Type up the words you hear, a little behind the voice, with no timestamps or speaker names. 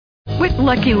With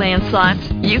Lucky Land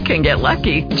Slots, you can get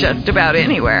lucky just about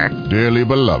anywhere. Dearly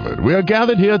beloved, we are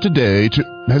gathered here today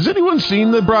to... Has anyone seen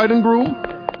the bride and groom?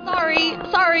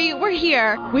 Sorry, we're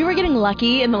here. We were getting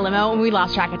lucky in the limo and we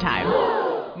lost track of time.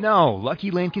 No,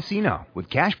 Lucky Land Casino, with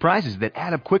cash prizes that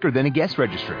add up quicker than a guest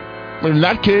registry. In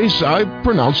that case, I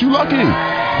pronounce you lucky.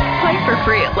 Play for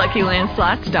free at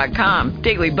LuckyLandSlots.com.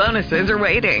 Daily bonuses are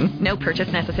waiting. No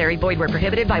purchase necessary. Void where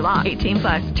prohibited by law.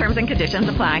 18+. Terms and conditions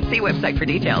apply. See website for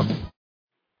details.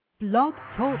 Blog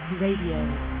Talk Radio.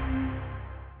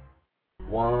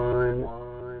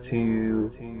 1,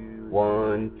 2,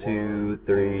 1, 2,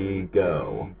 3,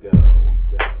 go.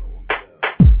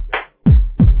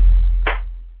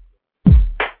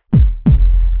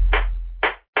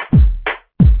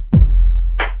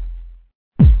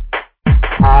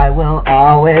 I will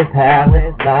always have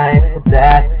this life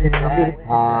that's to be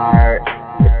part.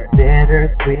 It's a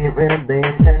bittersweet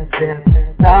relationship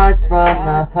starts from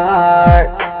the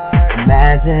heart.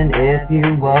 Imagine if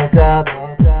you woke up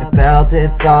and felt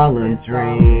it's all a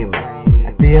dream.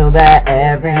 I feel that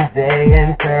every day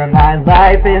and turn my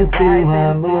life into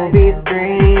a movie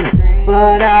screen.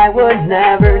 But I would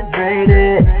never trade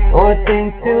it or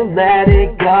think to let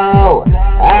it go.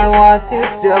 I want to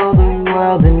show the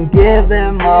world and give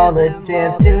them all a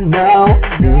chance to know.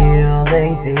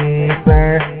 Feeling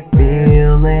deeper,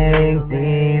 feeling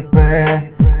deeper.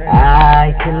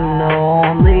 I can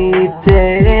only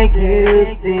take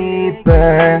you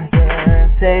deeper.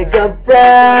 Take a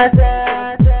breath,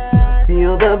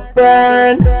 feel the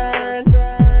burn.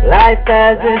 Life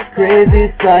has its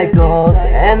crazy cycles,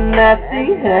 and that's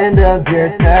the end of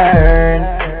your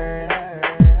turn.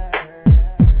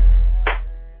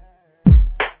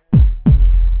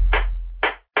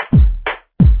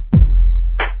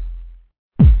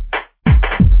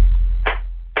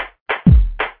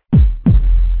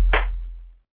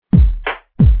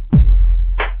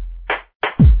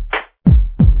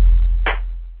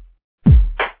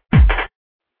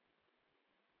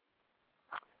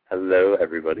 Hello,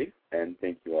 everybody, and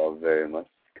thank you all very much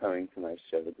for coming to my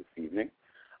show this evening.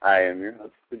 I am your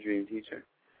host, The Dream Teacher,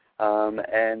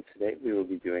 and today we will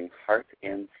be doing heart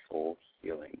and soul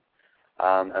healing.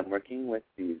 I'm working with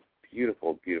these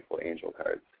beautiful, beautiful angel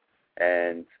cards,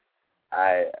 and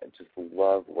I just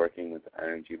love working with the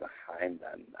energy behind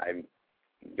them. I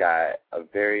got a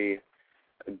very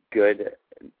good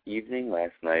evening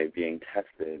last night being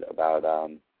tested about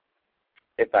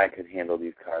if I could handle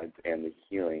these cards and the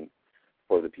healing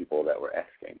for the people that were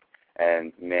asking.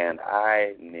 And man,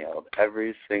 I nailed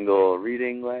every single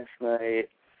reading last night.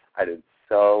 I did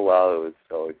so well. It was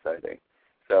so exciting.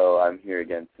 So I'm here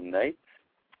again tonight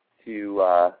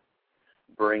to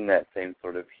bring that same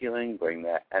sort of healing, bring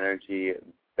that energy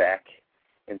back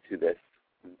into this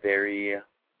very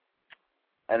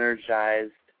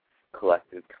energized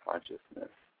collective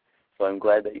consciousness. So I'm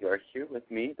glad that you are here with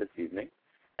me this evening,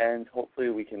 and hopefully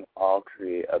we can all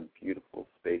create a beautiful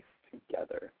space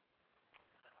together.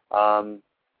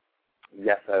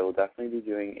 Yes, I will definitely be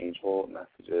doing angel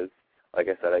messages. Like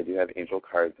I said, I do have angel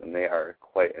cards, and they are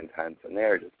quite intense, and they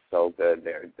are just so good.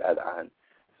 They are dead on,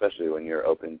 especially when you're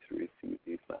open to receive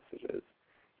these messages.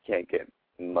 You can't get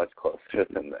much closer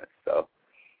than this. So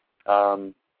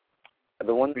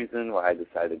the one reason why I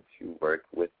decided to work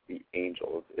with the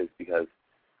angels is because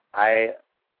I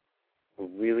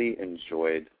really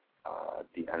enjoyed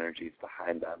the energies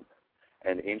behind them.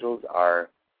 And angels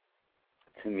are,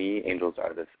 to me, angels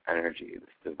are this energy,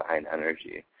 this divine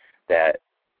energy that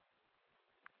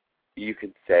you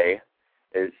could say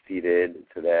is seated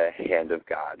to the hand of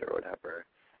God or whatever,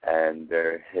 and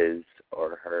they're his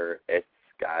or her, it's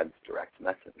God's direct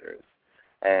messengers.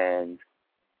 And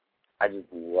I just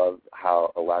love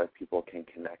how a lot of people can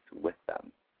connect with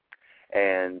them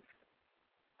and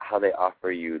how they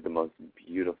offer you the most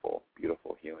beautiful,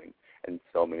 beautiful healing in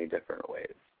so many different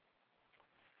ways.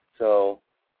 So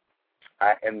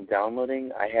I am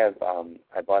downloading, I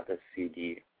bought this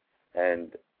CD,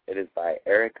 and it is by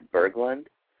Eric Berglund,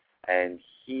 and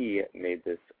he made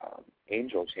this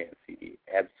Angel Chant CD,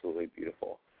 absolutely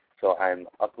beautiful. So I'm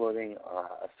uploading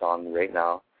a song right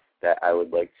now that I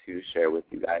would like to share with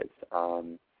you guys.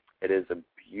 It is a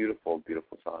beautiful,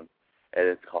 beautiful song. It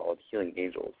is called Healing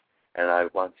Angels, and I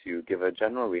want to give a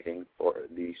general reading for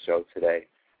the show today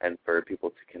and for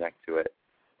people to connect to it,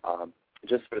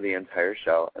 just for the entire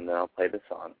show, and then I'll play the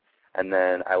song. And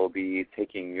then I will be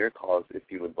taking your calls if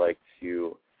you would like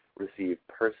to receive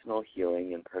personal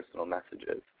healing and personal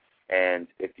messages. And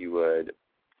if you would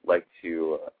like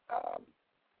to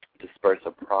disperse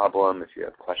a problem, if you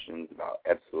have questions about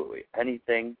absolutely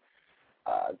anything,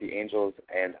 the angels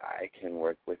and I can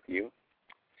work with you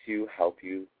to help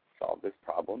you solve this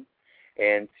problem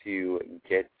and to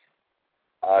get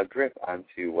a grip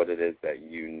onto what it is that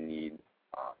you need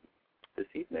this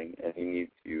evening, and you need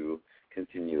to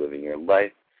continue living your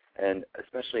life, and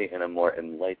especially in a more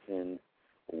enlightened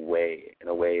way, in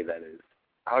a way that is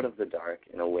out of the dark,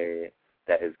 in a way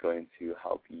that is going to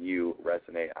help you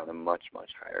resonate on a much, much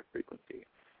higher frequency.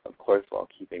 Of course, while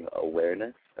keeping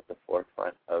awareness at the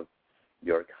forefront of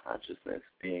your consciousness.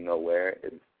 Being aware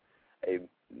is a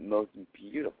most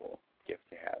beautiful gift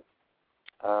to have.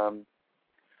 I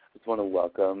just want to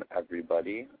welcome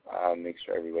everybody. Make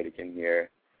sure everybody can hear.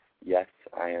 Yes,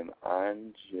 I am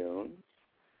on Jones.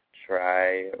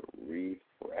 Try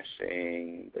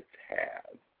refreshing the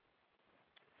tab.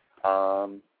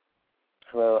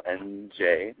 Hello,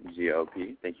 NJ,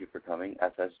 GOP. Thank you for coming.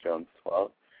 SS Jones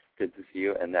 12. Good to see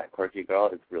you. And that quirky girl,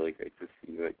 it's really great to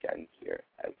see you again here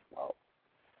as well.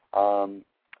 All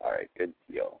right, good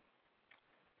deal.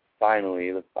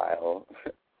 Finally, the file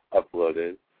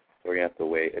uploaded. So we're going to have to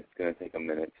wait. It's going to take a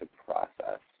minute to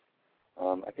process.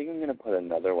 I think I'm going to put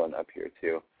another one up here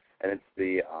too. And it's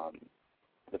the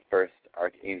first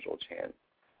Archangel chant.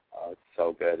 It's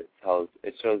so good.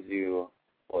 It shows you,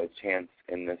 well, it chants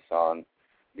in this song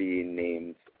the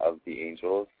names of the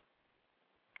angels.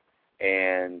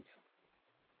 And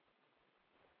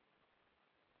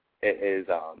it is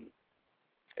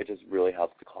it just really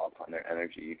helps to call upon their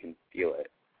energy. You can feel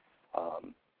it.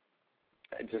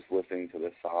 And just listening to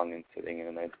this song and sitting in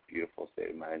a nice, beautiful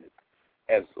state of mind, it's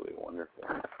absolutely wonderful.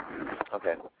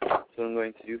 Okay, so what I'm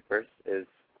going to do first is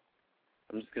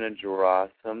I'm just going to draw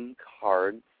some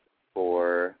cards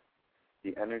for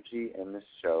the energy in the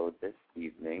show this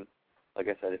evening. Like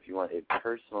I said, if you want a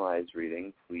personalized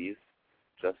reading, please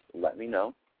just let me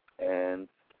know, and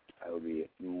I will be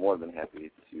more than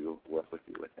happy to work with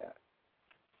you with that.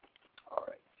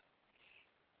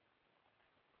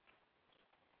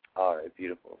 All right,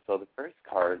 beautiful. So the first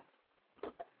card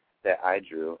that I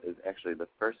drew is actually the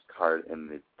first card in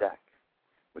the deck,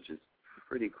 which is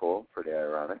pretty cool, pretty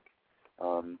ironic.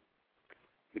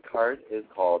 The card is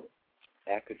called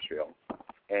Acatril,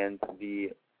 and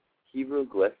the Hebrew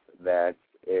glyph that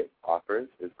it offers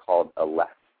is called Aleph,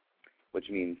 which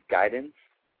means guidance,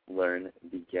 learn,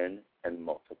 begin, and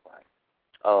multiply.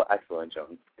 Oh, excellent,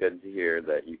 Jones. Good to hear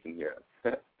that you can hear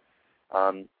us.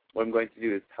 What I'm going to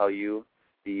do is tell you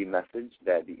the message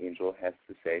that the angel has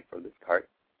to say for this card,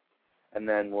 and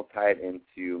then we'll tie it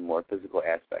into more physical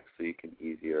aspects so you can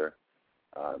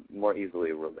more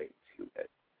easily relate to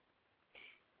it.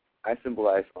 I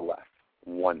symbolize Aleph,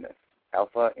 oneness,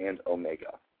 Alpha and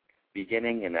Omega,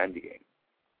 beginning and ending.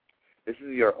 This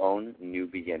is your own new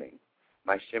beginning.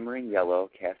 My shimmering yellow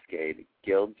cascade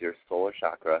gilds your solar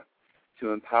chakra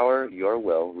to empower your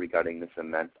will regarding this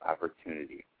immense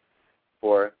opportunity.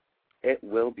 For it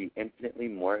will be infinitely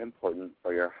more important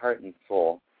for your heart and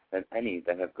soul than any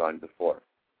that have gone before.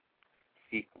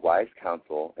 Seek wise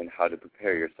counsel in how to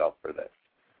prepare yourself for this,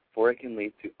 for it can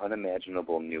lead to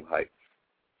unimaginable new heights.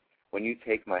 When you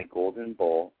take my golden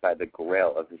bull by the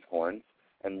grail of his horns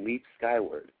and leap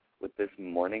skyward with this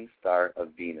morning star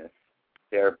of Venus,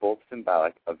 they are both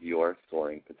symbolic of your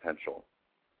soaring potential.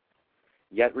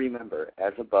 Yet remember,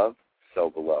 as above,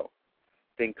 so below.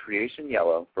 Think creation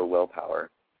yellow for willpower,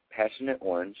 passionate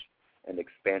orange, and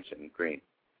expansion green.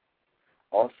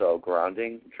 Also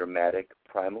grounding, dramatic,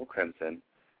 primal crimson,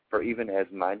 for even as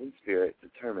mind and spirit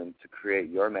determined to create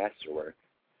your masterwork,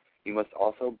 you must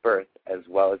also birth as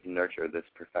well as nurture this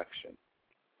perfection.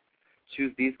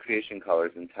 Choose these creation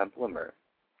colors in Temple Earth.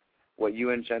 What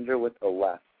you engender with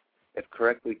Aleph, if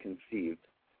correctly conceived,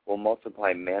 will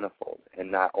multiply manifold,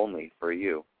 and not only for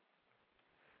you.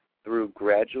 Through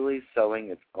gradually sowing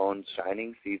its own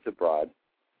shining seeds abroad,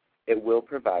 it will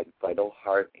provide vital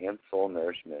heart and soul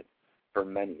nourishment for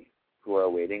many who are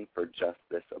waiting for just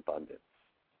this abundance.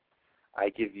 I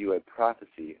give you a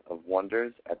prophecy of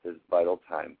wonders at this vital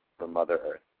time for Mother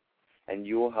Earth, and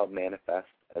you will help manifest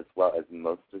as well as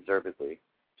most deservedly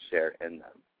share in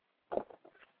them.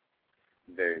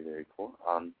 Very, very cool.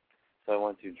 So I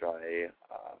want to draw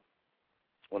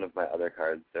one of my other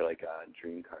cards. They're like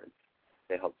dream cards.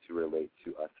 They help to relate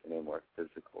to us in a more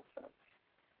physical sense.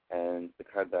 And the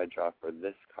card that I draw for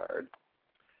this card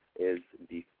is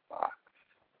the fox.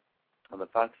 The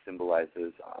fox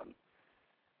symbolizes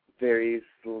very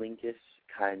slinkish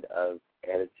kind of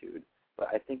attitude. But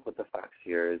I think what the fox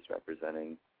here is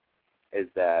representing is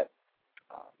that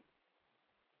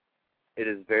it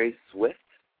is very swift,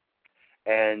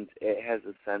 and it has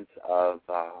a sense of,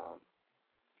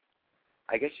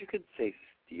 I guess you could say,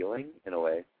 stealing in a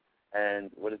way.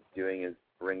 And what it's doing is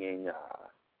bringing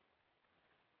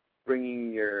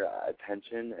your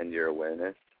attention and your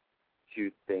awareness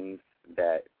to things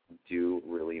that do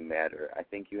really matter. I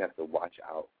think you have to watch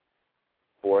out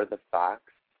for the fox.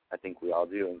 I think we all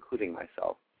do, including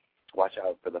myself. Watch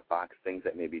out for the fox, things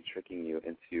that may be tricking you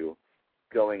into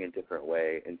going a different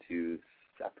way, into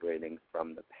separating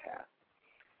from the path.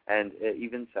 And it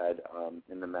even said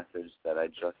in the message that I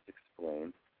just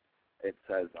explained, it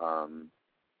says,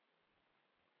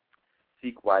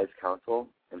 seek wise counsel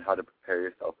and how to prepare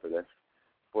yourself for this,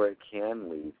 for it can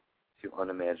lead to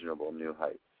unimaginable new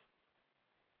heights.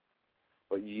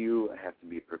 But you have to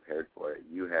be prepared for it.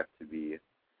 You have to be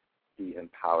the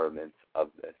empowerment of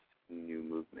this new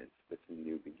movement, this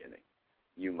new beginning.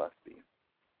 You must be.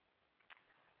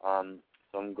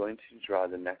 So I'm going to draw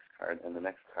the next card, and the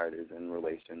next card is in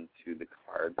relation to the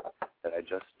card that I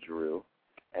just drew,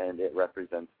 and it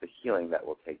represents the healing that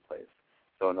will take place.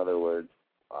 So in other words,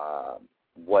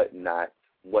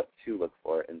 what to look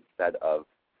for instead of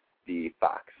the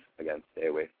fox. Again, stay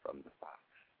away from the fox.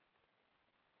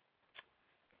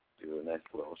 Do a nice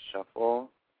little shuffle.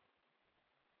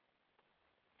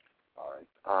 All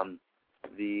right.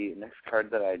 The next card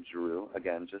that I drew,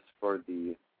 again, just for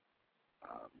the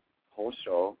whole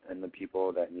show and the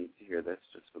people that need to hear this,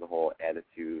 just for the whole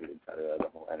attitude, etc., the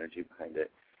whole energy behind it,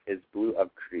 is Blue of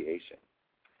Creation.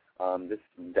 This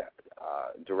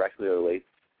directly relates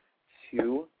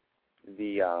to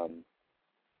the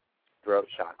throat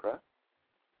chakra.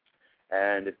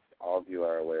 And if all of you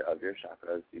are aware of your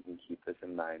chakras, you can keep this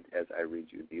in mind as I read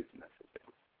you these messages.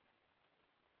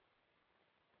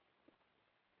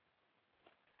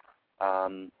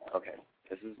 Okay,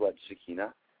 this is what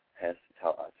Shekinah has to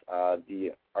tell us.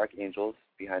 The archangels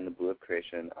behind the Blue of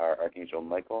Creation are Archangel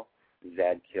Michael,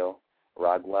 Zadkiel,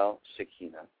 Raguel,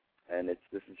 Shekinah. And this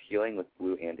is healing with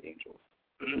blue and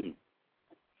angels.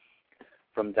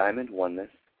 From Diamond Oneness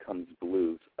comes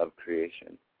blues of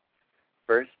creation.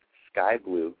 First, sky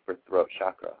blue for throat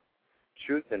chakra,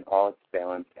 truth in all its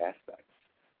balanced aspects.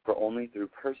 For only through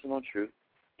personal truth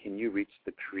can you reach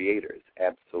the Creator's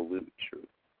absolute truth.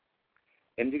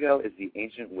 Indigo is the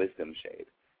ancient wisdom shade,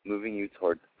 moving you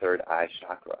toward the third eye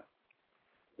chakra.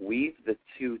 Weave the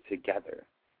two together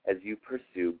as you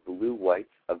pursue blue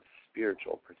whites of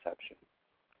spiritual perception.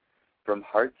 From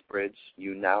Heart's Bridge,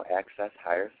 you now access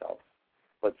higher self,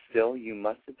 but still you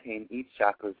must attain each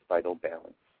chakra's vital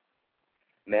balance.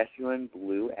 Masculine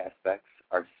blue aspects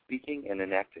are speaking and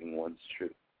enacting one's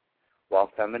truth,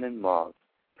 while feminine mauve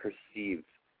perceives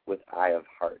with eye of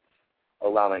hearts,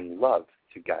 allowing love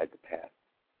to guide the path.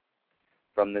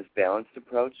 From this balanced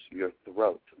approach, your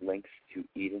throat links to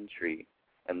Eden Tree,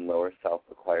 and lower self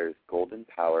acquires golden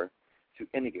power to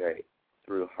integrate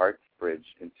through Heart's Bridge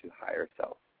into higher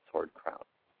self toward crown.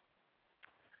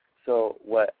 So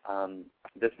what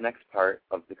this next part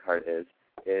of the card is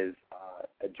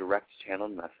a direct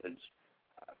channeled message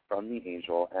from the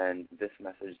angel, and this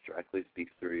message directly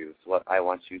speaks through you. So what I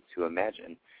want you to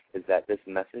imagine is that this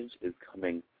message is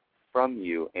coming from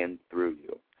you and through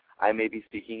you. I may be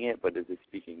speaking it, but it is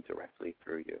speaking directly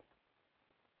through you.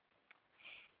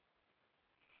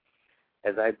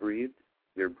 As I breathe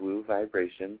your blue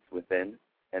vibrations within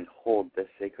and hold this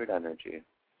sacred energy,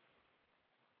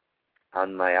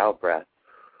 on my out-breath,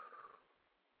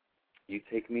 you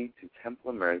take me to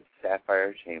Templamer's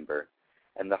sapphire chamber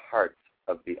and the heart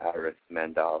of the iris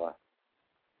mandala.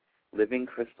 Living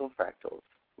crystal fractals,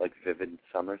 like vivid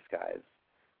summer skies,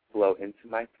 flow into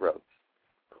my throat,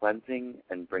 cleansing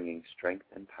and bringing strength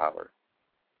and power.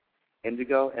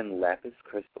 Indigo and lapis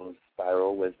crystals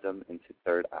spiral wisdom into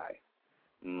third eye.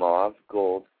 Mauve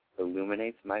gold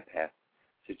illuminates my path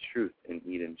to truth in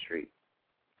Eden Tree.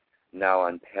 Now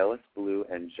on palest blue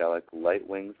angelic light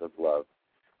wings of love,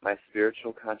 my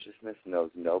spiritual consciousness knows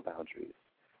no boundaries.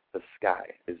 The sky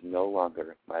is no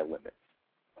longer my limit.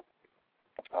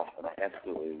 Oh, and I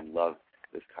absolutely love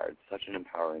this card. Such an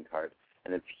empowering card.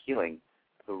 And it's healing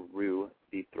through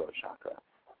the throat chakra.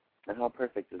 And how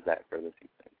perfect is that for this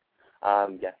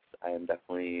evening? Yes, I am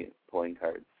definitely pulling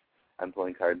cards. I'm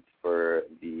pulling cards for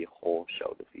the whole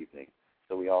show this evening.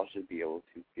 So we all should be able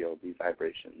to feel these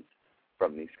vibrations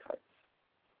from these cards.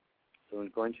 So I'm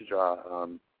going to draw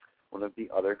one of the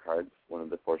other cards, one of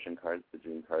the fortune cards, the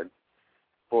dream cards,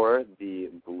 for the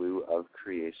Blue of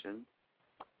Creation.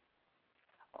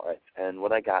 All right, and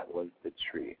what I got was the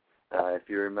tree. If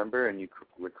you remember and you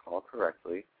recall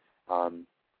correctly,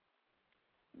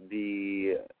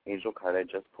 the angel card I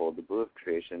just pulled, the Blue of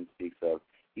Creation, speaks of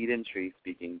Eden Tree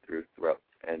speaking through throat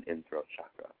and in throat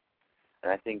chakra.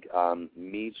 And I think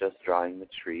me just drawing the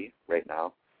tree right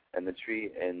now, and the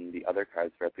tree in the other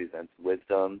cards represents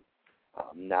wisdom,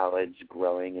 knowledge,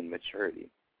 growing, and maturity.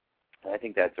 And I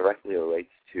think that directly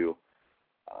relates to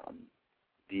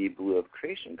the Blue of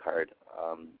Creation card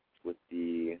with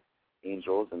the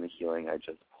angels and the healing I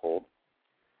just pulled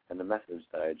and the message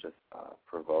that I just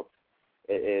provoked.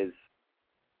 It is,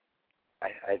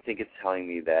 I think it's telling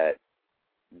me that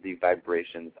the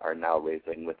vibrations are now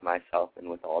raising with myself and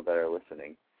with all that are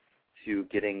listening to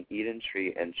getting Eden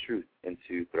Tree and truth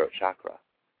into throat chakra.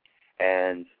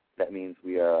 And that means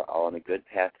we are all on a good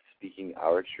path speaking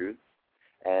our truth,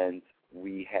 and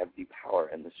we have the power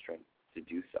and the strength to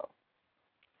do so.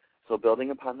 So building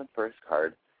upon the first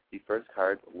card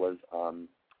was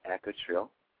Akatril,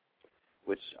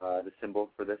 which the symbol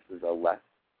for this is a left,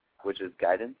 which is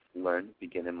guidance, learn,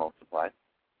 begin, and multiply.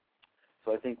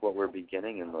 So I think what we're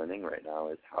beginning and learning right now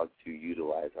is how to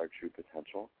utilize our true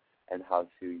potential and how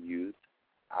to use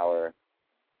our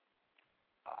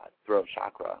throat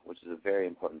chakra, which is a very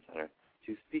important center,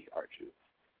 to speak our truth,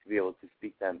 to be able to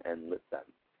speak them and lift them,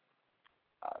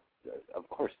 of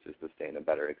course, to sustain a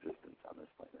better existence on this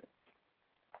planet.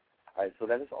 All right, so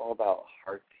that is all about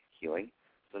heart healing.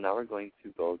 So now we're going to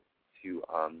go to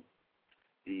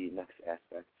the next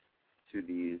aspect to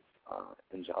these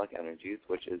angelic energies,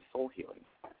 which is soul healing.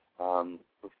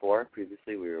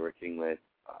 Previously, we were working with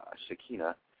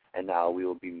Shekinah, and now we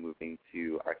will be moving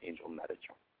to Archangel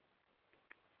Metatron.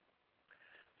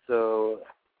 So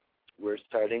we're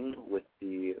starting with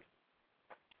the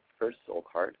first soul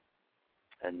card,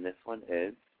 and this one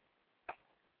is,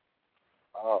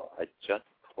 I just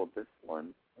pulled this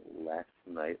one last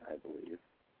night, I believe.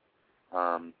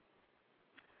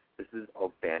 This is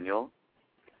Ophaniel,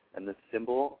 and the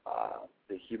symbol,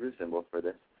 the Hebrew symbol for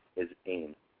this is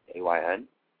Ayn, A-Y-N,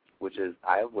 which is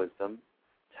Eye of Wisdom,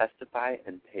 testify,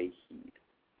 and pay heed.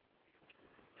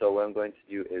 So what I'm going to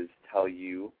do is tell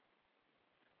you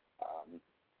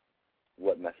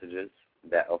what messages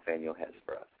that Ophaniel has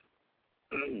for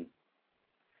us.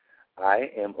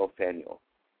 I am Ophaniel,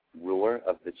 ruler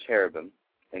of the cherubim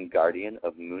and guardian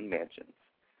of moon mansions.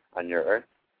 On your earth,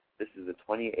 this is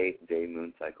a 28-day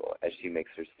moon cycle as she makes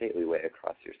her stately way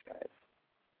across your skies.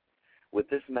 With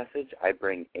this message, I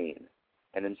bring Ain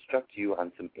and instruct you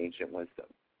on some ancient wisdom.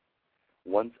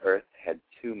 Once Earth had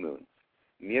two moons,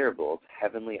 Mirabel's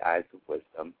heavenly eyes of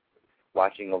wisdom,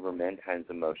 watching over mankind's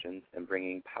emotions and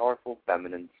bringing powerful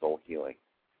feminine soul healing.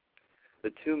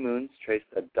 The two moons traced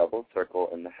a double circle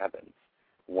in the heavens,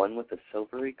 one with a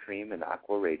silvery cream and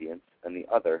aqua radiance, and the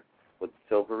other with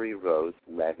silvery rose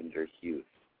lavender hues.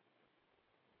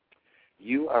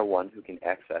 You are one who can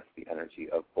access the energy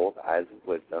of both eyes of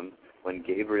wisdom when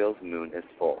Gabriel's moon is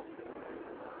full.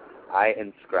 I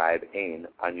inscribe Ain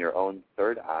on your own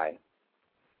third eye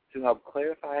to help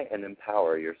clarify and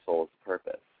empower your soul's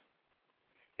purpose.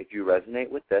 If you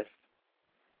resonate with this,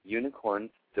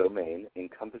 Unicorn's domain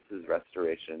encompasses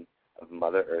restoration of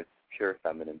Mother Earth's pure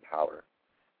feminine power,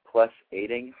 plus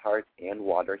aiding heart and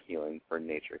water healing for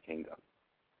Nature Kingdom.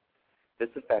 This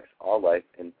affects all life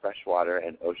in freshwater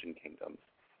and ocean kingdoms,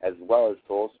 as well as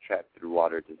souls trapped through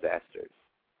water disasters.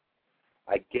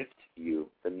 I gift you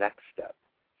the next step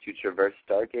to traverse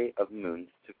Stargate of Moons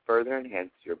to further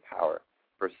enhance your power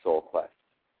for soul quest.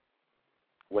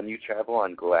 When you travel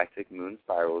on galactic moon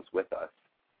spirals with us,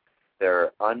 there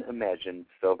are unimagined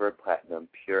silver platinum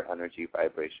pure energy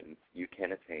vibrations you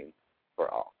can attain for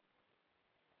all.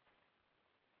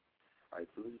 All right,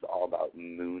 so this is all about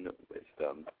moon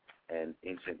wisdom and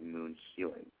ancient moon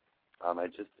healing. I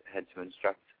just had to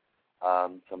instruct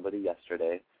somebody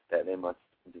yesterday that they must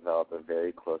develop a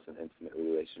very close and intimate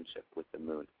relationship with the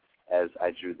moon, as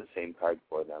I drew the same card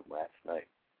for them last night.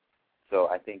 So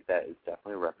I think that is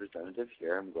definitely representative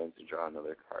here. I'm going to draw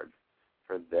another card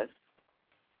for this.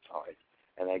 All right.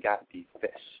 And I got the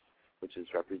fish, which is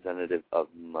representative of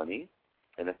money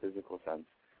in a physical sense.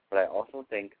 But I also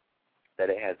think that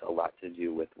it has a lot to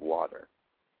do with water,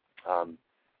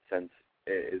 since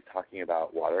it is talking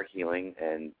about water healing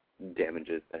and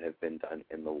damages that have been done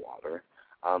in the water.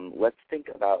 Let's think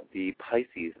about the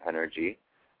Pisces energy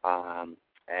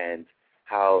and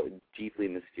how deeply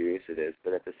mysterious it is,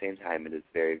 but at the same time it is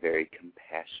very, very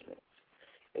compassionate.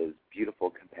 It is beautiful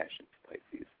compassion to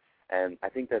Pisces. And I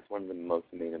think that's one of the most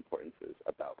main importances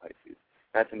about Pisces.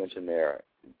 Not to mention they are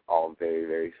all very,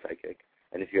 very psychic.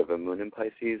 And if you have a moon in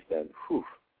Pisces, then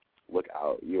look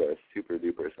out. You are super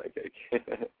duper psychic.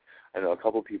 I know a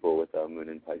couple people with a moon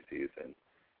in Pisces, and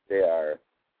they are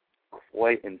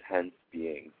quite intense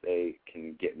beings. They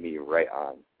can get me right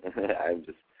on.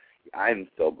 I'm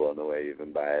still blown away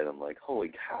even by it. I'm like, holy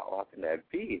cow, how can that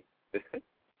be?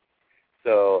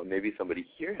 So maybe somebody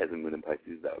here has a moon in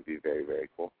Pisces. That would be very, very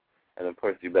cool. And of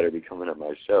course, you better be coming on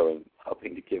my show and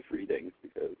helping to give readings,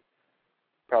 because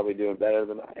probably doing better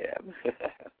than I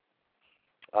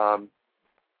am.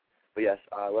 But yes,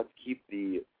 let's keep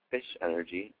the fish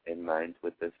energy in mind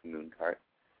with this moon card.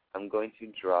 I'm going to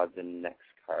draw the next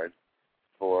card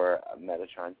for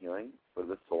Metatron healing for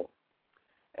the soul.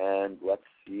 And let's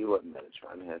see what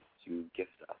Metatron has to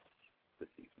gift us this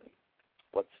evening.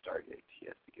 What Stargate he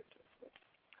has to gift us with.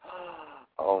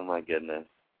 Oh my goodness.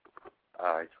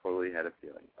 I totally had a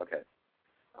feeling. Okay.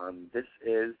 This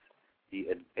is the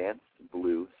Advanced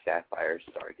Blue Sapphire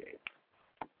Stargate.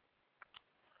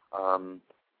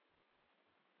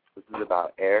 This is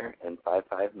about Air and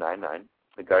 5599.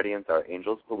 The Guardians are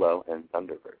Angels Below and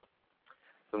Thunderbird.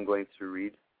 So I'm going to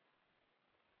read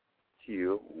to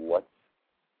you what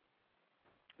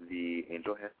the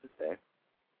angel has to say.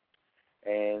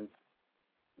 And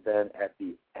then at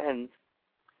the end,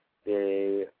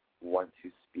 they want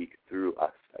to speak through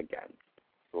us again.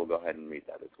 So we'll go ahead and read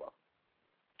that as well.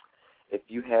 If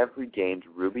you have regained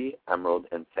Ruby, Emerald,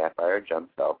 and Sapphire Gem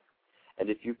Self, and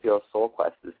if you feel Soul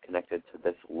Quest is connected to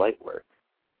this light work,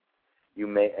 you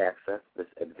may access this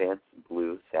Advanced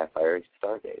Blue Sapphire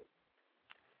Stargate.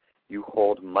 You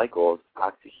hold Michael's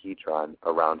octahedron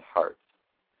around hearts.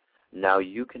 Now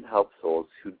you can help souls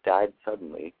who died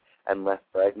suddenly and left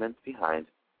fragments behind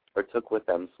or took with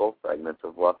them soul fragments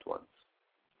of loved ones.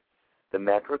 The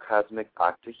macrocosmic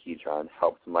octahedron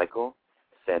helps Michael,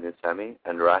 Sanusemi,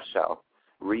 and Rachel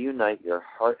reunite your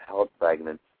heart-held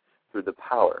fragments through the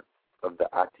power of the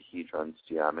octahedron's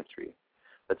geometry,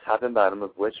 the top and bottom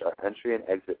of which are entry and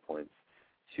exit points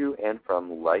to and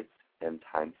from light and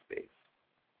time-space.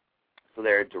 So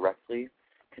they're directly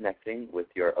connecting with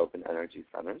your open energy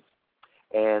centers,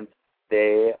 and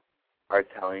they are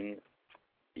telling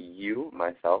you,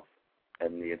 myself,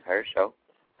 and the entire show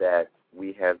that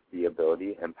we have the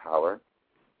ability and power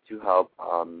to help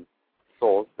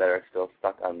souls that are still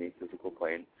stuck on the physical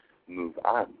plane move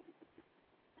on.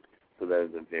 So that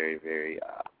is a very, very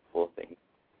cool thing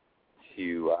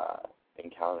to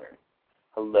encounter.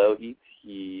 Hello,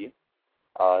 E.T.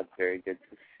 It's very good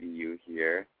to see you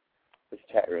here. This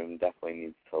chat room definitely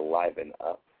needs to liven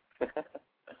up.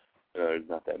 There's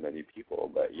not that many people,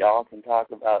 but y'all can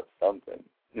talk about something.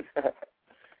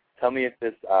 Tell me if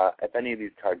any of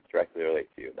these cards directly relate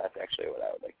to you. That's actually what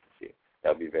I would like to see. That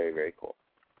would be very, very cool.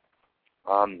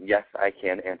 Yes, I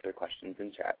can answer questions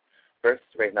in chat. First,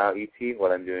 right now, E.T.,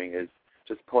 what I'm doing is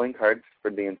just pulling cards for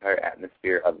the entire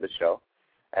atmosphere of the show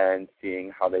and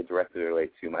seeing how they directly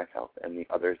relate to myself and the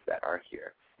others that are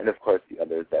here. And, of course, the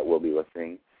others that will be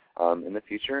listening in the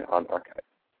future on archive.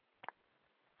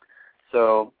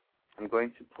 So I'm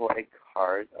going to pull a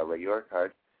card, a regular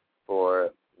card, for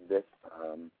this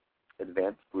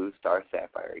Advanced Blue Star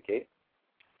Sapphire Gate.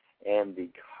 And the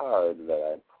card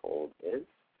that I pulled is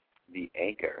the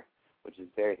Anchor, which is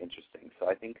very interesting. So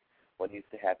I think what needs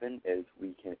to happen is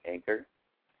we can anchor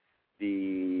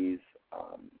these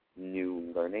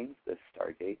new learnings, this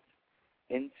Stargate,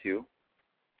 into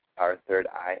our third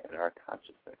eye and our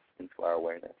consciousness, into our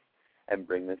awareness, and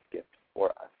bring this gift for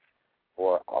us,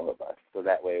 for all of us, so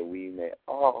that way we may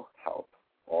all help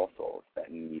all souls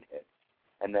that need it,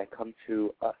 and that come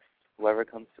to us. Whoever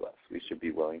comes to us, we should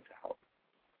be willing to help,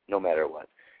 no matter what.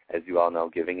 As you all know,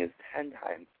 giving is 10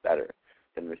 times better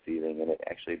than receiving, and it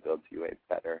actually builds you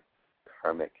a better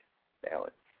karmic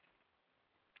balance.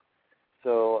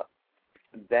 So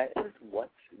that is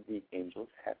what the angels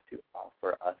have to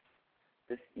offer us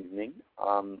this evening.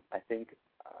 I think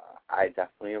I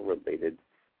definitely related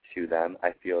to them.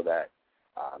 I feel that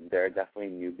there are definitely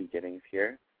new beginnings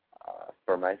here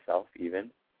for myself even,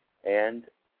 and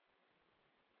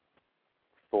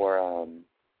for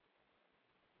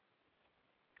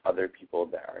other people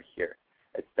that are here.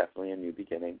 It's definitely a new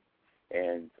beginning,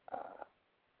 and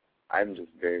I'm just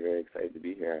very, very excited to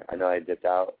be here. I know I dipped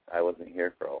out. I wasn't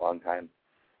here for a long time.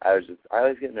 I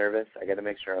always get nervous. I got to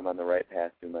make sure I'm on the right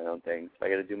path, do my own things. So I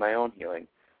got to do my own healing,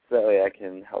 so that way I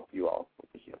can help you all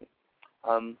with the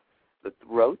healing. The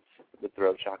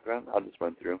throat chakra, I'll just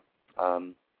run through,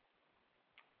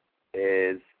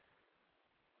 is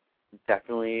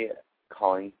definitely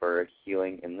calling for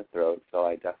healing in the throat, so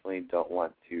I definitely don't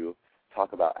want to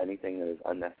talk about anything that is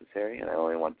unnecessary, and I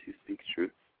only want to speak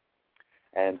truth.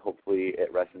 And hopefully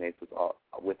it resonates with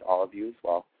all of you as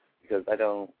well, because I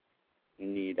don't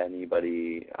need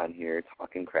anybody on here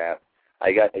talking crap. I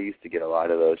used to get a lot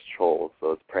of those trolls,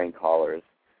 those prank callers.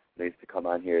 They used to come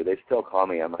on here. They still call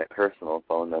me on my personal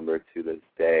phone number to this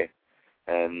day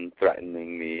and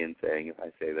threatening me and saying if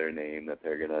I say their name that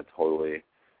they're going to totally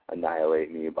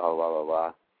annihilate me, blah, blah, blah,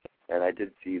 blah. And I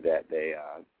did see that they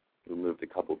removed a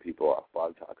couple people off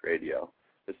Blog Talk Radio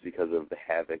just because of the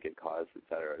havoc it caused, et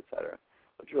cetera,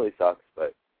 which really sucks,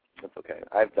 but that's okay.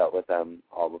 I've dealt with them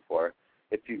all before.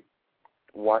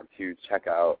 want to check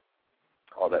out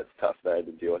all that stuff that I had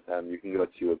to deal with them, you can go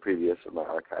to a previous of my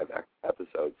archive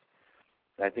episodes.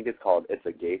 And I think it's called It's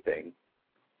a Gay Thing.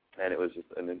 And it was just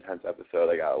an intense episode.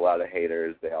 I got a lot of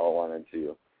haters. They all wanted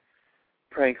to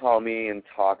prank call me and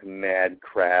talk mad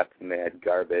crap, mad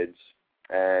garbage.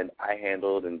 And I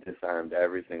handled and disarmed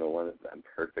every single one of them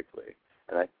perfectly.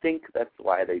 And I think that's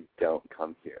why they don't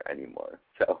come here anymore.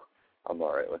 So I'm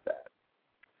all right with that.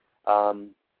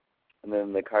 And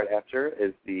then the card after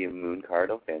is the Moon card,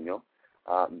 Othaniel.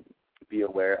 Be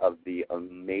aware of the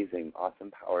amazing,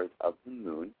 awesome powers of the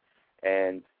moon,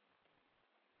 and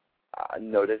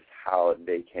notice how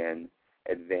they can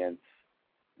advance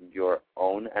your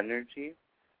own energy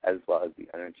as well as the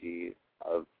energy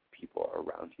of people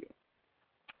around you.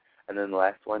 And then the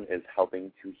last one is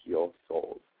helping to heal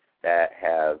souls that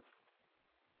have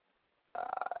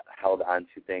held on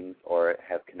to things or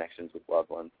have connections with loved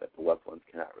ones that the loved ones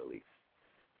cannot release.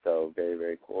 So very,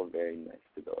 very cool, very nice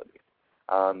stability.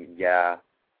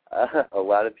 A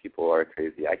lot of people are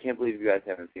crazy. I can't believe you guys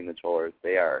haven't seen the Trollers.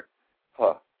 They are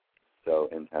so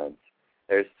intense.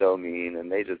 They're so mean,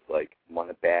 and they just want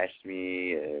to bash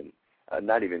me, and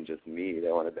not even just me.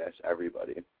 They want to bash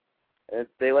everybody. And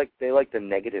they like the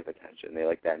negative attention. They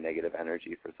like that negative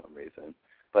energy for some reason.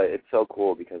 But it's so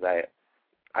cool because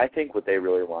I think what they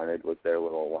really wanted was their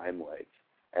little limelight,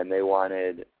 and they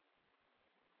wanted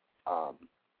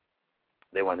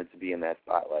to be in that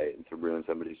spotlight and to ruin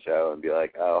somebody's show and be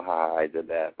like, oh, hi, I did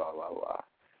that, blah, blah, blah.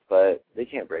 But they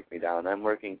can't break me down. I'm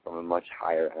working from a much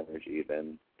higher energy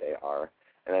than they are,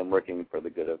 and I'm working for the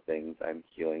good of things. I'm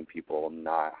healing people,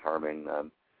 not harming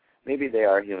them. Maybe they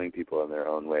are healing people in their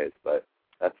own ways, but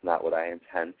that's not what I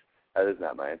intend. That is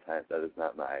not my intent. That is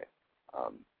not my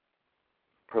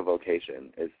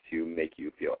provocation, is to make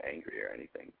you feel angry or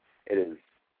anything. It is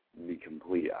the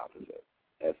complete opposite,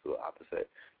 absolute opposite.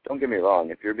 Don't get me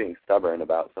wrong, if you're being stubborn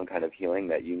about some kind of healing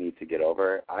that you need to get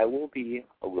over, I will be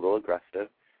a little aggressive,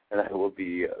 and I will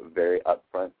be very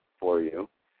upfront for you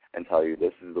and tell you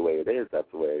this is the way it is,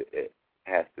 that's the way it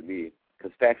has to be,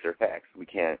 because facts are facts. We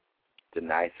can't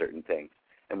deny certain things.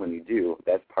 And when you do,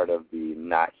 that's part of the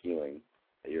not healing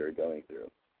that you're going through,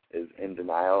 is in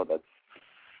denial. That's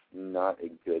not a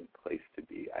good place to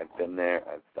be. I've been there.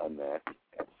 I've done that.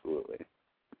 Absolutely.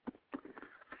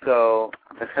 So,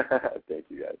 thank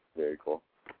you guys. Very cool.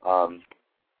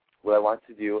 What I want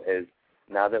to do is,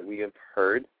 now that we have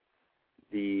heard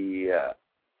the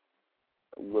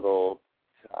little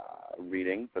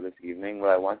reading for this evening,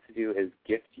 what I want to do is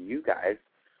gift you guys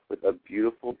with a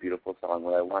beautiful, beautiful song.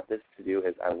 What I want this to do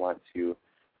is I want to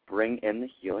bring in the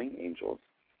healing angels.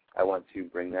 I want to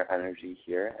bring their energy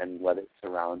here and let it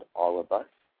surround all of us.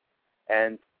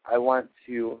 And I want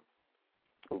to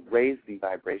raise the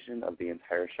vibration of the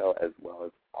entire show as well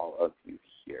as all of you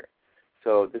here.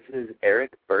 So this is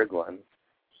Eric Berglund's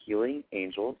Healing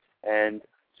Angels, and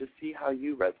just see how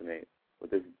you resonate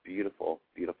with this beautiful,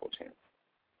 beautiful chant.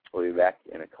 We'll be back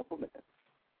in a couple minutes.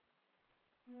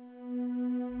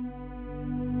 Angels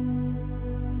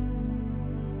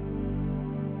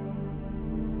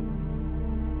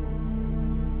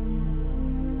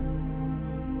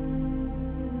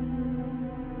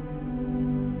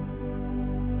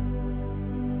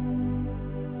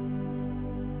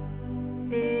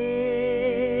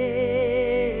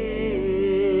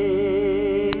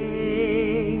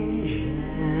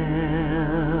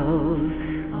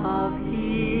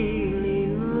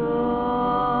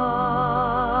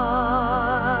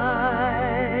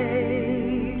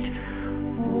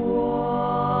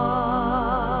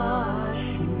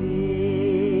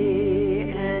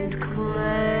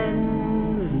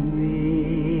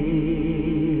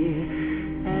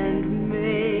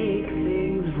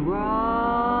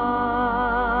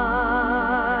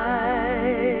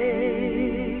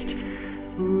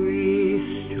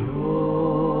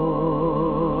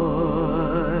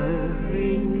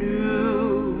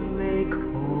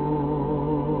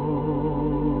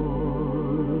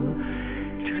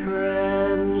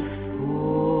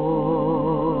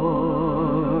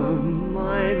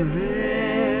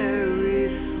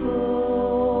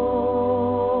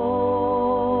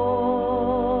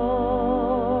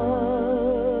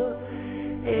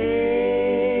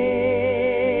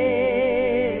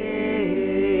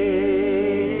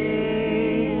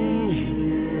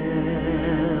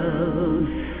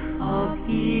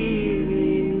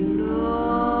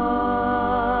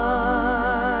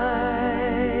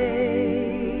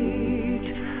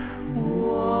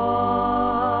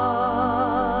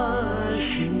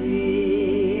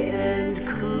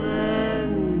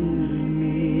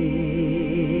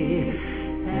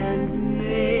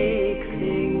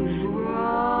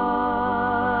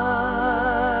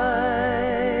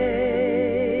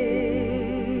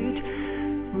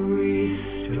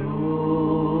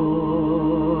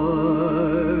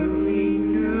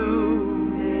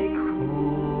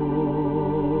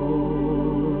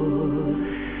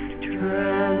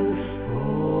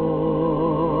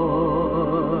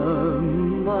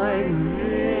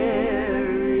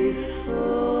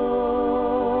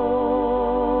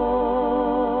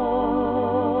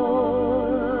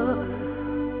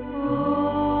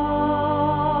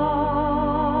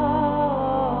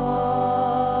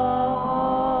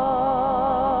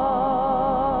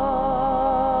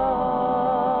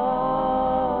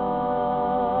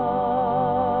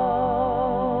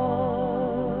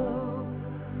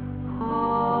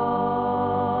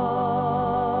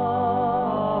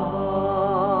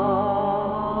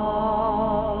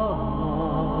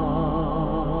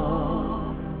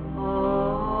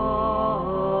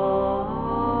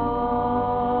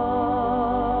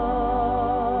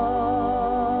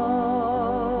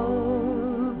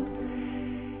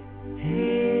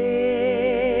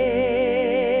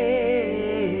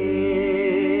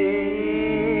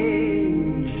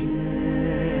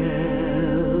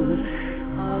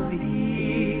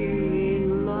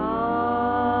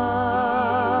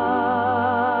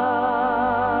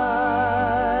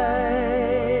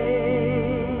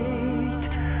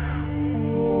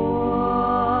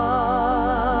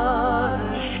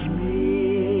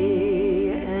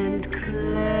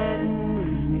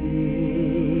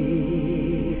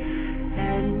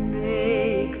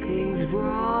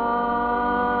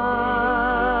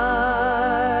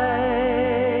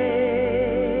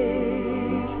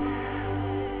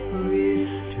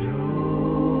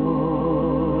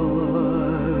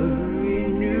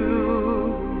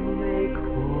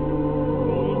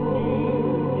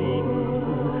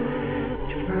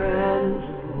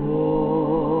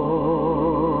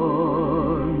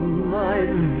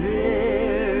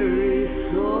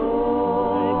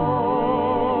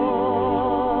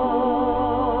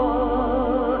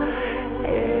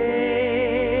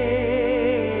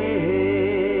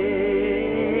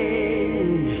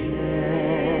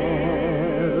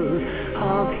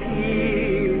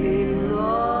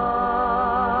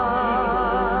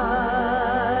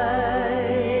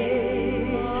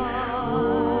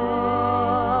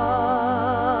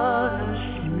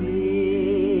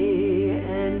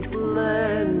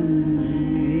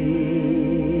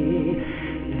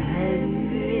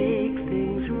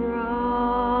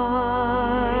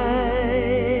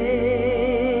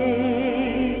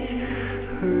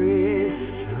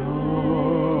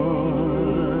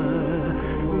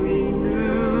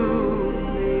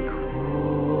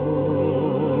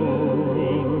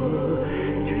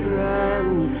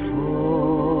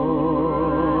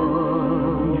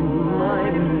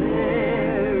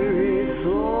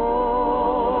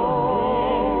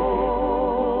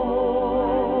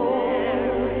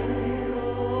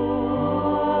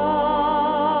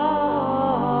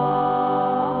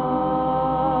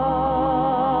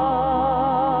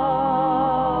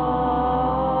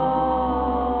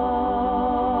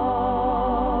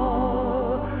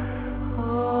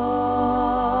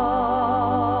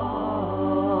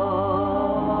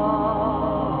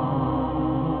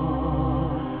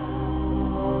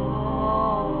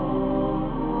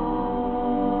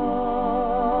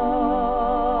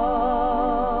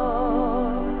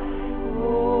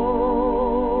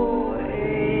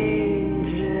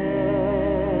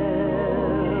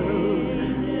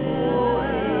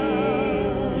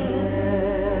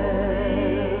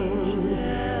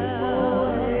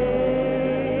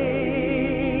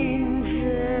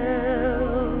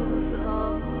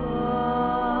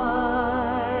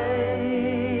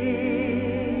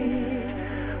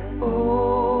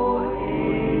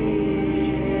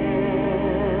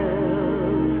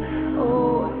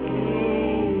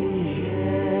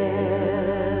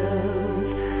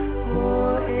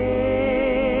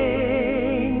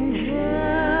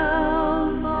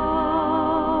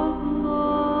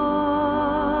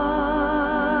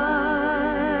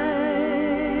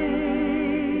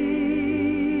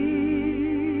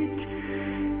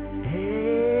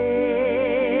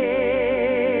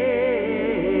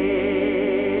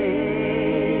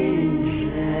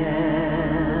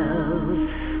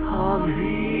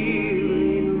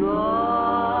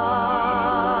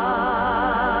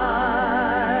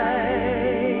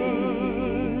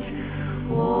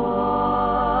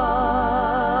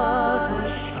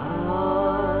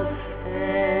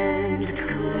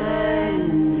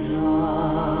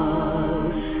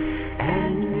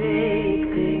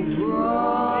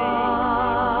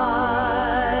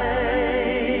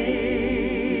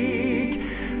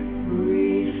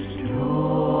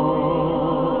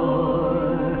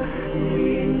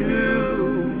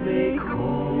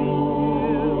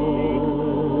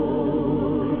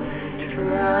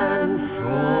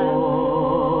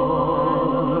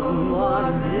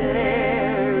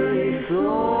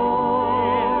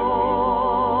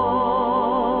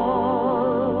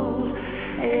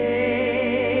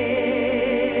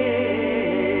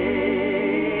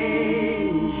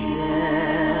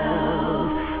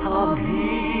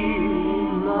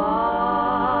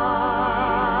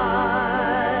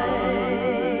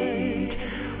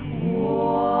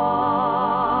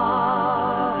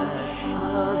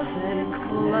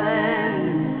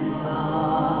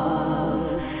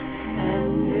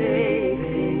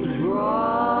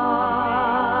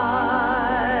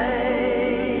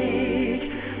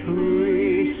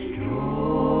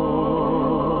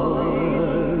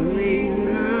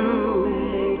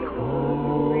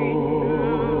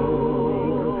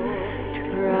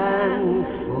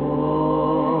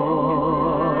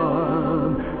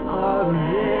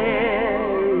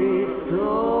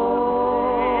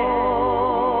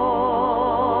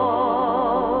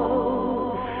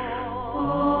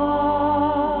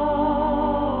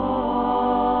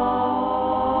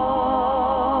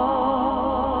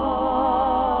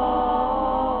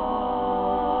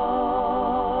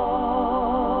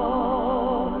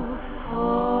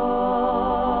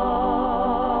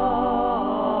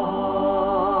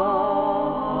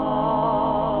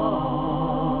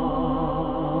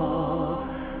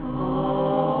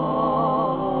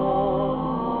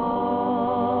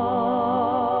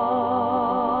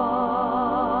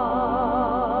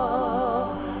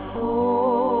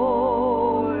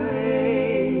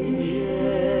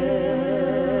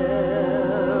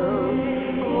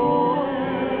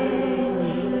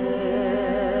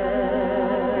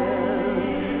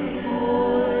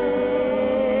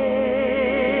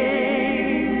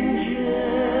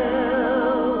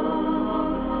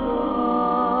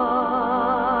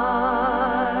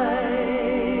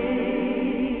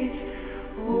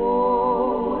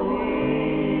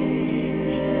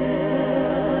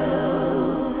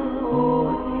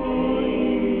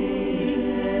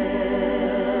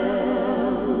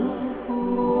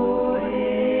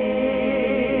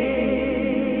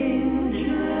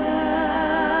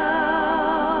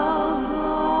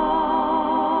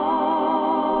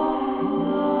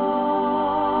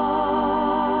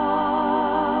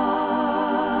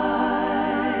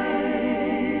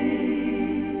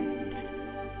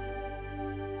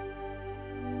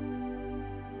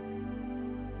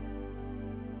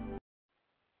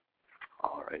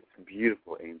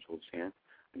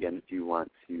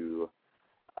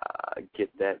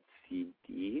get that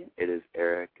CD. It is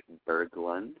Eric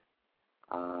Berglund,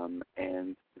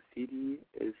 and the CD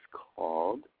is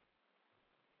called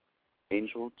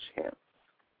Angel Chants.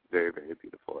 Very, very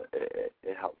beautiful.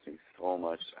 It helps me so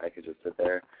much. I could just sit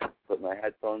there, put my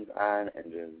headphones on,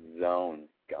 and just zone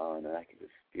gone, and I could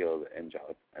just feel the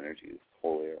angelic energies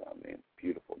wholly around me. It's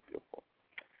beautiful, beautiful.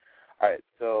 All right,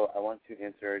 so I want to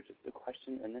answer just a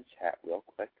question in the chat real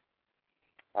quick.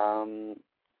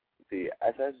 The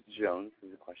SS Jones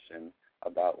has a question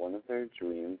about one of their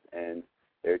dreams and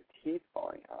their teeth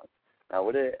falling out. Now,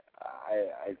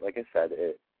 like I said,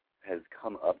 it has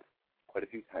come up quite a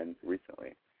few times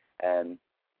recently, and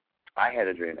I had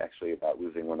a dream actually about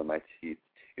losing one of my teeth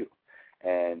too.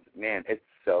 And man, it's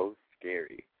so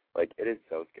scary. Like, it is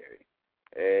so scary.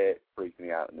 It freaked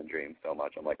me out in the dream so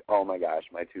much. I'm like, oh my gosh,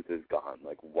 my tooth is gone.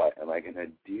 Like, what am I gonna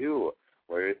do?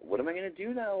 What am I gonna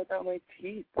do now without my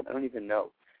teeth? I don't even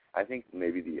know. I think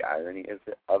maybe the irony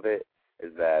of it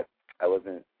is that I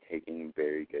wasn't taking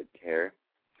very good care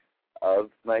of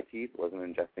my teeth, wasn't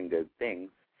ingesting good things,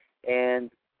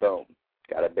 and boom,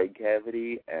 got a big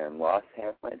cavity and lost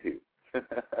half my tooth.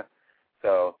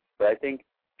 But I think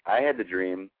I had the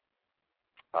dream,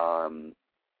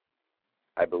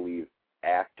 I believe,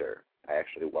 after I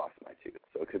actually lost my tooth.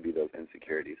 So it could be those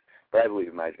insecurities. But I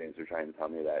believe my dreams were trying to tell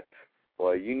me that,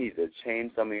 boy, you need to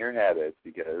change some of your habits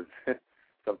because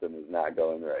something is not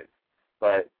going right.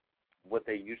 But what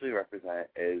they usually represent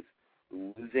is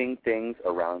losing things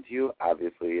around you.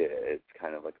 Obviously, it's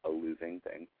kind of like a losing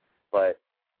thing. But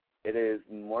it is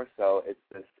more so, it's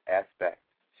this aspect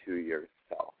to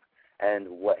yourself. And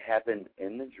what happened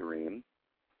in the dream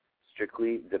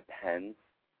strictly depends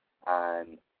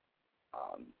on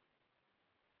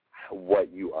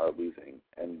what you are losing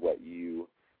and what you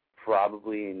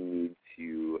probably need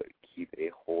to keep a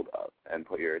hold of and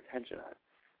put your attention on.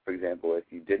 For example, if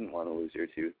you didn't want to lose your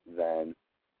tooth, then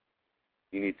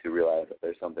you need to realize that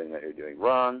there's something that you're doing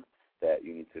wrong, that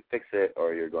you need to fix it,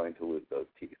 or you're going to lose those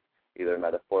teeth, either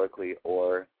metaphorically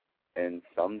or in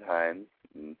some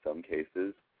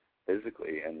cases,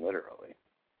 physically and literally.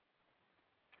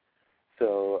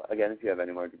 So, again, if you have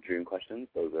any more dream questions,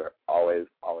 those are always,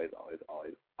 always, always,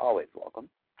 always, always welcome.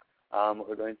 What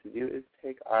we're going to do is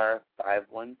take our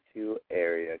 512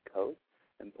 area code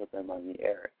and put them on the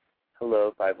air.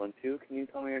 Hello, 512. Can you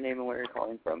tell me your name and where you're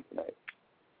calling from tonight?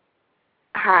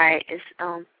 Hi. It's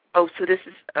so this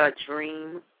is a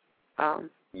dream.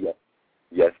 Yes.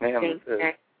 Yes, ma'am. This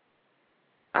is.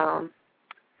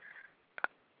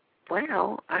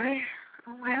 Well, I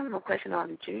don't have no question on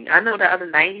the dream. I know the other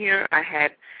night here I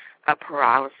had a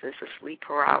sleep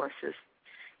paralysis.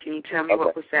 Can you tell me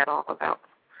what was that all about?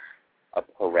 A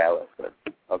paralysis.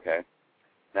 Okay.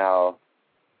 Now,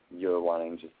 you're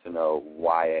wanting just to know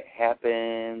why it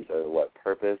happened or what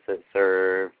purpose it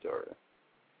served, or?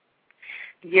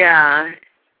 Yeah,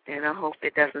 and I hope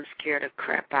it doesn't scare the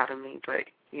crap out of me, but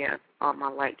yeah, all my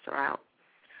lights are out.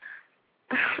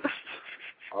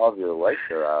 All of your lights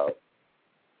are out?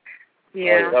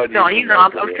 Yeah. I'm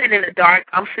sitting in the dark.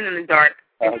 I'm sitting in the dark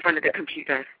in front of the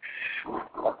computer.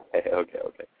 Okay.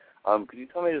 Could you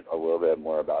tell me just a little bit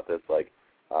more about this? Like,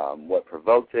 what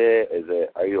provoked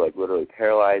it? Are you like literally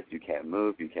paralyzed? You can't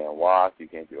move, you can't walk, you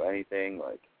can't do anything?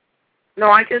 Like? No,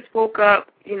 I just woke up,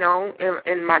 in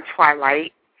my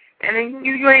twilight, and then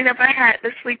you ain't never had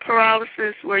the sleep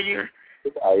paralysis where you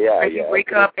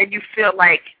wake up and you feel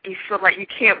like you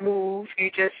can't move.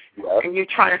 And you're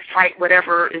trying to fight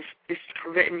whatever is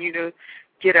preventing you to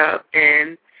get up.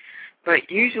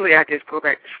 But usually I just go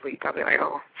back to sleep. I'll be like,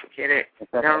 oh, forget it.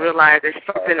 And I realize there's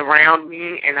something around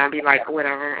me, and I'll be like,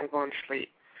 whatever, I'm going to sleep.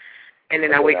 And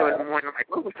then I wake up in the morning, I'm like,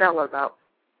 what was that all about?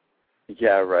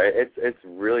 Yeah, right. It's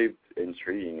really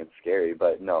intriguing and scary,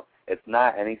 but no, it's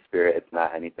not any spirit. It's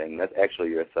not anything. That's actually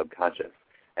your subconscious.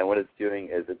 And what it's doing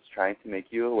is it's trying to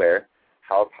make you aware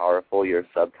how powerful your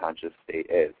subconscious state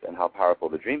is and how powerful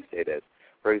the dream state is.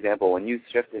 For example, when you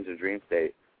shift into dream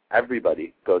state,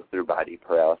 everybody goes through body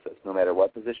paralysis. No matter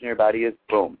what position your body is,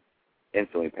 boom,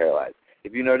 instantly paralyzed.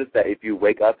 If you notice that if you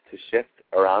wake up to shift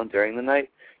around during the night,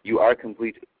 you are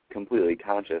completely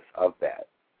conscious of that.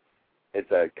 It's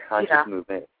a conscious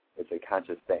movement. It's a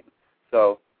conscious thing.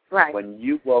 So when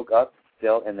you woke up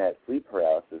still in that sleep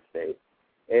paralysis state,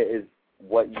 it is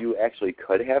what you actually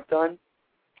could have done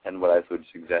and what I would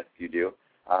suggest you do.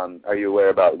 Are you aware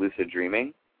about lucid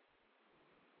dreaming?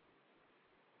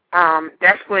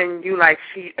 That's when you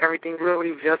see everything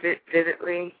really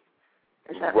vividly.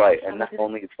 Right, and not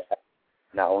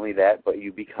only that, but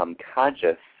you become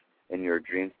conscious in your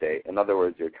dream state. In other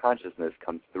words, your consciousness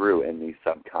comes through in the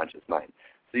subconscious mind.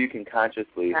 So you can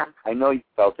consciously, I know you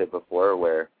felt it before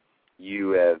where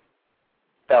you have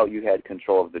felt you had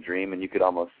control of the dream, and you could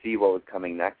almost see what was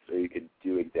coming next, or you could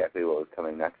do exactly what was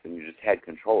coming next, and you just had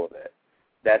control of it.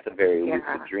 That's a very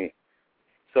lucid dream.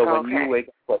 So when you wake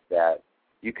up like that,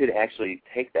 you could actually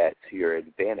take that to your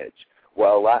advantage.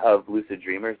 What a lot of lucid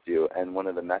dreamers do, and one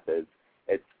of the methods,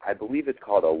 I believe it's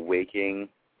called a waking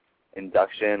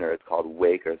induction, or it's called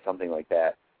wake or something like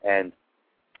that. And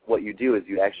what you do is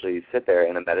you actually sit there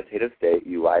in a meditative state,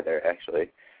 you lie there actually,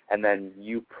 and then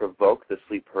you provoke the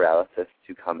sleep paralysis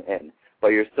to come in, but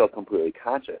you're still completely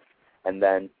conscious. And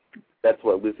then that's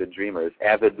what lucid dreamers,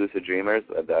 avid lucid dreamers,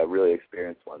 the really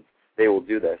experienced ones, they will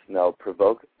do this, and they'll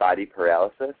provoke body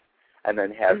paralysis and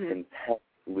then have intense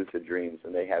lucid dreams,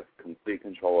 and they have complete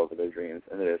control over their dreams,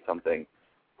 and it is something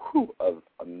of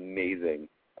amazing,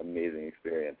 amazing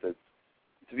experience. To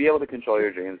be able to control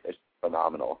your dreams is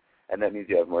phenomenal, and that means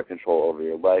you have more control over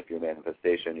your life, your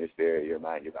manifestation, your spirit, your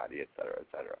mind, your body, et cetera, et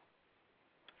cetera.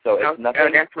 So it's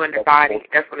nothing. That's when the body,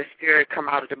 that's when the spirit come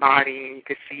out of the body, and you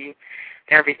can see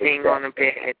everything on the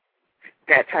bed,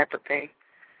 that type of thing.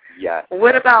 Yes.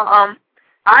 What about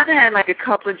I've had like a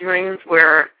couple of dreams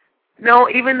where,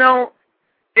 even though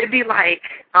it'd be like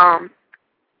I'm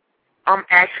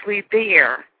actually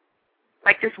there.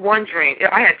 Like this one dream,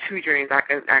 I had two dreams I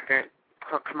can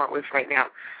come up with right now.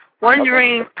 One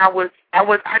dream, I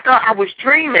thought I was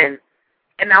dreaming,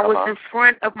 and I was in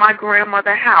front of my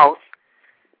grandmother's house.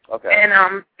 Okay. And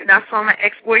I saw my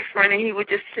ex-boyfriend, and he was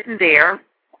just sitting there.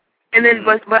 And then,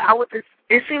 but I was.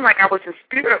 It seemed like I was in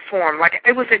spirit form, like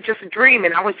it wasn't just a dream,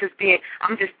 and I'm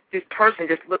just this person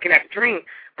just looking at the dream.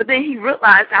 But then he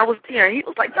realized I was there, and he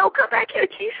was like, "No, come back here,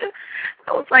 Keisha."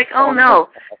 I was like, "Oh no!"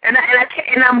 And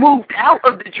I moved out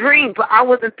of the dream, but I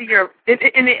wasn't there.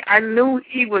 I knew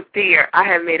he was there. I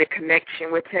had made a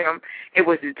connection with him. It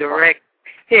was a direct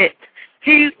hit.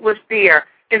 He was there,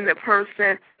 and the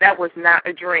person that was not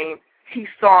a dream. He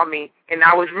saw me, and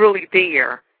I was really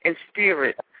there in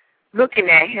spirit, looking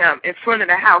at him in front of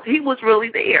the house. He was really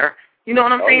there. You know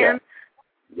what I'm saying? Yeah.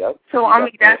 Yep. So I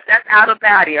mean that's out of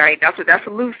body, right? That's a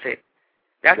lucid.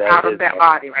 That's out of that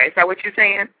body, right? Is that what you're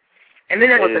saying? And then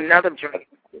there was another dream.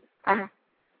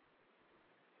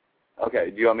 Okay.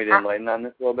 Do you want me to enlighten on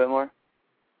this a little bit more?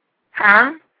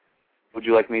 Huh? Would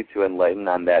you like me to enlighten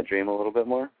on that dream a little bit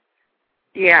more?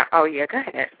 Yeah. Oh yeah. Go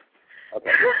ahead.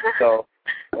 Okay. So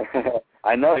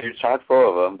I know you're chock full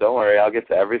of them. Don't worry. I'll get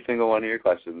to every single one of your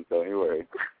questions. Don't you worry.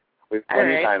 We have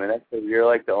plenty of time, and actually, you're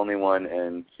like the only one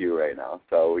in queue right now,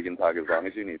 so we can talk as long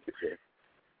as you need to here.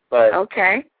 But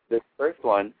this first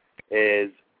one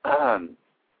is,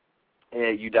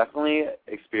 you definitely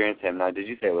experienced him. Now, did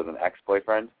you say it was an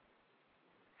ex-boyfriend?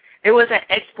 It was an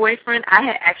ex-boyfriend. I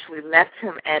had actually left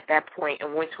him at that point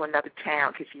and went to another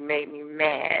town because he made me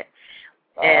mad.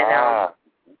 And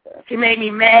he made me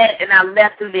mad, and I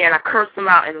left him there, and I cursed him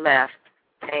out and left.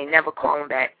 I ain't never called him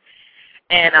back.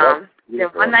 And then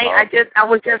one night I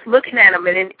was just looking at him,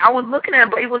 and then I was looking at him,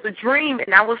 but it was a dream,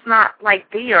 and I was not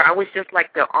like there. I was just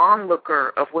like the onlooker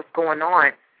of what's going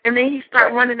on. And then he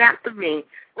started running after me,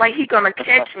 like he gonna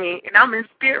catch me, and I'm in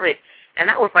spirit.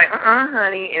 And I was like,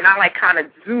 honey, and I like kind of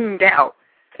zoomed out.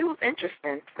 It was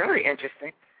interesting, very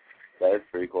interesting. That is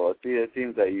pretty cool. See, it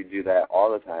seems that you do that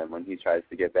all the time when he tries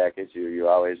to get back at you. You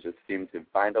always just seem to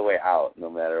find a way out no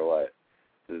matter what.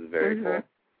 This is very cool.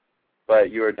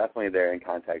 But you are definitely there in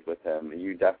contact with him, and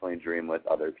you definitely dream with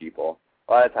other people.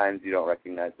 A lot of times you don't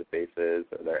recognize the faces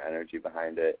or their energy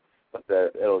behind it, but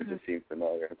it'll just seem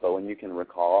familiar. So when you can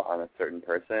recall on a certain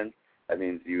person, that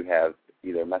means you have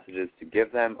either messages to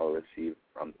give them or receive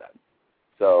from them.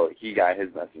 So he got his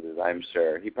messages, I'm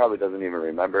sure. He probably doesn't even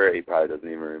remember it. He probably doesn't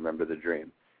even remember the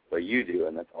dream. But you do,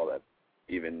 and that's all that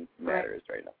even matters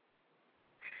right now.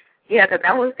 Yeah, that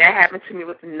happened to me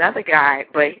with another guy.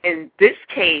 But in this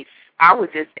case, I was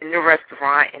just in the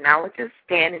restaurant, and I was just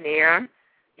standing there,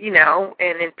 and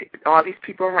then all these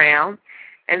people around.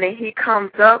 And then he comes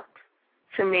up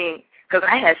to me, because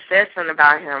I had said something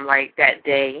about him, like, that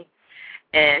day.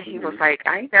 And he was like,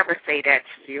 I never say that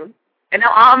to you. And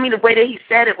the way that he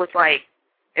said it was like,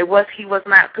 he was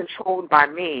not controlled by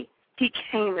me. He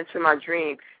came into my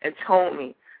dream and told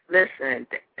me, listen,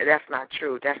 that's not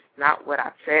true. That's not what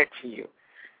I said to you.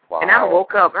 Wow. And I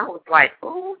woke up, and I was like,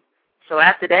 oh. So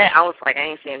after that, I was like, I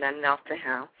ain't saying nothing else to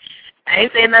him. I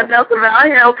ain't saying nothing else about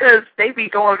him because they be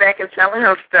going back and telling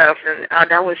him stuff, and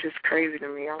that was just crazy to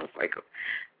me. I was like,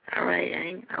 all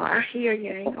right, I hear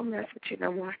you. I ain't going to mess with you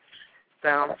no more.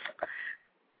 So,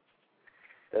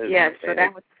 yeah, so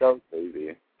that was so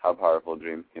crazy how powerful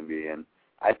dreams can be, and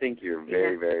I think you're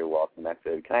very, very well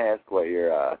connected. Can I ask what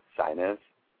your sign is?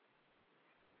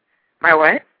 My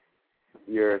what?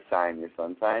 your sign, your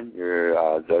sun sign,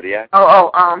 your zodiac?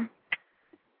 I'm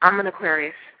an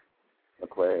Aquarius.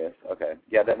 Aquarius, okay.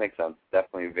 Yeah, that makes sense.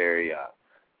 Definitely very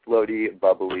floaty,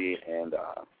 bubbly, and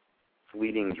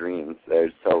fleeting dreams.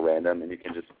 They're so random, and you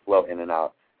can just float in and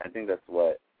out. I think that's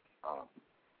what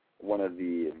one of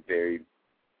the very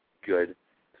good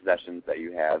possessions that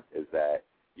you have is that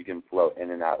you can float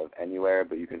in and out of anywhere,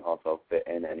 but you can also fit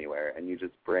in anywhere, and you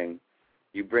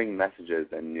bring messages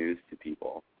and news to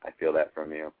people. I feel that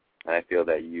from you, and I feel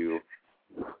that you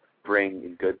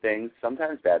bring good things,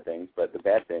 sometimes bad things, but the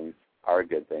bad things are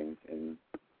good things in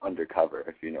undercover,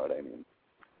 if you know what I mean.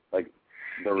 Like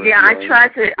I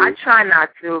try not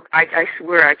to. I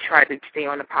swear I try to stay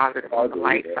on the positive, on the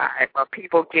light side. But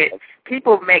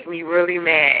people make me really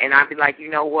mad, and I be like, you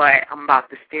know what? I'm about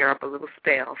to stir up a little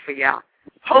spell for y'all.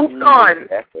 Hold on.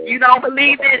 You don't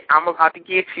believe it? I'm about to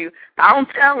get you. I don't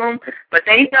tell them, but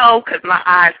they know because my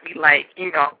eyes be like,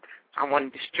 I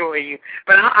want to destroy you.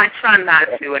 But I try not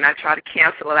to, and I try to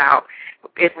cancel it out.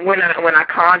 When I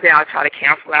calm down, I try to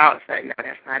cancel out and say, no,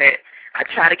 that's not it. I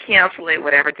try to cancel it,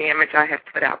 whatever damage I have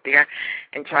put out there,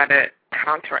 and try to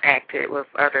counteract it with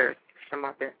some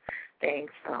other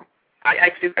things. So I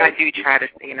do try to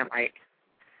stay in the light.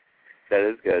 That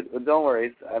is good. Well, don't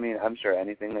worry. I mean, I'm sure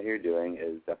anything that you're doing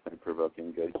is definitely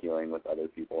provoking good healing with other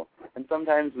people. And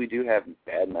sometimes we do have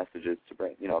bad messages to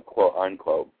bring, quote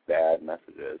unquote bad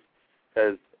messages,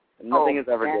 because nothing is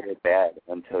ever good or bad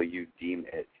until you deem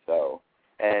it so.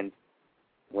 And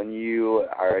when you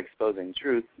are exposing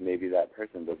truth, maybe that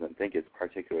person doesn't think it's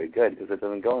particularly good because it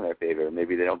doesn't go in their favor.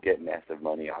 Maybe they don't get massive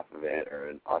money off of it or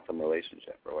an awesome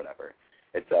relationship or whatever.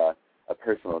 It's a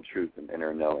personal truth and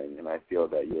inner knowing, and I feel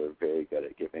that you're very good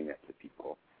at giving it to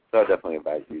people. So I definitely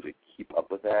advise you to keep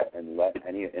up with that and let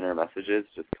any inner messages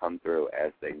just come through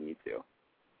as they need to.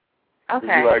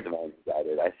 Okay. You are divinely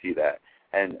guided. I see that.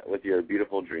 And with your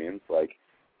beautiful dreams,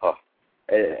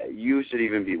 you should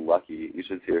even be lucky. You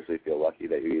should seriously feel lucky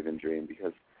that you even dream,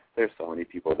 because there's so many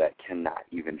people that cannot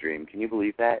even dream. Can you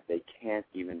believe that? They can't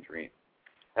even dream.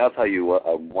 And I'll tell you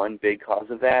what, one big cause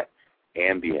of that,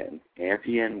 Ambien.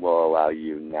 Ambien will allow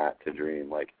you not to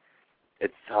dream.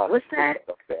 It's tough. What's that? It's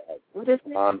so bad. What is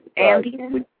it?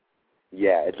 Ambien?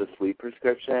 Yeah, it's a sleep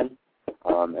prescription.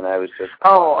 And I was just...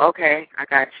 Oh, okay. I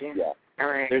got you. Yeah. All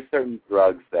right. There's certain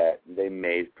drugs that they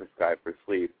may prescribe for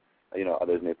sleep.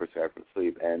 Others may prescribe for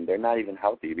sleep, and they're not even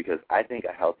healthy, because I think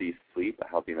a healthy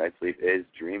night's sleep is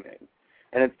dreaming.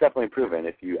 And it's definitely proven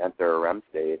if you enter a REM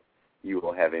state, you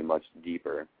will have a much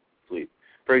deeper sleep.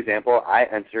 For example, I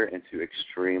enter into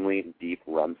extremely deep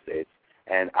REM states,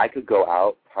 and I could go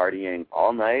out partying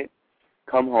all night,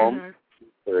 come home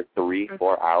for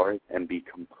 3-4 hours, and be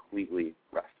completely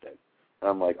rested. And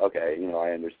I'm like, okay, I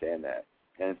understand that.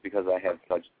 And it's because I have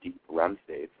such deep REM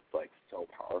states. It's so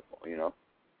powerful,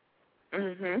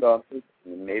 Mm-hmm. So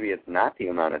maybe it's not the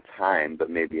amount of time, but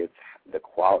maybe it's the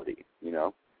quality,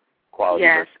 Quality.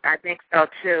 Yes, I think so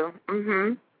too.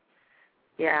 Mhm.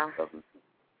 Yeah.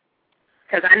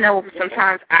 Because I know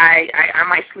sometimes I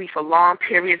might sleep for long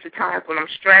periods of time when I'm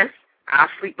stressed. I'll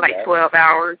sleep 12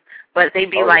 hours, but they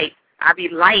be I be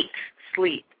light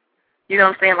sleep. You know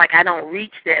what I'm saying? I don't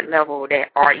reach that level,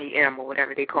 that REM or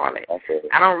whatever they call it.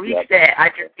 I don't reach that. I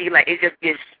just be it just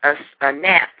gets a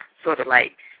nap, sort of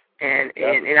and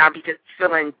I'll be just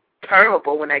feeling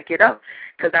terrible when I get up,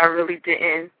 because I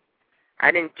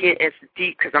didn't get as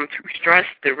deep because I'm too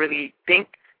stressed to really think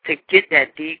to get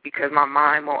that deep, because my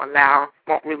mind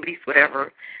won't release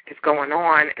whatever is going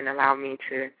on and allow me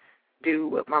to do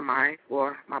what my mind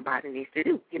or my body needs to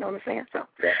do. You know what I'm saying? So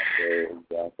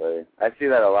Exactly. I see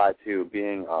that a lot too.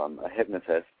 Being a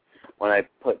hypnotist, when I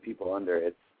put people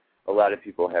under, a lot of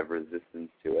people have resistance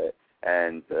to it,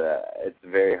 and it's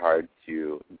very hard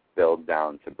to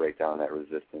break down that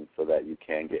resistance so that you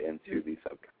can get into the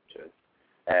subconscious.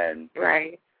 And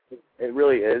right. It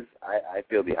really is. I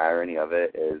feel the irony of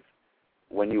it is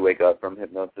when you wake up from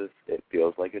hypnosis, it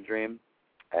feels like a dream,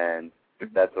 and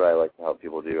that's what I like to help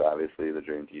people do. Obviously, the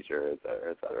dream teacher, et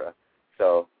cetera, et cetera.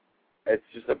 So it's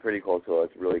just a pretty cool tool.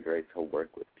 It's really great to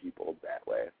work with people that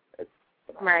way. It's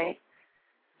phenomenal. Right.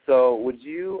 So would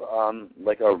you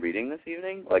like a reading this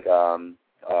evening, like a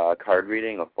card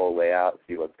reading, a full layout,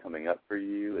 see what's coming up for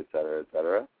you, et cetera, et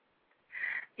cetera?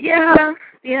 Yeah.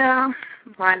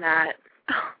 Why not?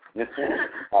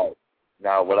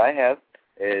 Now, what I have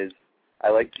is I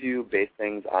like to base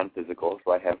things on physical,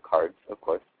 so I have cards, of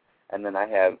course, and then I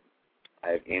have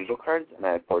angel cards and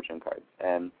I have fortune cards.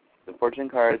 And the fortune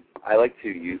cards, I like to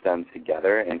use them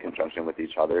together in conjunction with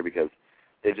each other because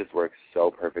they just work so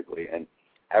perfectly. And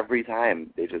every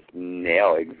time they just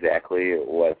nail exactly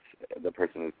what the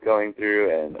person is going through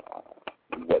and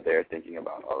what they're thinking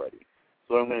about already.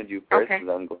 So what I'm going to do first is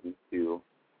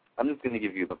I'm just going to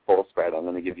give you the full spread. I'm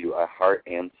going to give you a heart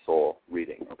and soul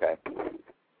reading, okay?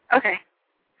 Okay.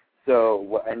 So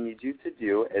what I need you to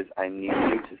do is I need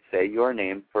you to say your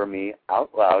name for me out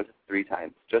loud 3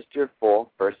 times, just your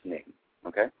full first name,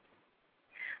 okay?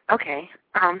 Okay.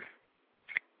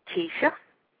 Keisha.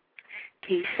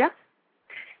 Keisha.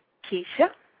 Keisha.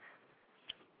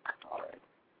 All right.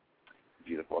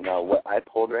 Beautiful. Now, what I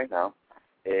pulled right now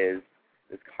is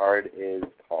this card is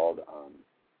called,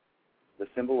 the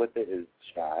symbol with it is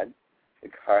Shad. The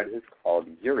card is called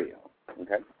Uriel,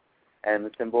 okay? And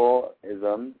the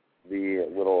symbolism, the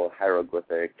little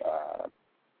hieroglyphic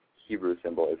Hebrew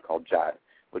symbol is called Jad,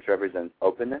 which represents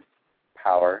openness,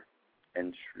 power,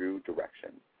 and true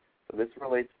direction. So this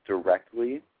relates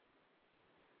directly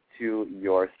to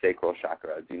your sacral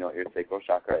chakra. Do you know what your sacral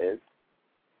chakra is?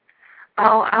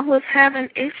 Oh, I was having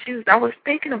issues. I was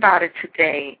thinking about it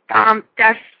today.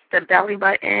 That's the belly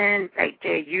button, like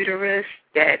the uterus,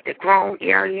 the groin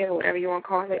area, whatever you want to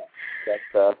call it. That's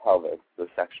the pelvis, the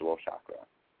sexual chakra.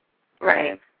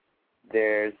 Right. And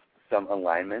there's some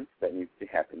alignments that needs to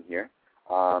happen here.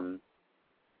 I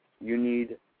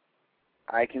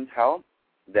can tell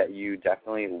that you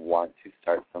definitely want to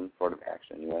start some sort of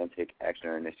action. You want to take action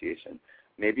or initiation.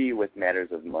 Maybe with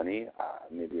matters of money,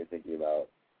 maybe you're thinking about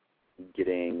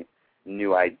getting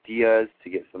new ideas to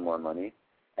get some more money.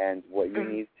 And what you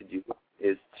need to do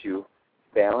is to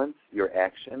balance your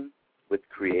action with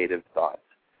creative thoughts.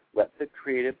 Let the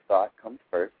creative thought come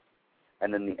first,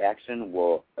 and then the action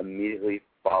will immediately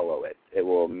follow it. It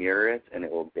will mirror it, and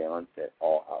it will balance it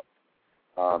all out.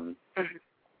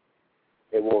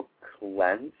 It will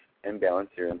cleanse and balance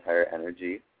your entire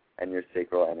energy and your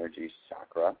sacral energy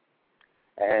chakra.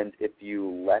 And if you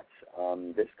let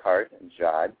this card,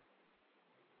 Jad,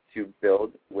 to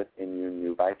build within you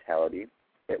new vitality,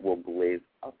 it will blaze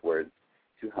upwards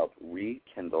to help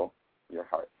rekindle your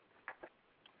heart.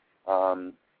 So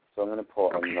I'm going to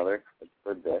pull another card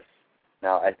for this.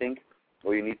 Now, I think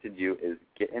what you need to do is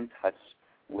get in touch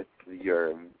with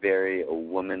your very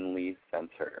womanly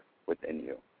center within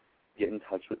you. Get in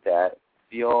touch with that.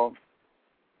 Feel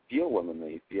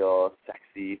womanly. Feel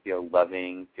sexy. Feel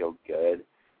loving. Feel good.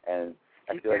 And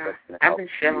I feel like that's going to help. I've been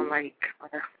feeling like.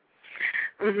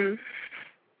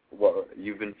 Well,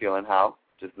 you've been feeling how?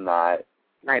 Just not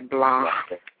like blah.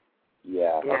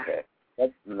 Yeah. Okay.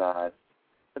 That's not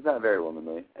very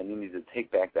womanly, and you need to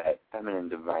take back that feminine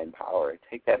divine power.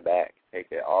 Take that back.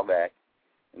 Take it all back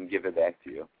and give it back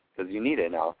to you, because you need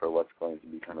it now for what's going to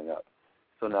be coming up.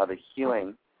 So now the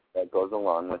healing that goes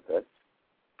along with this.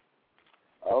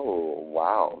 Oh,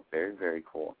 wow. Very, very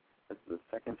cool. This is the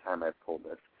second time I've pulled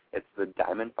this. It's the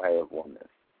Diamond Fire of Oneness,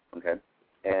 okay?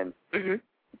 And do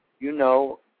you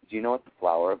know what the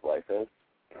flower of life is?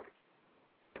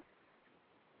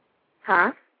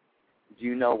 Huh? Do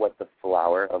you know what the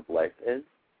flower of life is?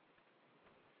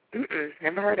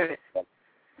 Never heard of it.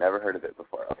 Never heard of it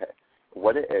before. Okay.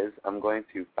 What it is, I'm going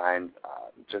to find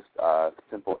just a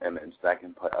simple image that I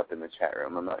can put up in the chat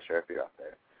room. I'm not sure if you're up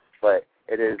there. But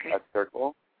it is a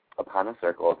circle upon a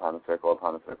circle upon a circle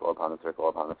upon a circle upon a circle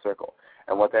upon a circle.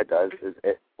 And what that does is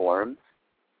it forms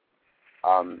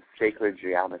sacred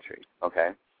geometry,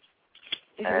 okay?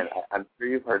 And I'm sure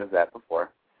you've heard of that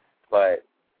before. But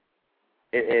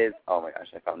it is, oh my gosh,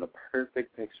 I found the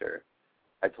perfect picture.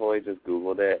 I totally just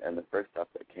Googled it, and the first stuff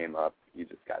that came up, you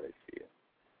just got to see it.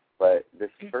 But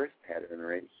this first pattern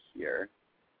right here,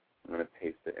 I'm going to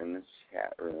paste it in the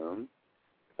chat room,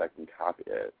 if I can copy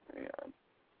it. Hang on.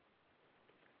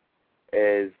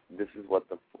 This is what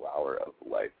the flower of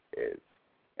life is.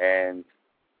 And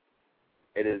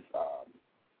it is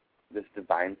this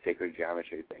divine sacred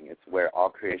geometry thing. It's where all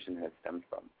creation has stemmed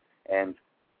from. And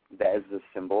that is the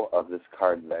symbol of this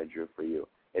card that I drew for you.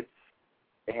 It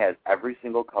has every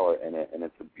single color in it, and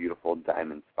it's a beautiful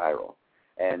diamond spiral.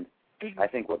 And I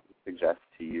think what it suggests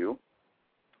to you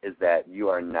is that you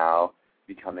are now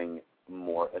becoming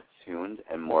more attuned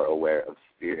and more aware of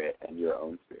spirit and your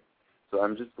own spirit. So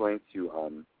I'm just going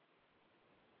to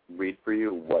read for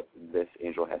you what this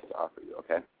angel has to offer you,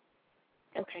 okay?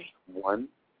 Okay. 1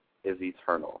 is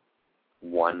eternal.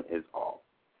 1 is all.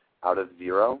 Out of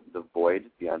 0, the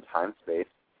void beyond time-space,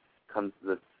 comes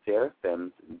the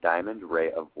seraphim's diamond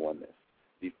ray of oneness,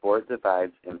 before it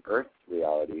divides in Earth's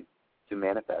reality to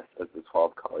manifest as the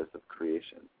 12 colors of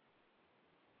creation.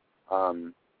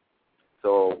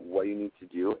 So what you need to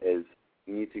do is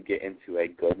you need to get into a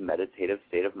good meditative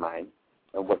state of mind,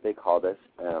 and what they call this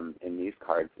in these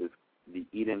cards is the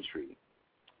Eden tree.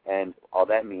 And all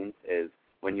that means is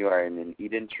when you are in an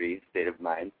Eden tree state of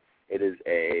mind, It is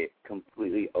a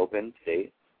completely open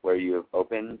state where you have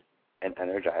opened and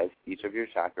energized each of your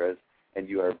chakras, and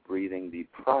you are breathing the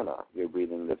prana. You're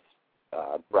breathing this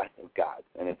breath of God,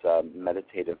 and it's a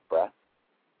meditative breath,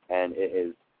 and it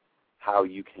is how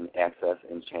you can access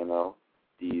and channel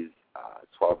these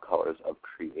 12 colors of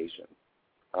creation.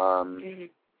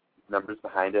 Numbers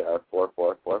behind it are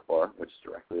 4444, which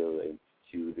directly relates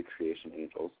to the creation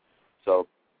angels. So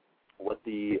what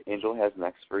the angel has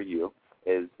next for you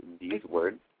is these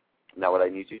words. Now what I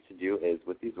need you to do is,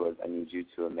 with these words, I need you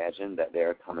to imagine that they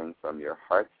are coming from your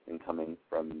heart and coming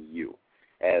from you,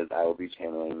 as I will be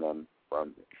channeling them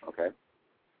from you, okay?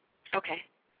 Okay.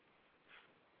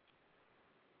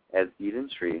 As Eden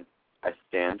tree, I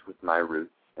stand with my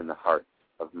roots in the heart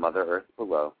of Mother Earth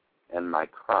below, and my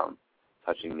crown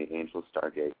touching the angel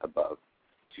stargate above,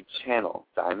 to channel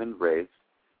diamond rays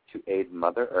to aid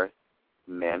Mother Earth,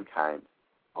 mankind,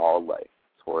 all life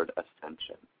toward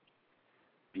ascension.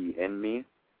 Be in me,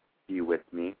 be with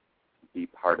me, be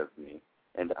part of me,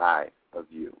 and I of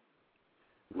you.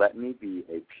 Let me be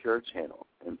a pure channel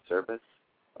in service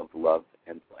of love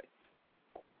and light.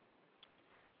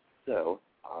 So,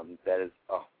 that is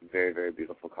a very, very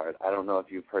beautiful card. I don't know if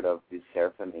you've heard of the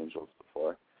Seraphim angels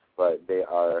before, but they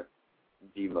are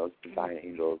the most divine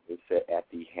angels. They sit at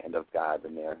the hand of God,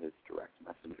 and they are his direct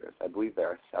messengers. I believe there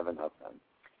are 7 of them.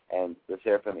 And the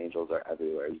Seraphim angels are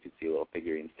everywhere. You can see little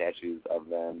figurine statues of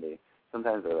them.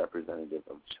 Sometimes they're representative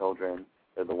of children.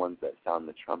 They're the ones that sound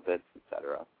the trumpets,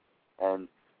 etc. And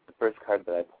the first card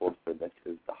that I pulled for this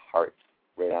is the heart,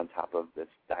 right on top of this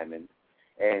diamond.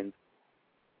 And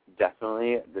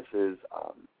definitely this is,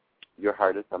 your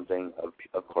heart is something,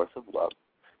 of course, of love,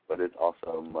 but it's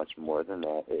also much more than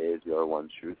that. It is your one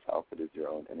true self. It is your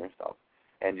own inner self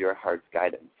and your heart's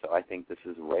guidance. So I think this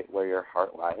is right where your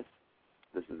heart lies.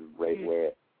 This is right where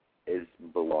it is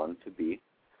belonged to be.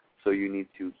 So you need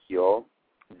to heal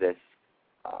this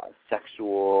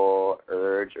sexual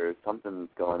urge or something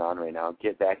that's going on right now.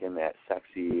 Get back in that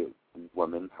sexy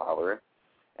woman power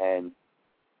and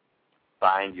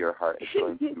find your heart. It's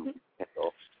going to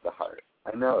handle the heart.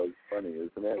 I know, it's funny,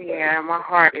 isn't it? Yeah, my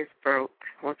heart is broke.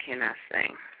 What can I say?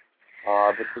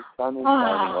 But the sun is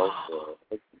shining over.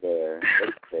 It's there.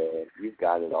 It's there. You've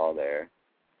got it all there.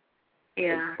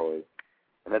 Yeah.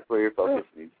 And that's where your focus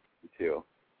needs to be, too.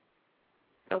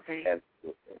 Okay.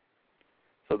 Absolutely.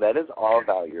 So that is all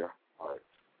about your heart,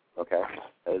 okay?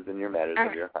 That is in your matters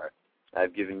of your heart.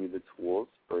 I've given you the tools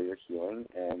for your healing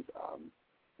and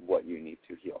what you need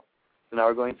to heal. So now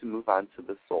we're going to move on to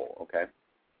the soul, okay?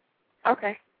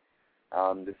 Okay.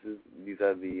 These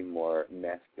are the more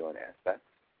masculine aspects.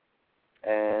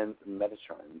 And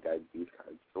Metatron guides these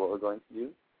cards. So what we're going to do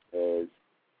is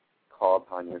call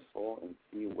upon your soul and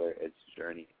see where its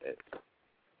journey is.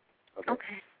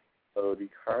 Okay. So the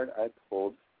card I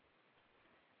pulled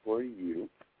for you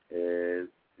is,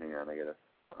 hang on, I gotta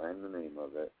find the name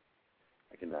of it.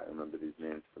 I cannot remember these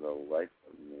names for the life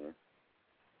of me.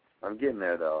 I'm getting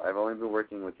there though. I've only been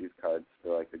working with these cards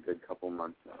for like a good couple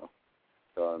months now.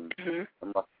 So I'm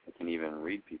lucky I can even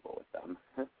read people with them.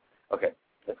 Okay,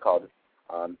 it's called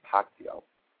Paxio.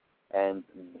 And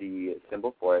the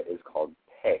symbol for it is called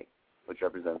Pe, which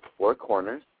represents 4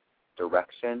 corners,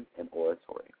 direction, and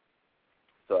oratory.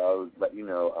 So I'll let you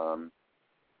know,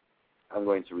 I'm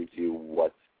going to read to you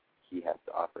what he has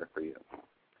to offer for you.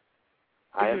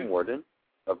 I am warden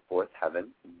of 4th heaven,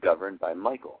 governed by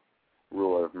Michael,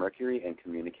 ruler of Mercury and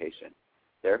communication,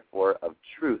 therefore of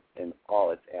truth in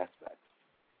all its aspects.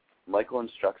 Michael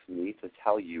instructs me to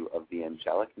tell you of the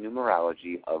angelic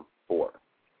numerology of 4.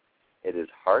 It is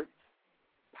heart,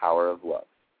 power of love.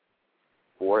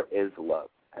 4 is love,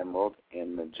 emerald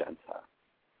and magenta.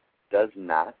 Does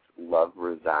not love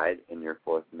reside in your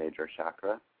 4th major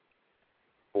chakra?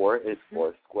 4 is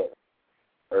 4 square,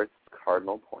 Earth's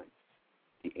cardinal points,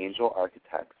 the angel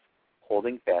architects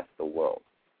holding fast the world,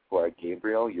 who are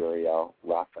Gabriel, Uriel,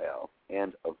 Raphael,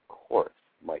 and, of course,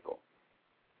 Michael.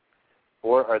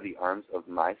 4 are the arms of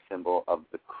my symbol of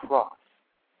the cross,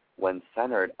 when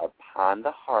centered upon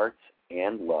the heart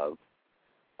and love,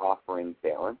 offering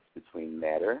balance between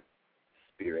matter,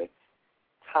 spirit,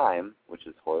 time, which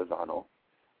is horizontal,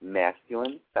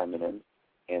 masculine, feminine,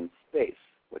 and space,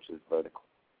 which is vertical.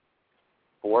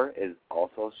 4 is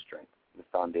also strength, the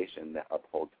foundation that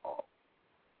upholds all.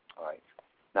 All right.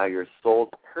 Now your soul's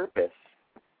purpose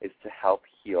is to help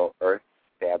heal Earth's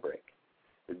fabric,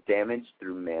 the damage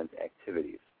through man's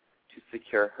activities, to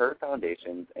secure her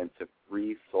foundations and to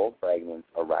free soul fragments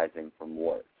arising from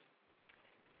wars.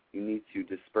 You need to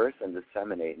disperse and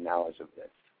disseminate knowledge of this,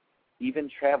 even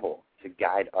travel to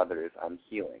guide others on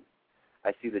healing.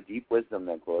 I see the deep wisdom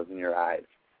that glows in your eyes,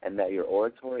 and that your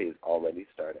oratory is already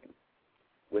starting.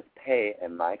 With Pei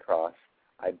and my cross,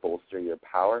 I bolster your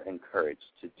power and courage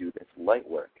to do this light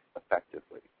work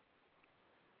effectively.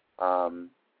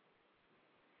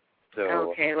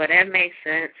 Okay, well, that makes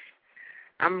sense.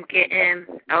 I've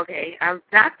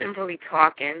not been really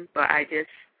talking, but I just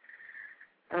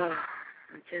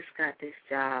got this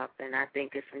job, and I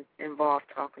think it's involved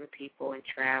talking to people and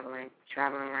traveling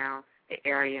around the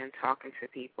area and talking to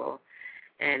people,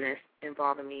 and it's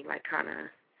involving me, like, kind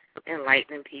of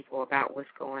enlightening people about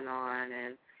what's going on,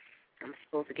 and I'm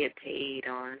supposed to get paid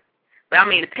on. But, I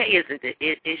mean, the pay isn't the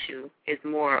issue. It's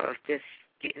more of just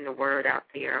getting the word out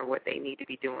there, what they need to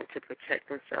be doing to protect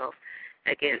themselves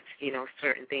against,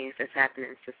 certain things that's happening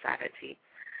in society.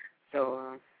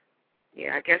 So,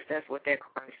 I guess that's what that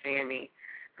card is saying to me,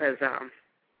 because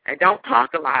I don't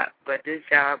talk a lot, but this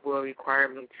job will require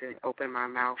me to open my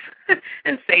mouth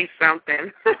and say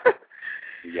something.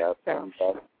 Yep, so.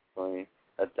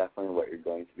 That's definitely what you're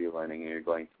going to be learning, and you're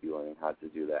going to be learning how to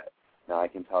do that. Now, I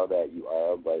can tell that you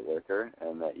are a light worker,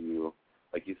 and that you,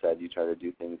 like you said, you try to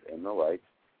do things in the light,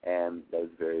 and that is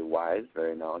very wise,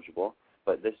 very knowledgeable.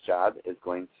 But this job is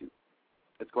going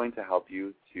to help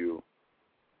you to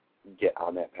get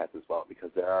on that path as well,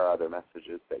 because there are other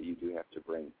messages that you do have to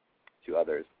bring to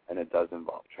others, and it does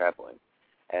involve traveling.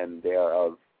 And they are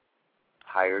of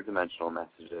higher dimensional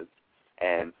messages,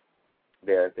 and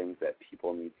they are things that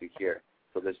people need to hear.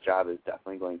 So this job is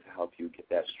definitely going to help you get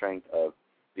that strength of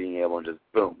being able to just,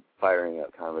 boom, firing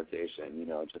up conversation,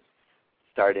 just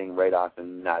starting right off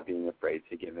and not being afraid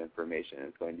to give information.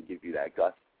 It's going to give you that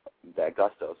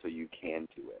gusto so you can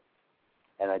do it.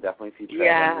 And I definitely see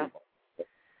traveling.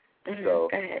 Yeah. So,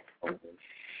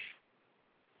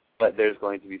 but there's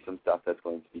going to be some stuff that's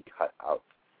going to be cut out.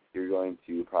 You're going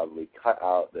to probably cut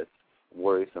out this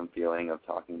worrisome feeling of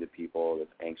talking to people, this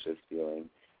anxious feeling,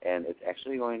 and it's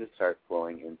actually going to start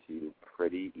flowing into you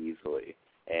pretty easily,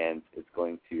 and it's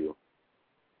going to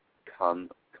come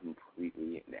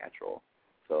completely natural.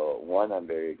 So, one, I'm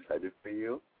very excited for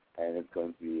you, and it's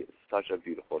going to be such a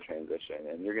beautiful transition,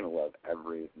 and you're going to love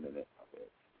every minute of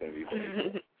it. It's going to be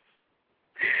very cool.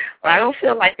 Well, I don't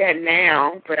feel like that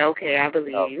now, but okay, I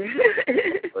believe. No,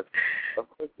 of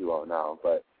course you won't now,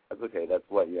 but that's okay. That's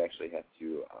what you actually have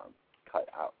to cut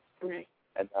out. Right.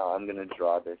 And now I'm going to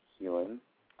draw this healing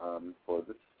for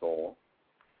the soul,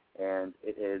 and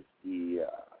it is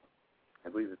I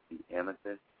believe it's the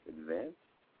Amethyst Advance,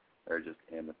 or just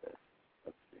Amethyst.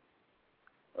 Let's see.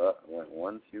 I went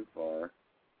one too far.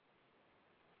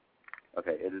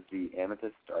 Okay, it is the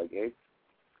Amethyst Stargate.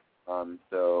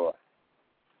 So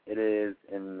it is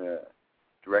in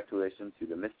direct relation to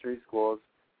the Mystery Schools,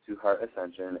 to Heart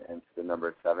Ascension, and to the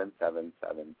number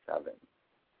 7777.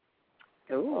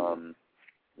 Ooh.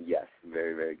 Yes,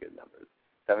 very, very good numbers.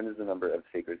 7 is the number of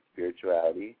sacred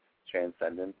spirituality,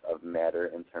 transcendence of matter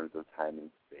in terms of time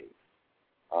and space.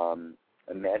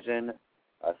 Imagine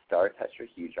a star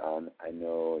tetrahedron. I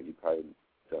know you probably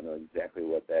don't know exactly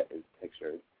what that is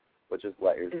pictured, but just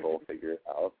let your soul figure it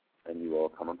out, and you will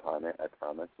come upon it, I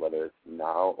promise, whether it's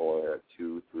now or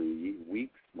 2, 3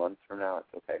 weeks, months from now,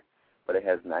 it's okay. But it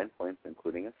has 9 points,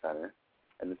 including a center,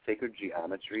 and the sacred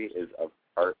geometry is of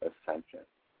Heart Ascension.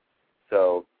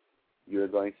 So you're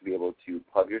going to be able to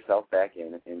plug yourself back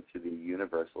into the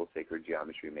universal sacred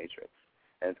geometry matrix.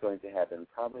 And it's going to happen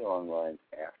probably along the lines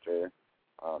after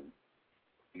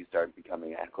you start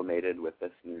becoming acclimated with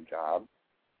this new job.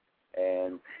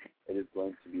 And it is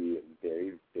going to be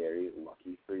very, very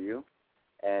lucky for you.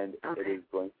 And it is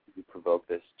going to provoke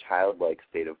this childlike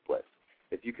state of bliss.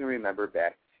 If you can remember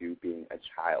back to being a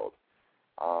child,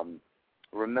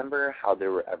 remember how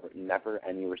there were never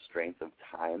any restraints of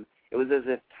time? It was as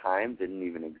if time didn't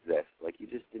even exist. Like, you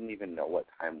just didn't even know what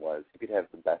time was. You could have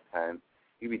the best time.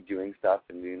 You could be doing stuff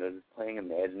and, just playing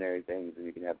imaginary things, and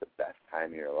you can have the best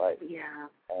time of your life. Yeah.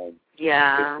 And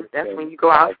that's when you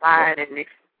go outside and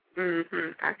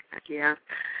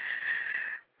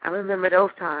I remember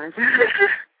those times.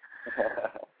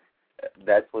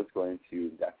 That's what's going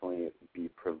to definitely be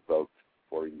provoked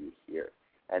for you here.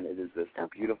 And it is this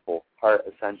beautiful Heart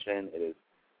Ascension. It is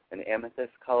an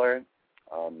amethyst color.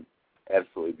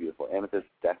 Absolutely beautiful. Amethyst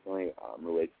definitely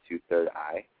relates to third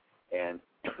eye. And,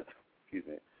 excuse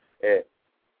me, it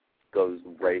goes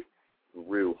right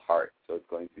through heart. So it's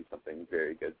going to be something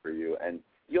very good for you. And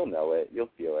you'll know it. You'll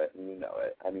feel it. And you know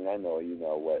it. I mean, I know you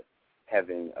know what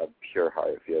having a pure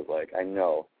heart feels like. I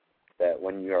know that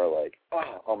when you're like,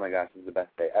 oh my gosh, this is the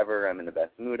best day ever. I'm in the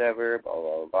best mood ever, blah,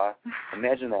 blah, blah.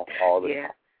 Imagine that all the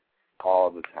time. All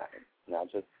the time. Not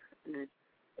just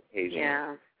occasionally.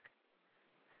 Yeah.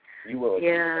 You will.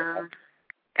 Yeah.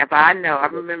 But I know, I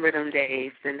remember them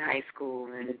days in high school,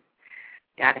 and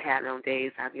gotta have them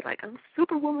days. I'd be like, I'm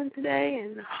Superwoman today,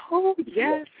 and oh,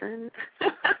 yes, and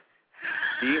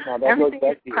See, now that goes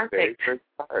back to your very first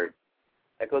card.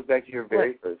 That goes back to your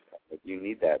very first card. You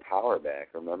need that power back,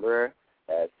 remember?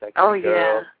 That sexy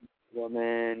girl,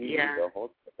 woman, you need to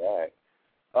hold it back.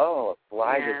 Oh, a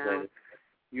fly just went in the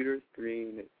computer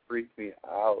screen. It freaked me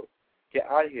out. Get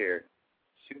out of here.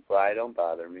 Shoot, fly, don't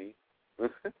bother me.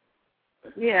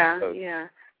 Yeah.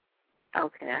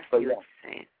 Okay, I see what you're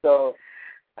saying. So,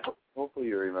 hopefully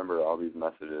you remember all these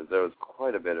messages. There was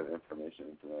quite a bit of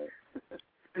information tonight.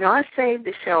 No, I saved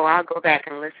the show. I'll go back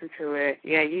and listen to it.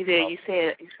 Yeah, you did. You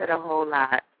said a whole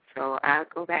lot. So I'll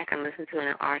go back and listen to it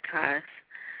in archives.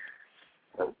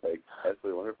 Perfect.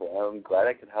 Absolutely wonderful. I'm glad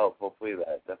I could help. Hopefully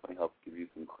that definitely helped give you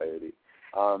some clarity.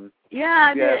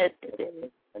 Yeah, I did.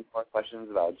 Any more questions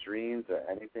about dreams or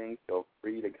anything, feel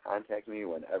free to contact me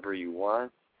whenever you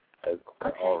want. That's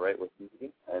all right with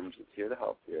me. I'm just here to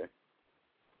help here.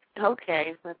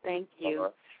 Okay. Well, thank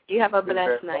you. You have a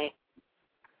blessed night.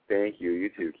 Thank you. You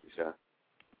too, Keisha.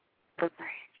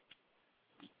 Bye-bye.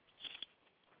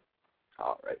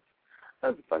 All right. That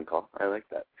was a fun call. I like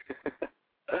that.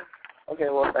 Okay,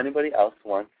 well, if anybody else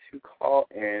wants to call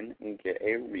in and get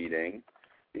a reading,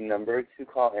 the number to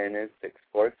call in is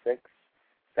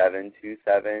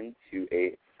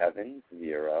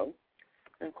 646-727-2870.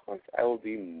 And, of course, I will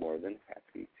be more than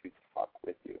happy to talk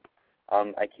with you.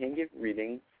 I can give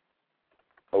readings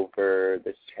over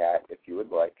this chat if you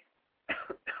would like.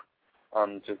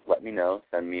 Just let me know.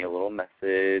 Send me a little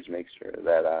message. Make sure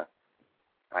that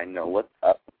I know what's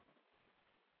up.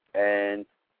 And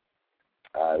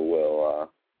I will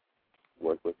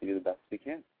work with you the best we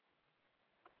can.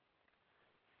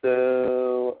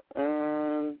 So,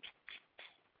 I'm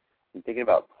thinking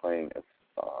about playing a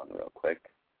song real quick.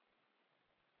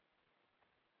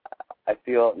 I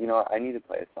feel, I need to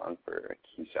play a song for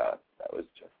Keisha that was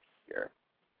just here.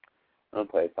 I'm going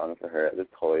to play a song for her. This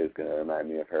totally is going to remind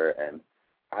me of her, and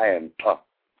I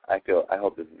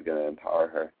hope this is going to empower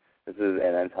her.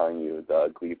 And I'm telling you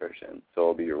the Glee version. So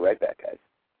we'll be right back, guys.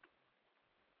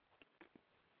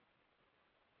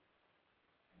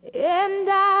 And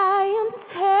I am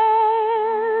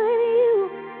telling you,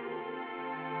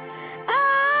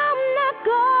 I'm not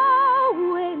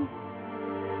going.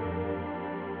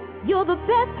 You're the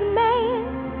best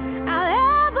man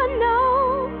I'll ever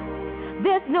know.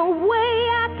 There's no way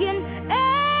I can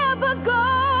ever go.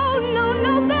 No,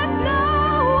 there's no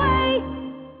way.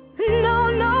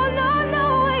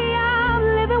 No way I'm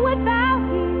living without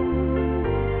you.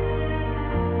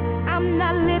 I'm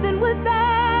not living without.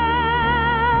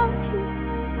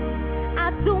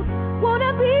 Don't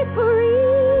wanna be free.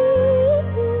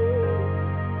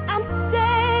 I'm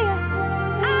staying,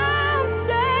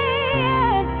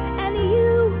 and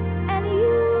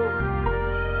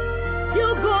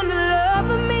you're gonna love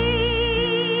me.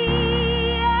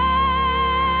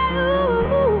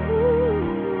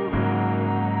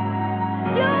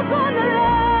 You're gonna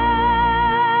love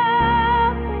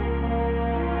me.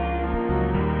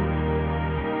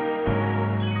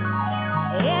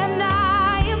 And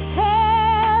I am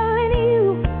telling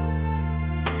you,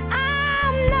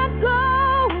 I'm not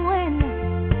going,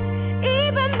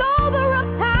 even though the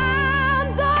rough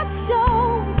times are so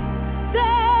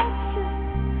special.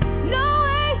 No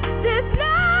way, there's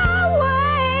no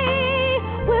way.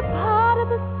 We're part of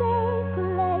the same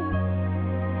place.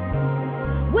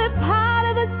 We're part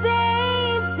of the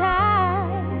same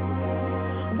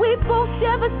time. We both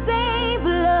share the same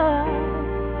blood.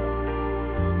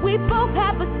 We both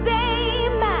have the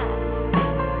same mind.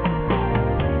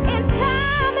 In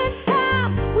time,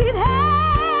 we've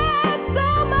had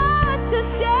so much to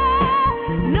share.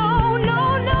 No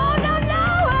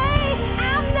way.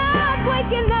 I'm not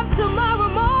waking up tomorrow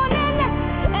morning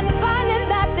and finding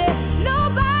that there's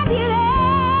nobody there.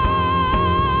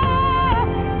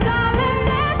 Darling,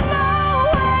 there's no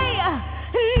way.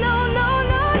 No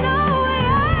way.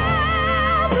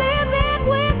 I'm living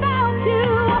without you.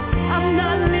 I'm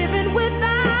not living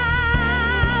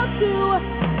without you.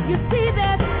 You see,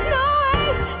 there's no way.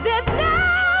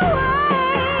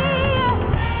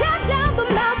 Shout down the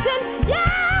mountain,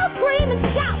 yell, scream and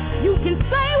shout. You can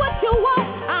say what you want.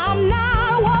 I'm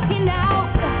not walking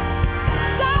out.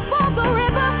 Stop on the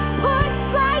river, push,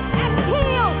 strike, and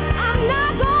kill. I'm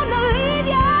not gonna leave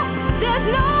you. There's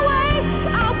no way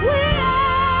I will.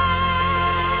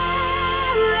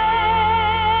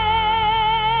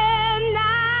 And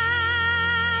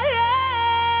I am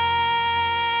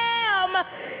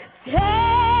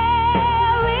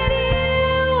telling you,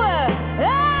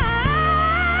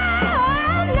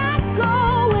 I'm not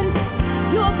going.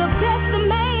 You're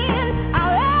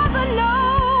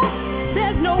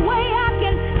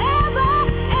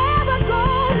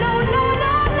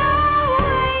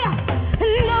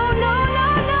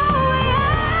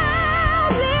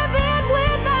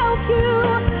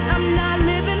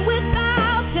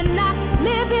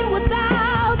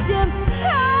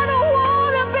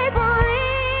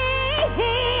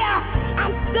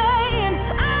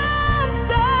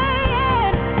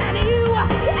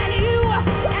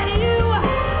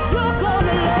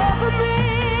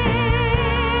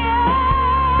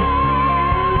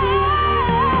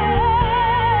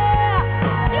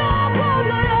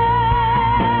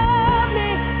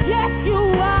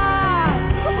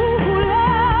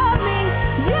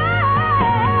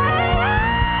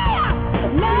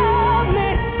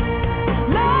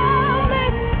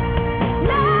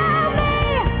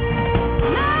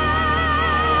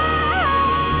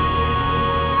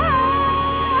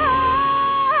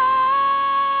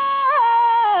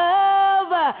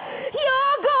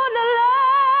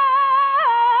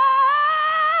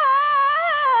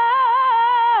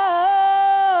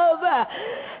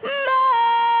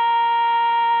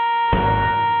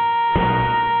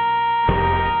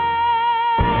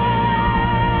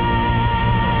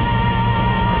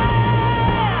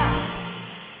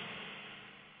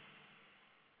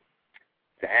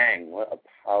Dang, what a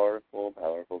powerful,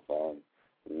 powerful song.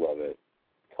 Love it.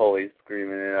 Totally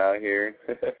screaming it out here.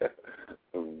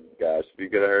 Oh, gosh, if you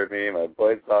could have heard me, my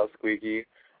voice all squeaky.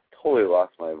 Totally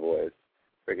lost my voice.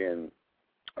 Friggin',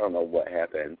 I don't know what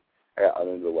happened. I got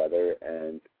under the weather,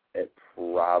 and it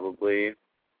probably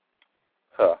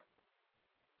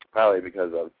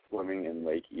because of swimming in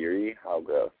Lake Erie. How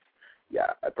gross.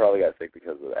 Yeah, I probably got sick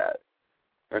because of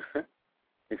that.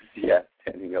 Yeah,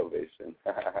 standing ovation.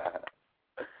 That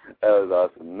was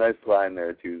awesome. Nice line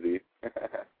there, Tuesday.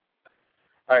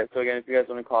 All right, so again, if you guys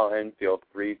want to call in, feel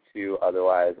free to.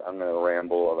 Otherwise, I'm going to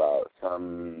ramble about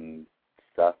some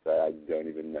stuff that I don't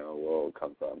even know where it will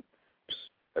come from.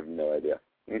 I have no idea.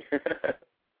 It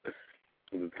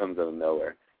just comes out of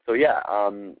nowhere. So, yeah,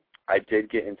 I did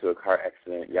get into a car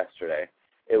accident yesterday.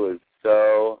 It was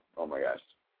oh my gosh,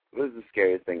 it was the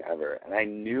scariest thing ever. And I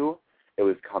knew it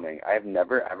was coming. I have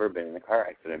never, ever been in a car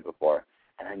accident before,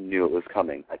 and I knew it was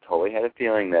coming. I totally had a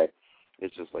feeling that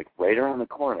it's just like right around the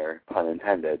corner, pun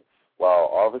intended. Well,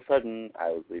 all of a sudden, I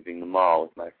was leaving the mall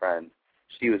with my friend.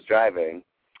 She was driving,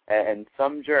 and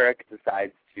some jerk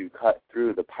decides to cut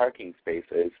through the parking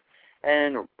spaces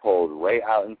and pulled right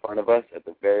out in front of us at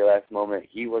the very last moment.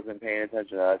 He wasn't paying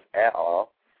attention to us at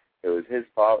all. It was his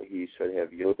fault. He should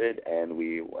have yielded, and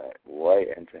we went right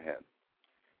into him.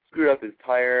 Screwed up his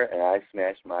tire, and I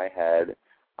smashed my head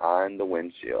on the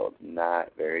windshield.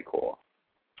 Not very cool.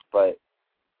 But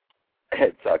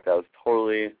it sucked. I was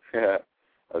I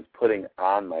was putting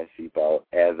on my seatbelt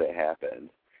as it happened.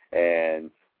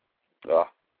 And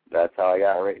that's how I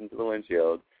got right into the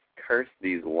windshield. Curse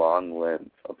these long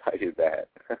limbs, I'll tell you that.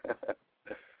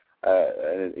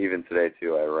 And even today,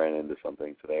 too, I ran into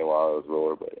something today while I was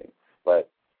rollerblading. But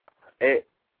it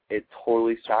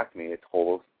totally shocked me. It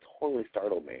totally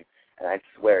startled me. And I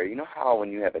swear, you know how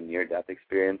when you have a near-death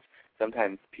experience,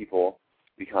 sometimes people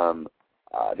become,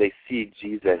 they see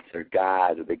Jesus or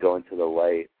God, or they go into the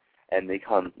light, and they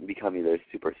become either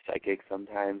super psychic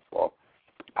sometimes. Well,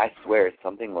 I swear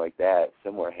something like that,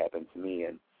 similar happened to me.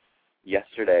 And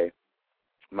yesterday,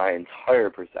 my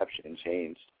entire perception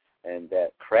changed. And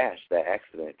that crash, that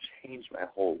accident, changed my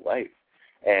whole life.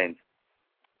 And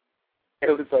it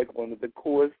was like one of the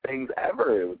coolest things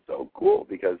ever. It was so cool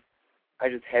because I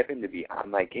just happened to be on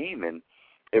my game, and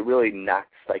it really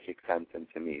knocked psychic sense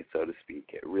into me, so to speak.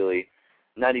 It really,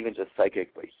 not even just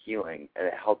psychic, but healing, and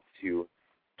it helped to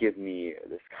give me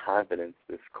this confidence,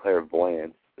 this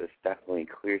clairvoyance, this definitely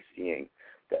clear seeing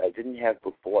that I didn't have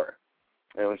before.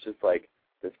 And it was just like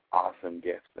this awesome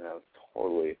gift, and I was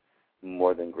totally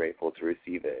more than grateful to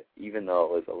receive it, even though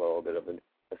it was a little bit of a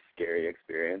scary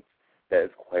experience. That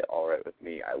is quite all right with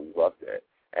me. I loved it.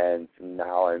 And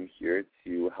now I'm here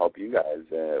to help you guys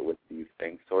with these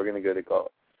things. So we're going to go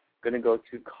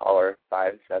to caller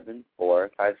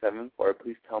 574. 574,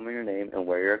 please tell me your name and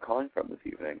where you're calling from this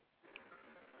evening.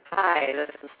 Hi, this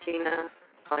is Tina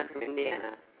calling from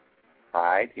Indiana.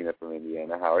 Hi, Tina from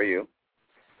Indiana. How are you?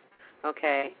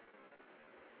 Okay.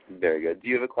 Very good. Do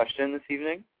you have a question this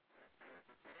evening?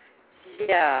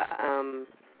 Yeah.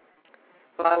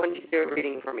 Well, I want you to do a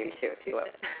reading for me, too, if you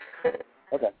would.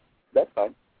 Okay. That's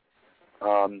fine.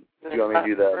 Do you want me to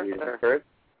do the reading first?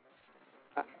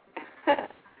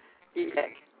 Yeah.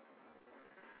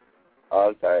 Oh,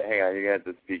 I'm sorry. Hang on. You're going to have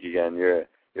to speak again. Your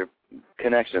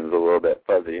connection's a little bit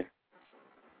fuzzy.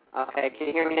 Okay. Can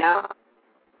you hear me now?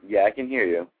 Yeah, I can hear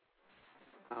you.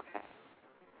 Okay.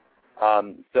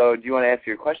 So do you want to ask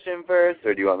your question first,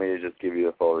 or do you want me to just give you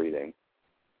the full reading?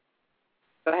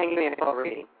 Go ahead and give me a full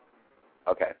reading.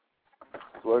 Okay. So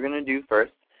what we're going to do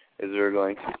first is we're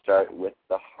going to start with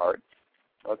the heart.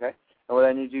 Okay? And what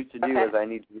I need you to do is I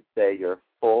need you to say your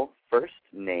full first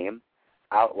name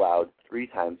out loud 3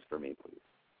 times for me, please.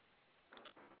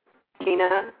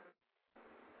 Tina.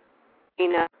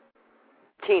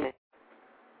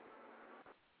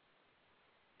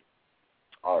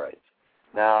 All right.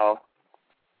 Now,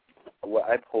 what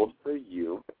I pulled for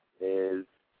you is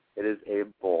it is a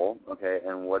bowl, okay,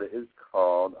 and what it is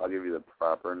called, I'll give you the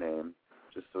proper name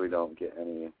just so we don't get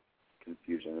any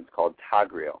confusion. It's called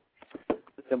Tagriel.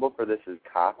 The symbol for this is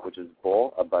Kaf, which is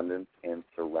bowl, abundance, and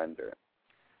surrender.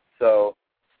 So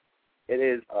it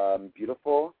is a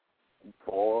beautiful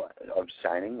bowl of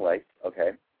shining light,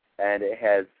 okay, and it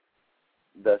has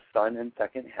the sun and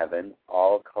second heaven,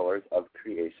 all colors of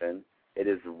creation. It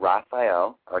is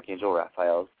Raphael, Archangel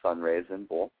Raphael's sun rays and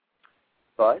bowl,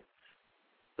 but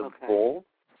the bowl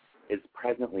is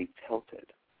presently tilted,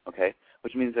 okay,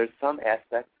 which means there's some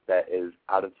aspect that is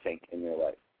out of sync in your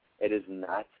life. It is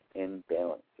not in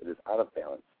balance. It is out of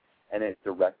balance, and it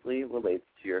directly relates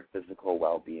to your physical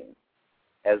well-being.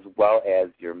 as well as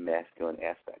your masculine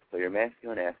aspects. So your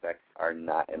masculine aspects are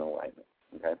not in alignment,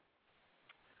 okay?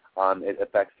 It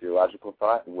affects your logical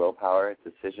thought, willpower,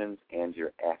 decisions, and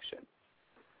your actions.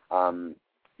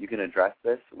 You can address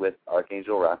this with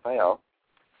Archangel Raphael,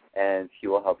 and he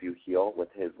will help you heal with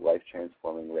his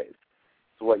life-transforming rays.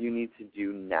 So what you need to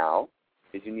do now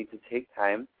is you need to take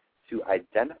time to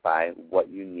identify what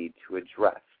you need to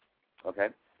address, okay?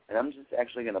 And I'm just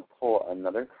actually going to pull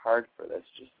another card for this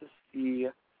just to see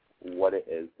what it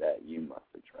is that you must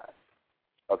address.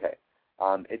 Okay,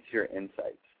 it's your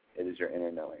insights. It is your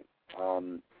inner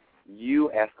knowing. You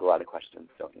ask a lot of questions,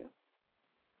 don't you?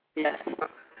 Yes.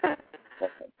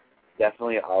 Okay.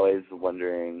 Definitely always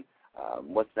wondering,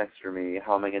 what's next for me?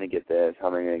 How am I going to get this? How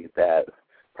am I going to get that?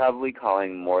 Probably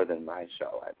calling more than my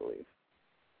show, I believe.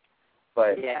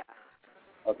 But yeah.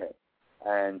 Okay.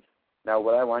 And now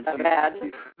what I want not you bad.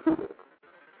 to do...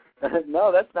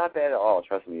 No, that's not bad at all.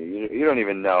 Trust me. You don't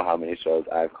even know how many shows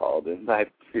I've called in my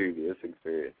previous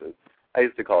experiences. I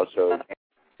used to call shows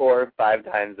 4 or 5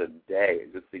 times a day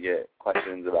just to get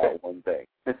questions about one thing.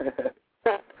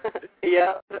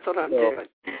 Yeah, that's what I'm doing.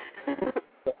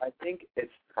 So I think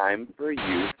it's time for you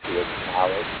to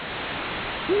acknowledge.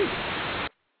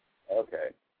 Okay.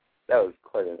 That was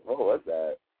quite a... What was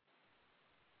that?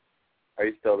 Are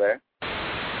you still there?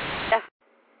 Yeah.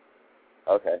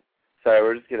 Okay.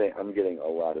 Sorry, I'm getting a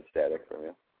lot of static from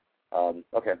you.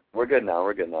 Okay, we're good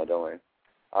now, don't worry.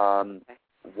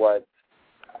 What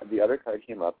the other card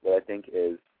came up that I think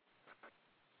is,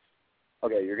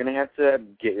 okay, you're going to have to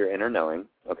get your inner knowing,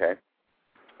 okay?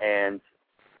 And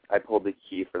I pulled the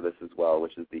key for this as well,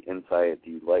 which is the insight,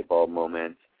 the light bulb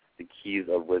moment, the keys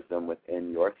of wisdom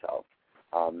within yourself.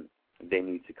 They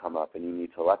need to come up, and you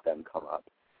need to let them come up.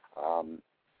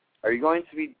 Are you going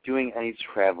to be doing any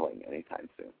traveling anytime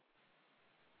soon?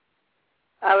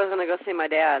 I was going to go see my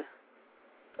dad.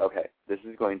 Okay, this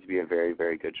is going to be a very,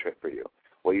 very good trip for you.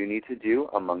 What you need to do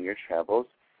among your travels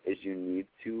is you need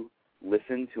to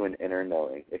listen to an inner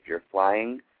knowing. If you're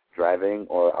flying, driving,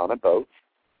 or on a boat,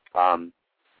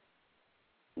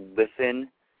 listen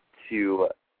to,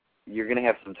 you're going to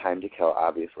have some time to kill,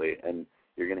 obviously, and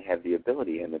you're going to have the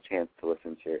ability and the chance to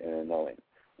listen to your inner knowing.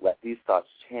 Let these thoughts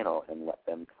channel and let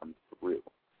them come through,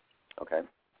 okay?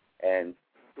 And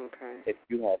if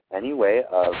you have any way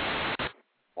of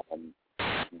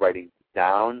writing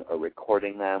down or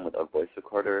recording them with a voice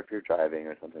recorder if you're driving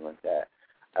or something like that,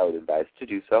 I would advise to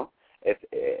do so. If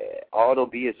all it'll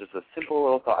be is just a simple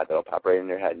little thought that'll pop right in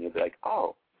your head, and you'll be like,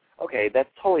 oh, okay, that's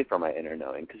totally from my inner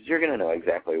knowing, because you're going to know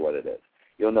exactly what it is.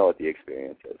 You'll know what the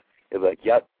experience is. You'll be like,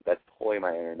 yep, that's totally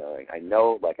my inner knowing. I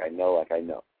know, like I know, like I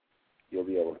know. You'll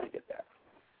be able to get that.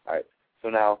 All right, so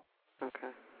now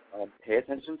pay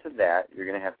attention to that. You're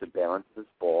going to have to balance this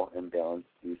bowl and balance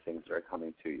these things that are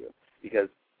coming to you. Because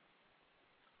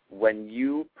when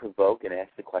you provoke and ask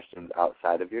the questions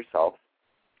outside of yourself,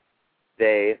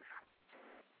 it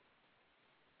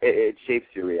shapes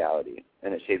your reality,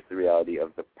 and it shapes the reality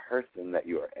of the person that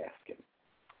you are asking.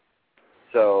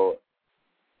 So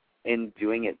in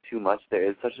doing it too much, there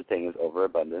is such a thing as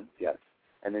overabundance, yes.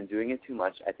 And then doing it too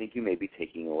much, I think you may be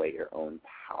taking away your own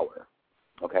power.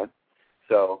 Okay?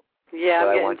 So yeah,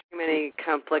 I'm getting too many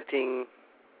conflicting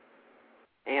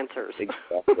answers.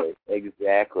 Exactly.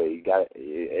 You got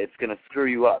it's going to screw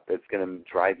you up. It's going to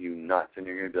drive you nuts, and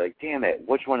you're going to be like, damn it,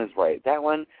 which one is right? That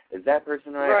one? Is that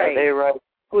person right? Are they right?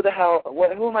 Who the hell?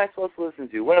 Who am I supposed to listen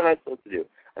to? What am I supposed to do?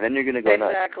 And then you're going to go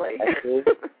nuts. Actually,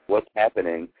 what's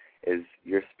happening is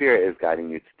your spirit is guiding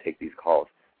you to take these calls,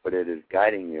 but it is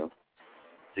guiding you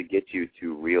to get you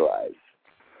to realize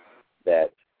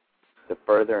that the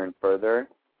further and further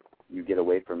you get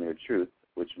away from your truth,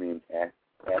 which means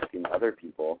asking other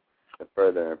people, the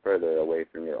further and further away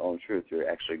from your own truth you're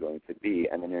actually going to be,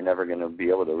 and then you're never going to be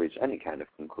able to reach any kind of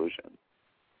conclusion.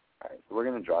 All right, so we're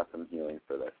going to draw some healing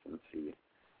for this and see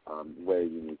where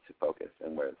you need to focus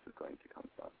and where this is going to come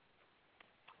from.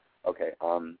 Okay,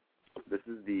 this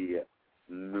is the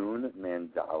Moon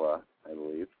Mandala, I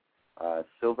believe.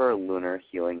 Silver Lunar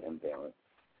Healing and Balance.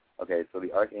 Okay, so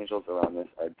the archangels around this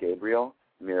are Gabriel,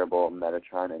 Mirabel,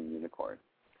 Metatron, and Unicorn.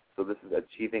 So this is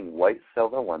achieving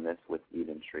white-silver oneness with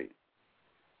Eden Tree.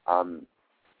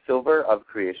 Silver of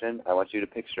creation, I want you to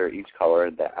picture each color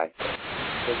that I said.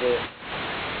 Silver.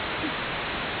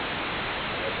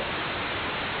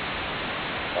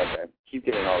 Okay. Keep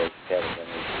getting all those static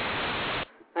energy.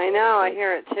 I know, I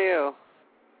hear it too.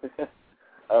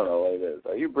 I don't know what it is.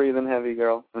 Are you breathing heavy,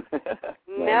 girl?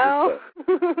 No.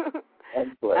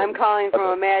 I'm calling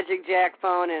from a Magic Jack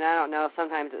phone, and I don't know,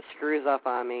 sometimes it screws up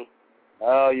on me.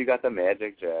 Oh, you got the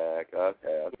Magic Jack.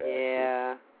 Okay.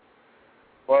 Yeah.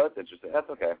 Well, that's interesting. That's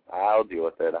okay. I'll deal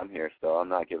with it. I'm here still. I'm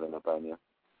not giving up on you.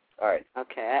 All right.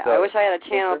 Okay. I wish I had a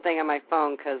channel thing on my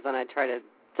phone because then I try to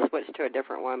switch to a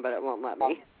different one, but it won't let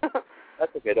me.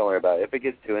 That's okay. Don't worry about it. If it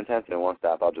gets too intense and it won't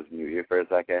stop, I'll just mute you for a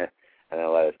second, and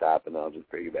then let it stop, and then I'll just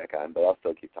bring you back on. But I'll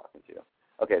still keep talking to you.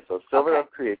 Okay, so Silver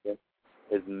of Creation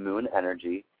is moon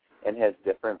energy and has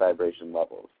different vibration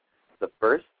levels. The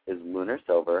first is lunar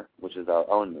silver, which is our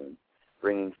own moon,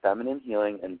 bringing feminine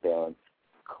healing and balance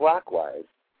clockwise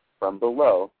from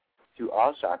below to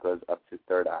all chakras up to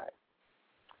third eye.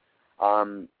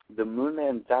 The moon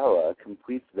mandala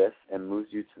completes this and moves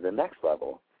you to the next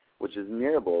level, which is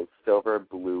Mirabel's silver,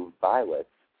 blue, violet,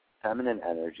 feminine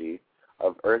energy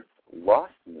of Earth's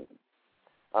lost moon.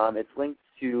 It's linked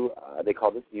to, they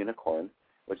call this unicorn,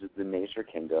 which is the nature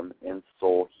kingdom, and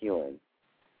soul healing.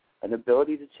 An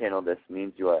ability to channel this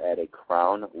means you are at a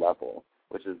crown level,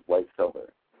 which is white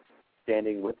silver,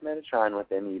 standing with Metatron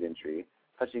within Eden Tree,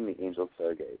 touching the angel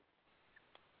stargate.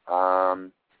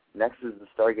 Next is the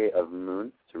stargate of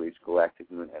moons to reach galactic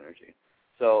moon energy.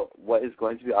 So what is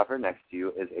going to be offered next to you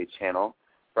is a channel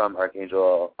from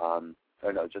Archangel,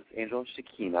 Angel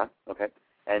Shekinah, okay?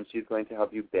 And she's going to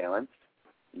help you balance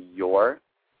your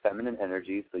feminine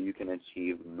energy so you can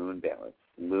achieve moon balance,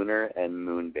 lunar and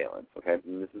moon balance, okay?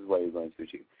 And this is what you're going to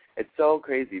achieve. It's so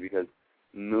crazy because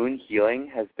moon healing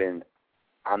has been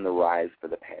on the rise for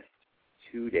the past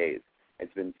 2 days.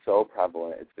 It's been so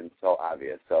prevalent. It's been so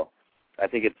obvious. So I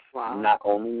think it's not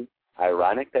only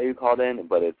ironic that you called in,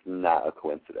 but it's not a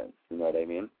coincidence. You know what I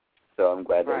mean? So I'm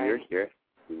glad that you're here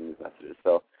giving these messages.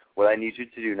 So what I need you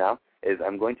to do now is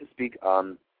I'm going to speak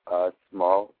a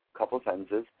small couple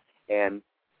sentences, and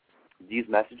these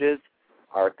messages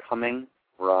are coming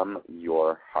from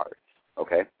your heart,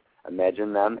 okay?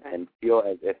 Imagine them and feel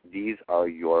as if these are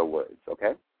your words,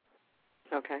 okay?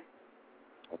 Okay.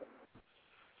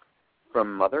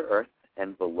 From Mother Earth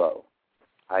and below,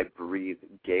 I breathe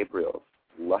Gabriel's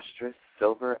lustrous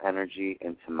silver energy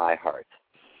into my heart.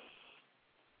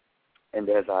 And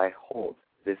as I hold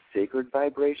this sacred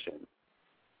vibration,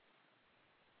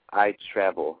 I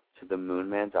travel to the moon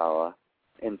mandala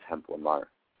in Temple Mar.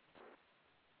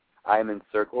 I am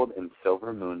encircled in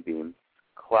silver moonbeams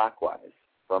clockwise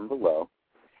from below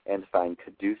and find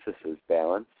Caduceus's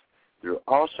balance through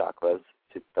all chakras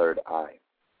to third eye.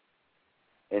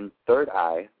 In third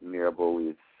eye, Mirabel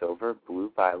weaves silver,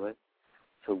 blue, violet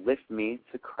to lift me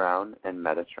to crown and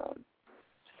Metatron,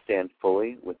 to stand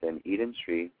fully within Eden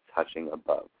Tree, touching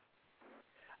above.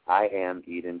 I am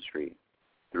Eden Tree.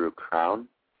 Through crown,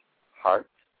 heart,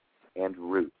 and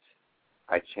root,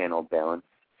 I channel balance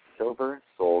silver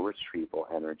soul retrieval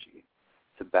energy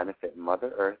to benefit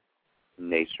Mother Earth,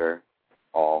 nature,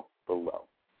 all below.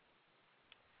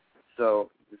 So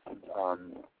this is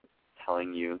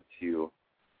telling you to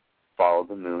follow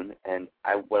the moon, and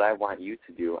what I want you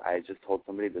to do, I just told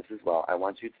somebody this as well, I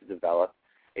want you to develop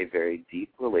a very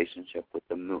deep relationship with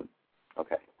the moon,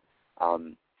 okay?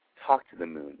 Talk to the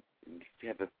moon. You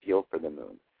have a feel for the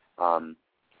moon.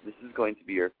 This is going to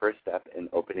be your first step in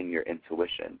opening your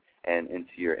intuition and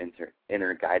into your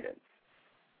inner guidance.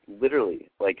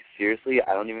 Literally, like seriously,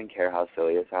 I don't even care how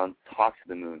silly it sounds, talk to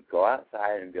the moon. Go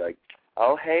outside and be like,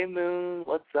 oh, hey, moon,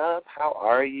 what's up? How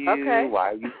are you? Okay.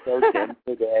 Why are you so dim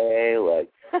today?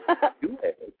 Like, do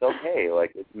it. It's okay.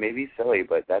 Like, it may be silly,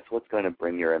 but that's what's going to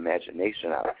bring your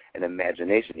imagination out. And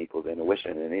imagination equals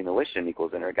intuition, and intuition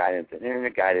equals inner guidance, and inner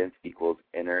guidance equals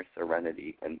inner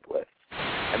serenity and bliss.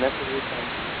 And that's what we're trying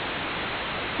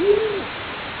to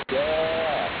do.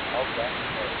 Yeah. Okay.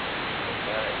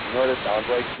 You know what it sounds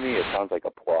like to me? It sounds like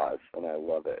applause, and I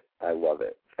love it. I love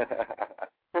it.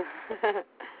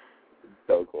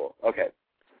 So cool. Okay,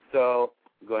 so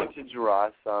I'm going to draw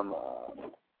some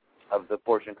of the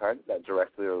fortune cards that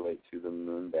directly relate to the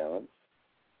moon balance.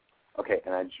 Okay,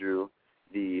 and I drew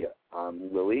the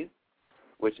lily,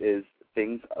 which is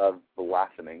things of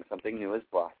blossoming. Something new is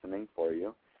blossoming for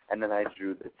you. And then I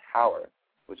drew the tower,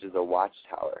 which is a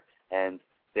watchtower. And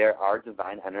there are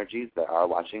divine energies that are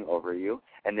watching over you,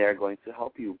 and they are going to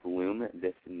help you bloom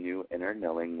this new inner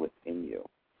knowing within you,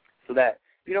 so that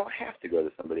you don't have to go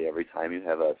to somebody every time you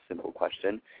have a simple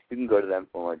question. You can go to them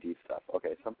for more deep stuff.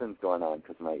 Okay, something's going on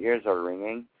because my ears are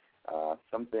ringing.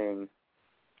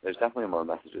 There's definitely more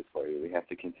messages for you. We have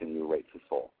to continue right to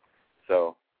soul.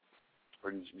 So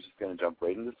we're just going to jump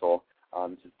right into soul.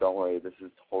 Just don't worry. This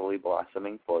is totally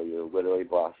blossoming for you, literally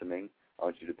blossoming. I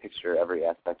want you to picture every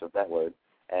aspect of that word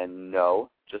and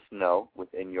just know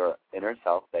within your inner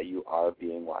self that you are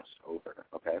being watched over,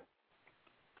 okay?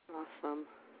 Awesome.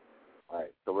 All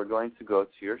right, so we're going to go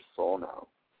to your soul now.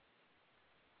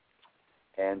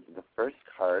 And the first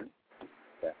card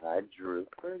that I drew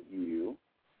for you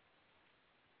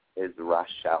is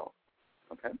Rachel.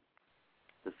 Okay?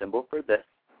 The symbol for this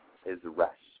is Resh,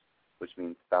 which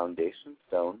means foundation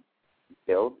stone,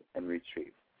 build, and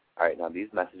retrieve. All right, now these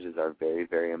messages are very,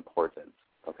 very important.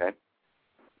 Okay?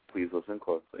 Please listen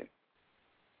closely.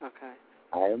 Okay.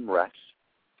 I am Resh,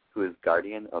 who is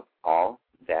guardian of all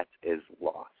that is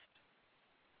lost.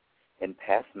 In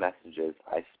past messages,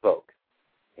 I spoke,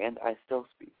 and I still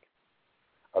speak,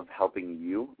 of helping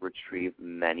you retrieve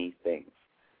many things,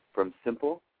 from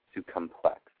simple to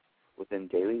complex, within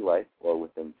daily life or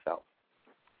within self.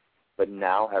 But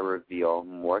now I reveal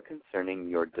more concerning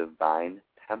your divine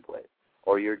template,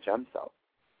 or your gem self,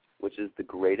 which is the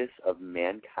greatest of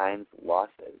mankind's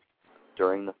losses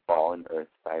during the fallen Earth's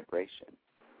vibration.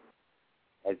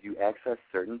 As you access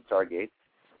certain stargates,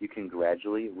 you can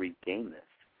gradually regain this,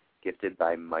 gifted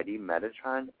by mighty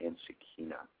Metatron and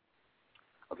Shekinah.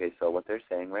 Okay, so what they're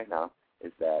saying right now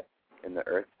is that in the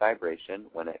Earth's vibration,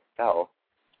 when it fell,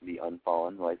 the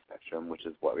unfallen light spectrum, which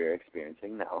is what we are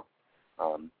experiencing now,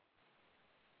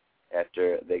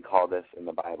 after they call this in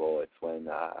the Bible, it's when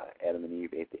Adam and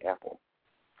Eve ate the apple.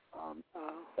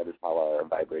 That is how our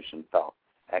vibration fell.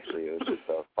 Actually, it was just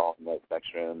a fallen light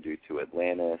spectrum due to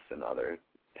Atlantis and other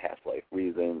past life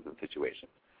reasons and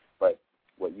situations. But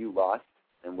what you lost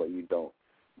and what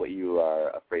you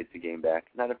are afraid to gain back,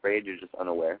 not afraid, you're just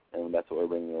unaware, and that's what we're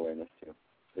bringing awareness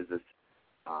to, is this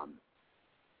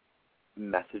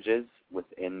messages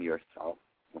within yourself.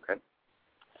 Okay?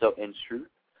 So in truth,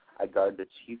 I guard the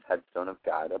chief headstone of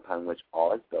God upon which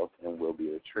all is built and will be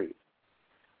retrieved.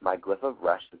 My glyph of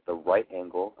Resh is the right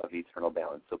angle of eternal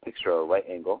balance. So picture a right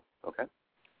angle, okay?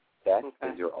 That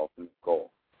is your ultimate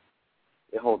goal.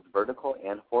 It holds vertical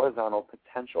and horizontal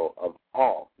potential of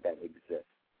all that exists,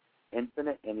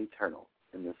 infinite and eternal,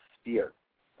 in the sphere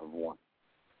of one.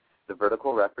 The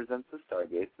vertical represents the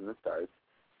stargates and the stars,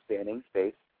 spanning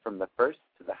space from the first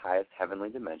to the highest heavenly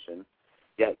dimension,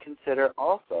 yet consider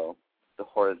also the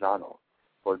horizontal,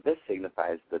 for this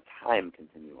signifies the time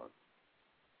continuum.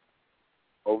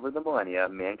 Over the millennia,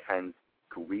 mankind's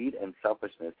greed and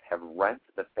selfishness have rent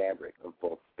the fabric of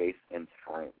both space and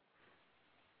time.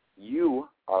 You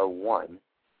are one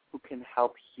who can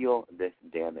help heal this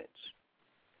damage.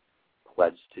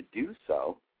 Pledge to do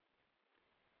so,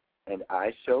 and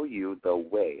I show you the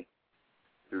way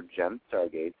through Gem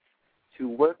Stargates to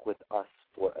work with us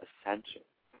for ascension,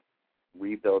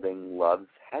 rebuilding love's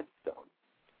headstone,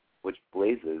 which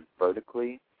blazes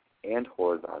vertically and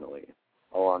horizontally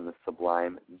along the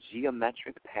sublime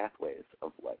geometric pathways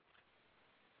of light.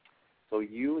 So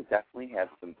you definitely have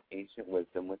some ancient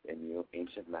wisdom within you,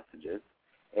 ancient messages,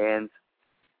 and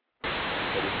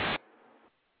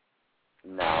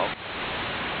now,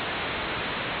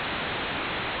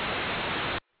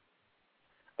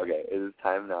 okay, it is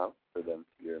time now for them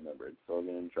to be remembered. So we're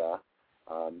going to draw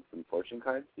some fortune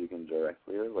cards so you can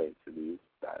directly relate to these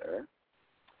better.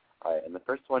 All right, and the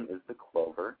first one is the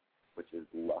clover, which is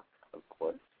luck, of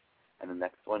course, and the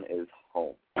next one is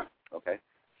home. Okay,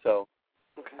 so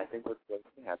I think what's going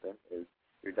to happen is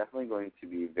you're definitely going to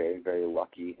be very, very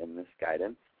lucky in this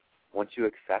guidance. Once you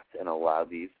accept and allow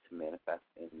these to manifest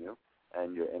in you,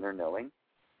 and your inner knowing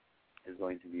is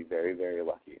going to be very, very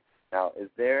lucky. Now, is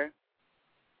there,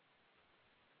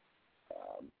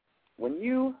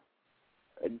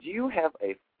 do you have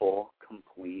a full,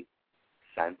 complete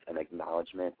sense and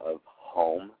acknowledgement of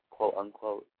home, quote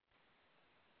unquote?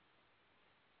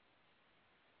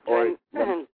 Or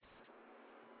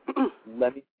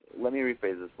let me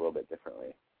rephrase this a little bit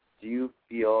differently. Do you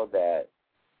feel that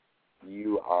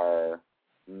you are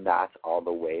not all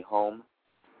the way home?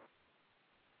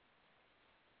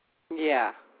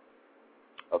 Yeah.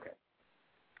 Okay.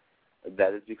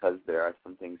 That is because there are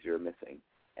some things you're missing.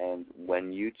 And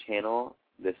when you channel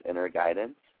this inner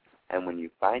guidance, and when you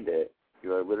find it,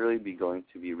 you are literally going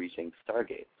to be reaching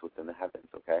stargates within the heavens,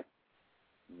 okay?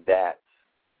 That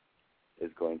is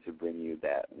going to bring you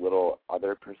that little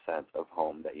other percent of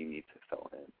home that you need to fill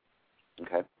in,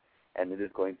 okay? And it is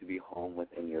going to be home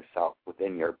within yourself,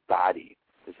 within your body.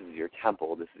 This is your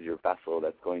temple. This is your vessel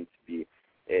that's going to be,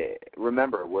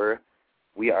 remember,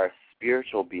 we are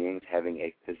spiritual beings having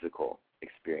a physical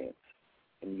experience,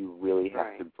 and you really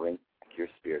have to bring back your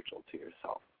spiritual to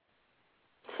yourself.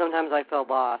 Sometimes I feel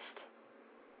lost.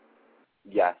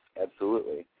 Yes,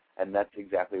 absolutely. And that's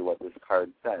exactly what this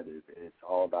card said. It's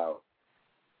all about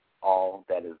all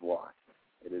that is lost.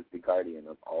 It is the guardian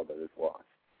of all that is lost.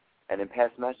 And in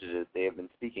past messages, they have been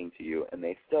speaking to you, and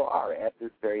they still are at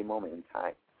this very moment in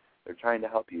time. They're trying to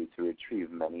help you to retrieve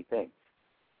many things.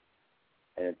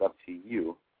 And it's up to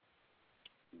you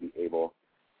to be able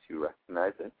to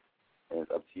recognize it and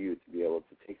it's up to you to be able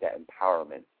to take that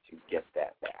empowerment to get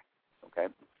that back, okay?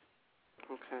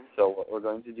 Okay. So what we're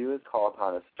going to do is call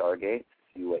upon a Stargate to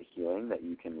see what healing that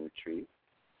you can retrieve,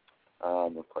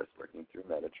 of course working through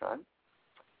Metatron.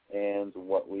 And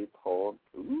what we pulled,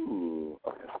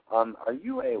 okay. Are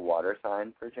you a water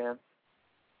sign, perchance?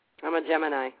 I'm a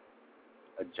Gemini.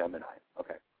 A Gemini,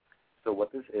 okay. So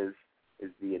what this is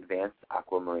the Advanced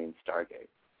Aquamarine Stargate.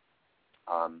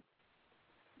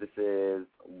 This is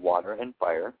water and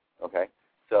fire, okay?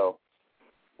 So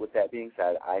with that being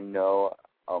said, I know,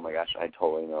 oh my gosh, I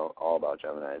totally know all about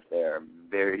Geminis. They are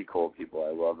very cool people.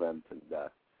 I love them to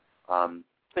death.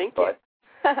 Thank you.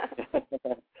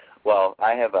 Well,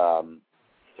 I have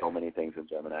so many things in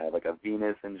Gemini. I have like a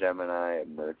Venus in Gemini, a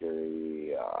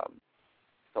Mercury,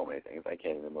 so many things. I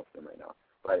can't even list them right now.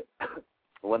 But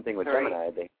one thing with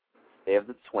Gemini, they have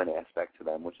the twin aspect to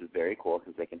them, which is very cool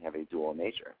because they can have a dual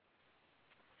nature.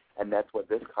 And that's what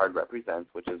this card represents,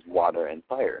 which is water and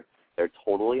fire. They're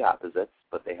totally opposites,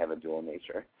 but they have a dual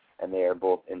nature. And they are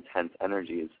both intense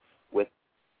energies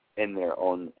in their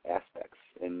own aspects,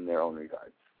 in their own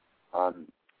regards.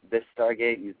 This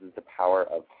Stargate uses the power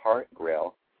of Heart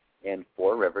Grail and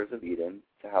 4 rivers of Eden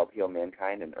to help heal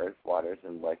mankind in earth, waters,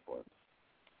 and life forms.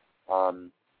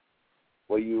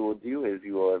 What you will do is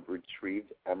you will have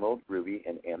retrieved Emerald, Ruby,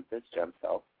 and Amethyst gem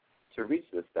cells to reach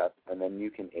this step, and then you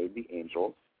can aid the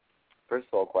angels for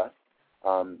Soul Quest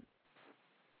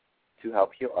to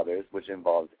help heal others, which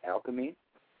involves alchemy,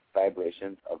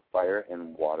 vibrations of fire,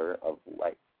 and water of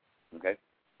light. Okay?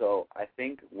 So I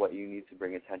think what you need to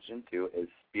bring attention to is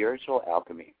spiritual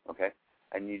alchemy, okay?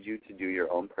 I need you to do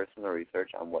your own personal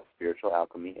research on what spiritual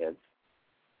alchemy is.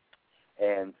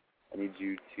 And I need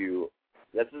you to,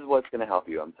 this is what's going to help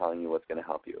you. I'm telling you what's going to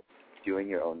help you. Doing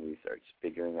your own research,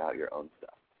 figuring out your own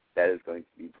stuff. That is going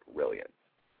to be brilliant.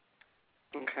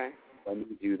 Okay. When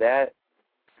you do that,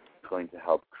 it's going to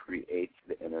help create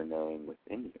the inner knowing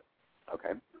within you,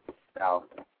 okay? Now,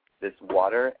 this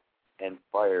water and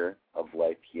fire of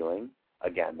life healing,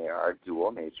 again, they are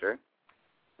dual nature,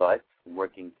 but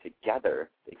working together,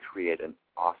 they create an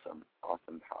awesome,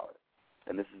 awesome power.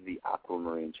 And this is the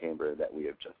aquamarine chamber that we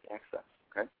have just accessed,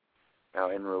 okay? Now,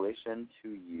 in relation to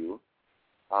you,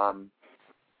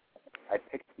 I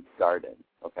picked the garden,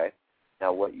 okay?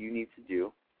 Now, what you need to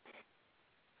do,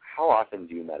 how often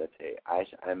do you meditate?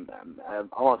 I'm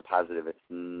almost positive it's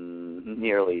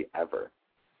nearly ever.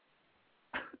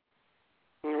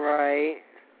 Right.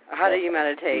 How do you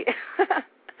meditate?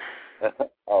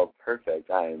 Oh, perfect.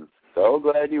 I am so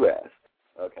glad you asked.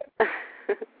 Okay.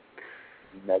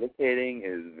 Meditating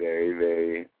is very,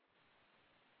 very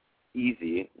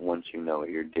easy once you know what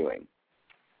you're doing.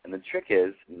 And the trick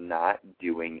is not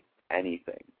doing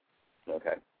anything.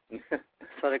 Okay?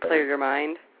 So to clear your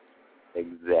mind?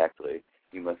 Exactly.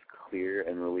 You must clear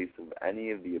and release of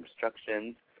any of the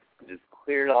obstructions. Just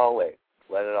clear it all away.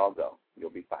 Let it all go. You'll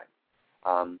be fine.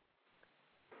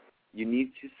 You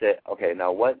need to sit, okay,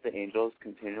 now what the angels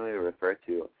continually refer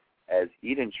to as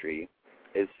Eden tree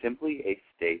is simply a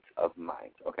state of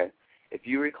mind, okay? If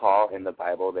you recall in the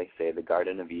Bible, they say the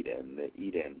Garden of Eden, the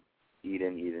Eden,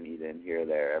 here,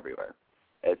 there, everywhere.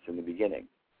 It's in the beginning.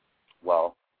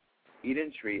 Well,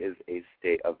 Eden tree is a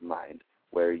state of mind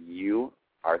where you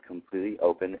are completely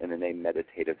open and in a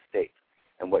meditative state.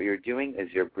 And what you're doing is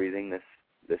you're breathing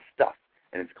this stuff,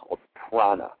 and it's called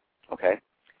prana, okay?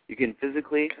 You can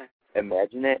physically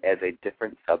imagine it as a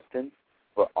different substance,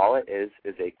 but all it is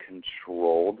a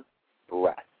controlled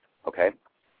breath, okay?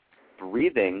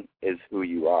 Breathing is who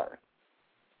you are.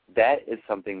 That is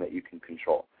something that you can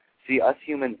control. See, us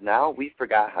humans now, we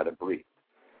forgot how to breathe.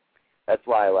 That's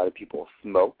why a lot of people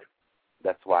smoke.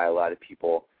 That's why a lot of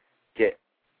people get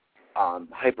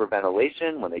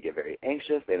hyperventilation when they get very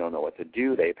anxious. They don't know what to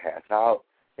do. They pass out.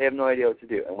 They have no idea what to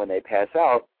do. And when they pass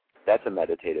out, that's a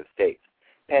meditative state.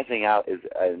 Passing out is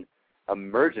an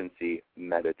emergency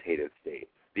meditative state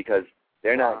because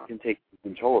they're not can take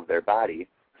control of their body.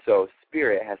 So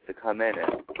spirit has to come in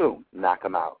and boom, knock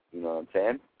them out. You know what I'm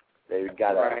saying? They've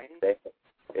got to.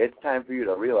 It's time for you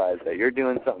to realize that you're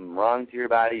doing something wrong to your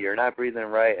body. You're not breathing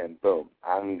right, and boom,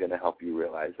 I'm going to help you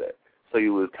realize it. So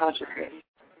you lose consciousness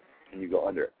and you go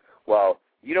under. Well,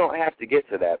 you don't have to get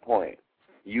to that point.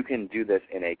 You can do this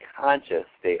in a conscious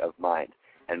state of mind.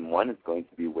 And one, it's going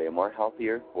to be way more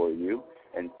healthier for you.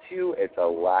 And two, it's a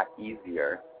lot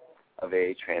easier of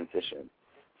a transition.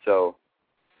 So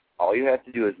all you have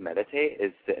to do is meditate,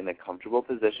 is sit in a comfortable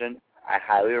position. I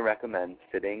highly recommend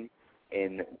sitting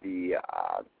in the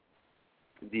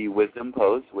wisdom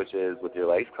pose, which is with your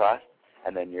legs crossed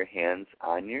and then your hands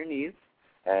on your knees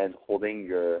and holding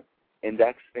your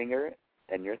index finger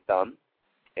and your thumb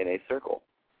in a circle.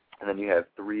 And then you have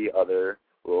 3 other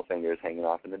little fingers hanging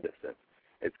off in the distance.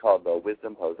 It's called the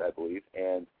wisdom pose, I believe,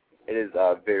 and it is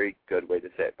a very good way to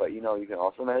sit. But, you can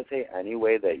also meditate any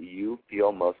way that you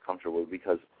feel most comfortable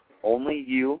because only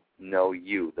you know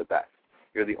you the best.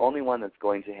 You're the only one that's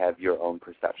going to have your own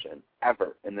perception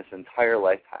ever in this entire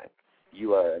lifetime.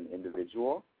 You are an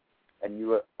individual, and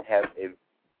you have a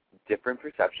different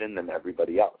perception than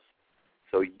everybody else.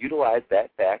 So utilize that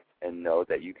fact and know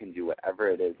that you can do whatever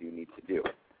it is you need to do.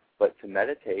 But to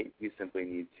meditate, you simply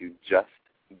need to just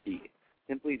be.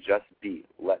 Simply just be.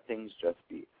 Let things just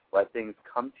be. Let things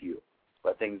come to you.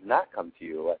 Let things not come to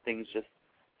you. Let things just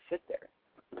sit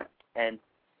there. And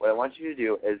what I want you to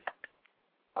do is,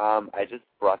 I just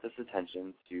brought this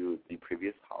attention to the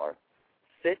previous caller.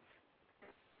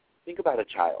 Think about a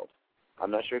child.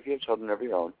 I'm not sure if you have children of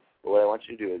your own, but what I want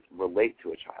you to do is relate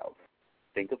to a child.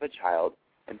 Think of a child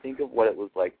and think of what it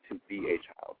was like to be a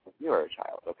child. When you were a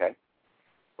child, okay?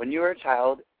 When you were a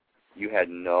child, you had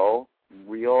no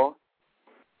real,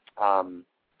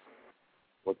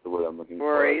 what's the word I'm looking for?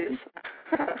 Worries.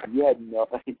 You had no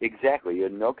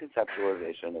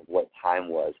conceptualization of what time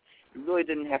was. You really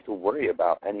didn't have to worry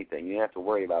about anything. You didn't have to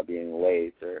worry about being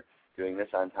late or doing this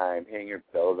on time, paying your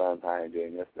bills on time,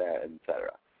 doing this, that, etc.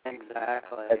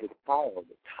 Exactly. As a child,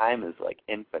 time is like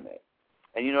infinite.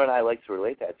 And you know what I like to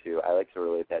relate that to? I like to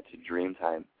relate that to dream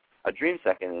time. A dream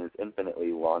second is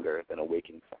infinitely longer than a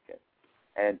waking second.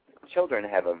 And children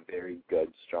have a very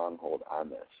good stronghold on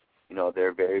this.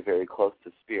 They're very, very close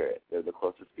to spirit. They're the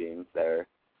closest beings that are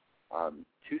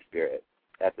to spirit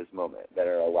at this moment, that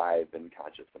are alive and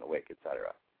conscious and awake,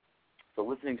 etc. So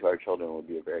listening to our children will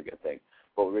be a very good thing.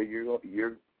 But what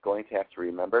you're going to have to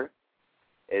remember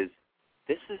is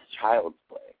this is child's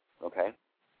play, okay?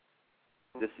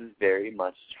 This is very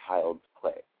much child's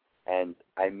play. And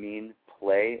I mean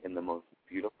play in the most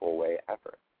beautiful way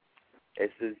ever.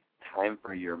 This is time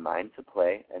for your mind to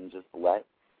play and just let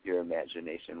your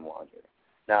imagination wander.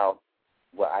 Now,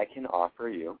 what I can offer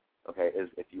you, okay, is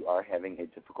if you are having a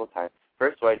difficult time,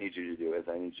 first what I need you to do is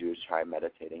I need you to try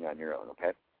meditating on your own,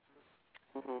 okay?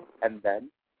 Mm-hmm. And then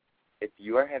if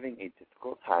you are having a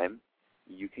difficult time,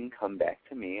 you can come back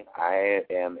to me. I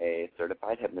am a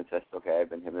certified hypnotist, okay? I've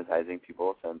been hypnotizing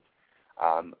people since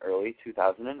early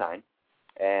 2009,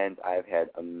 and I've had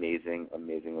amazing,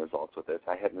 amazing results with this.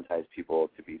 I hypnotize people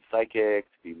to be psychic,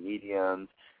 to be mediums,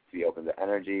 to be open to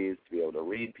energies, to be able to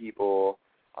read people.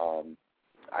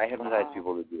 I hypnotize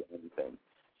people to do anything.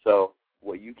 So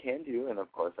what you can do, and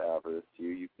of course I offer this to you,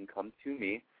 you can come to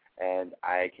me and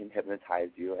I can hypnotize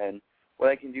you. And what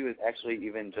I can do is actually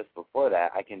even just before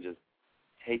that, I can just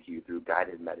take you through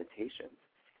guided meditations.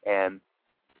 And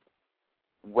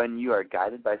when you are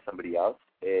guided by somebody else,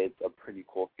 it's a pretty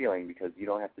cool feeling because you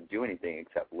don't have to do anything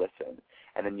except listen.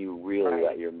 And then you really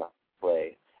let your mind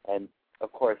play. And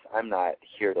of course, I'm not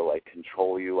here to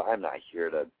control you. I'm not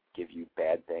here to give you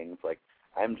bad things.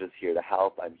 I'm just here to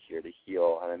help. I'm here to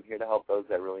heal, and I'm here to help those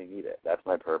that really need it. That's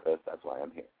my purpose. That's why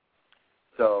I'm here.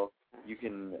 So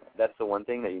that's the one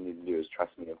thing that you need to do is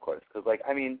trust me, of course. Because,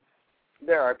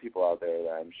 there are people out there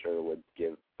that I'm sure would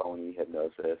give phony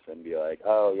hypnosis and be like,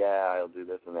 oh, yeah, I'll do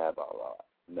this and that, blah, blah, blah.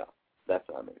 No, that's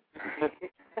not me.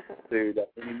 So you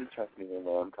definitely need to trust me and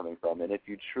where I'm coming from. And if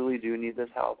you truly do need this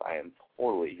help, I am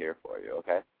totally here for you,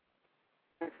 okay?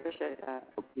 I appreciate that.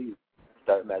 So please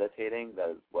start meditating. That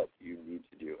is what you need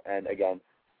to do. And, again,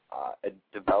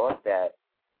 develop that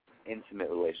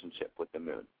intimate relationship with the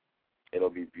moon.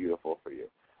 It'll be beautiful for you.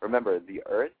 Remember, the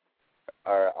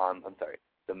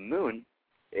moon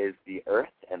is the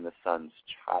earth and the sun's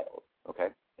child, okay?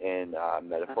 In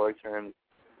metaphoric terms,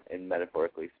 and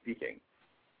metaphorically speaking,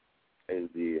 is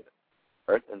the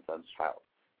earth and sun's child.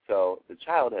 So the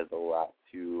child has a lot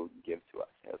to give to us.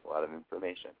 It has a lot of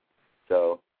information.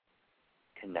 So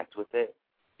connect with it,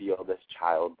 feel this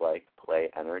childlike play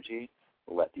energy,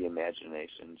 let the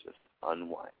imagination just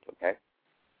unwind, okay?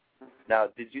 Now,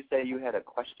 did you say you had a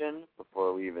question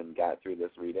before we even got through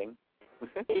this reading?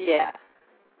 Yeah.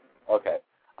 Okay.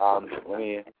 Let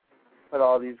me put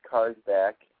all these cards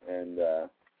back and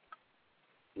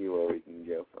see where we can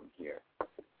go from here.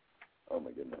 Oh,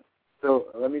 my goodness.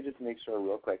 So let me just make sure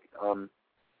real quick.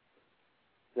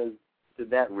 Did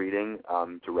that reading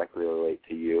directly relate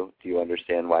to you? Do you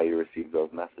understand why you received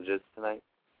those messages tonight?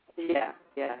 Yeah,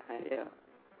 I do.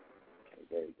 Okay,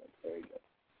 very good, very good.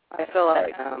 I feel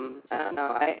like, I don't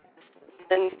know,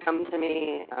 things come to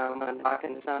me when I'm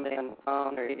talking to somebody on the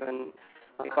phone or even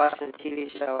watching a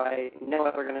TV show. I know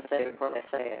what they're going to say before they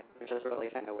say it, which is really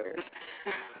kind of weird.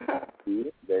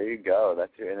 See, there you go.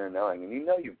 That's your inner knowing. And you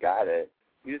know you've got it.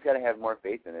 You just got to have more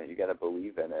faith in it. You got to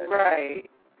believe in it. Right.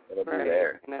 It'll be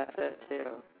there. And that's it, too.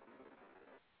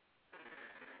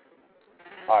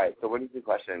 All right, so what is your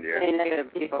question, dear? Any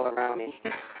negative people around me.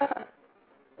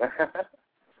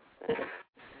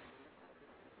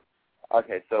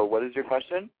 Okay, so what is your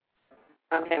question?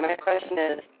 Okay, my question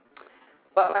is,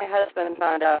 what my husband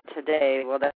found out today,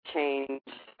 will that change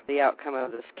the outcome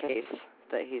of this case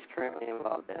that he's currently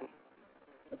involved in?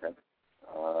 Okay,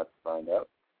 let's find out.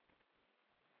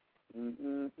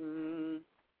 Mm-hmm.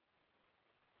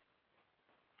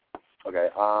 Okay,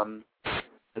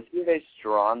 does he have a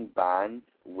strong bond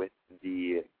with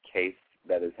the case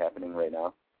that is happening right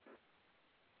now?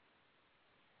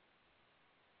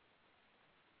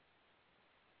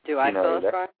 Do I feel a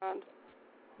strong bond?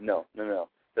 No.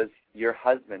 Does your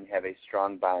husband have a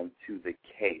strong bond to the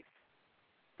case?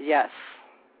 Yes.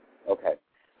 Okay.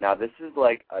 Now, this is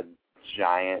like a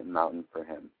giant mountain for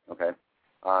him, okay?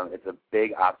 It's a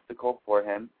big obstacle for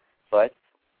him, but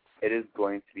it is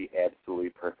going to be absolutely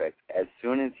perfect. As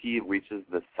soon as he reaches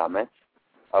the summit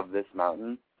of this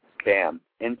mountain, bam,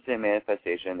 instant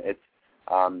manifestation. It's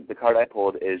the card I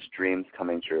pulled is dreams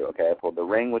coming true, okay? I pulled the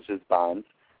ring, which is bonds,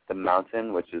 the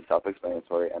mountain, which is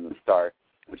self-explanatory, and the star,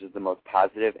 which is the most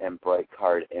positive and bright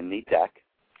card in the deck.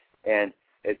 And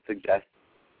it suggests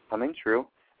coming true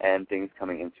and things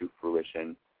coming into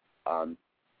fruition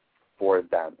for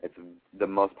them. It's the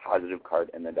most positive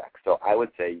card in the deck. So I would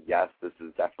say, yes, this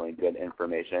is definitely good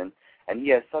information. And he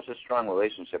has such a strong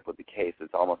relationship with the case,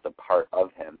 it's almost a part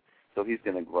of him. So he's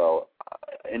going to grow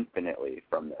infinitely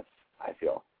from this, I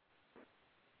feel.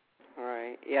 All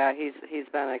right. Yeah, he's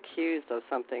been accused of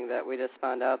something that we just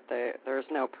found out there's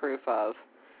no proof of.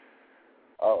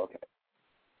 Oh, okay.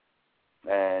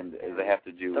 And does it have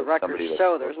to do with somebody? The records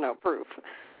show there's no proof.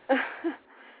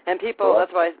 And people,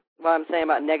 that's why what I'm saying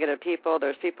about negative people,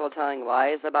 there's people telling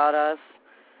lies about us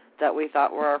that we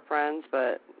thought were our friends,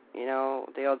 but, you know,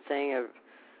 the old saying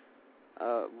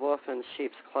of wolf in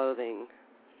sheep's clothing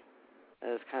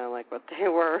is kind of like what they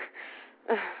were.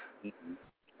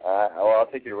 Well, I'll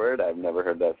take your word. I've never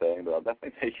heard that saying, but I'll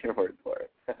definitely take your word for it.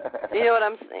 You know what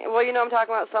I'm saying? Well, you know, I'm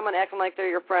talking about someone acting like they're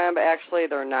your friend, but actually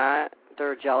they're not.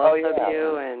 They're jealous of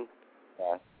you. And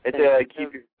yeah. It's like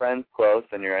keep your friends close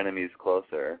and your enemies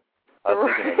closer. I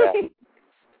was thinking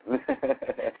of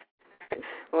that.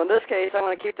 Well, in this case, I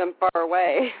want to keep them far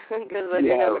away because I do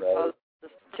know it causes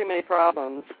too many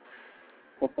problems.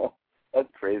 That's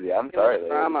crazy. I'm sorry.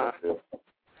 Drama.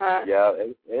 Huh? Yeah,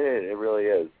 it really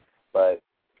is. But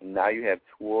now you have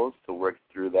tools to work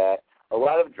through that. A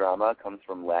lot of drama comes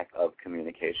from lack of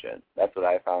communication. That's what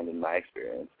I found in my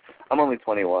experience. I'm only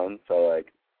 21, so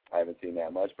like I haven't seen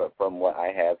that much, but from what I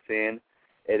have seen,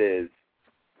 it is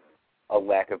a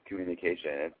lack of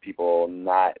communication and people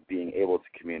not being able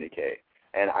to communicate.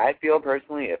 And I feel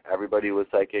personally, if everybody was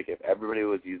psychic, if everybody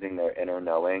was using their inner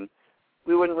knowing,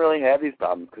 we wouldn't really have these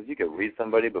problems because you could read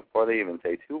somebody before they even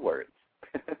say 2 words.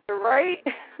 Right?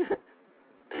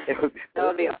 That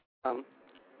would be awesome.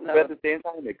 But at the same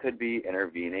time, it could be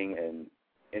intervening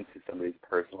into somebody's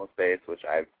personal space, which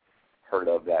I've heard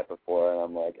of that before, and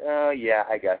I'm like, oh, yeah,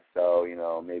 I guess so. You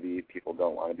know, maybe people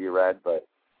don't want to be read, but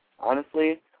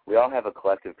honestly, we all have a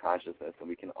collective consciousness, and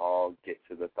we can all get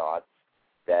to the thoughts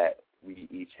that we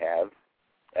each have,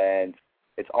 and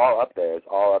it's all up there. It's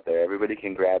all up there. Everybody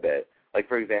can grab it. Like,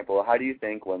 for example, how do you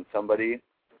think when somebody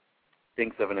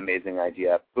thinks of an amazing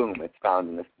idea, boom, it's found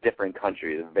in this different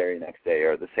country the very next day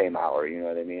or the same hour, you know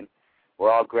what I mean?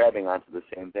 We're all grabbing onto the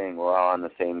same thing. We're all on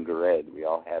the same grid. We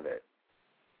all have it.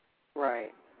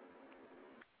 Right.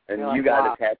 And you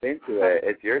got to tap into it.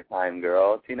 It's your time,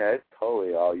 girl. Tina, it's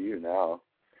totally all you now.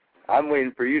 I'm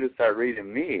waiting for you to start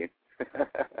reading me.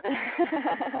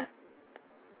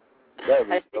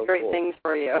 I see great things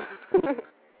for you.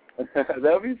 That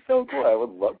would be so cool. I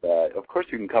would love that. Of course,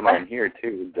 you can come on here,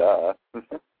 too. Duh.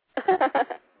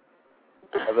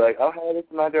 I'll be like, oh, hi, this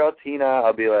is my girl, Tina.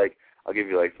 I'll give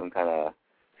you, like, some kind of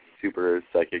super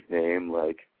psychic name,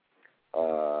 like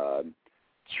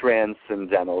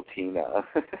Transcendental Tina.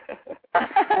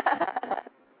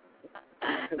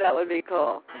 That would be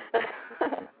cool.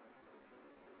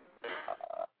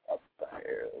 Up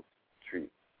there,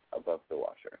 treat above the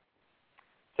washer.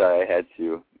 Sorry, I had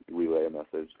to relay a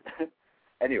message.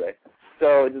 Anyway,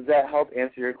 so does that help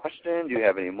answer your question? Do you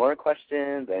have any more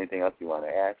questions? Anything else you want to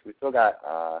ask? We still got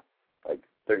like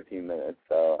 13 minutes,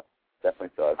 so definitely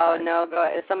still have time. Oh, no, go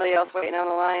ahead. Is somebody else waiting on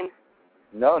the line?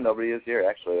 No, nobody is here,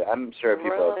 actually. I'm sure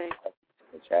people really? are in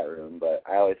the chat room, but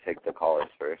I always take the callers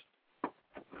first.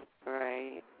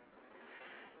 Right.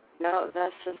 No,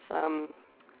 that's just, I don't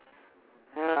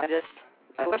know,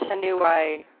 I wish I knew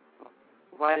why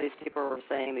why these people were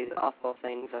saying these awful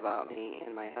things about me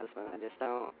and my husband. I just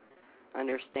don't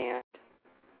understand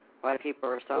why people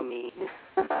are so mean.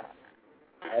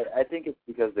 I think it's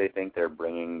because they think they're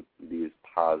bringing these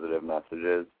positive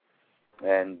messages,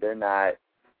 and they're not.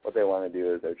 What they want to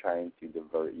do is they're trying to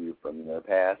divert you from your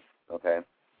past, okay?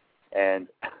 And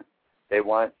they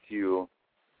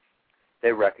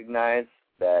recognize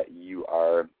that you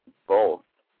are both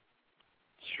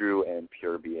true and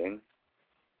pure beings,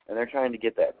 and they're trying to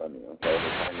get that from you, okay? They're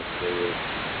trying to say,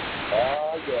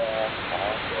 oh, yeah.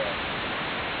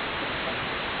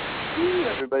 Woo,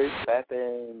 everybody's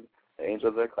clapping. The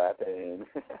angels are clapping.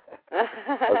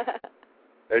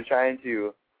 They're trying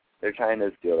to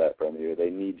steal that from you. They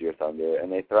need your thunder,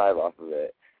 and they thrive off of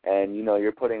it. And,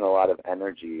 you're putting a lot of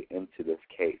energy into this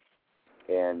case.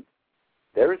 And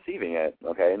they're receiving it,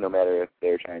 okay? No matter if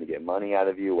they're trying to get money out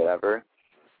of you, whatever.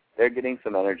 They're getting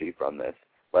some energy from this.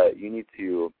 But you need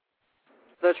to...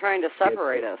 They're trying to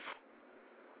separate us.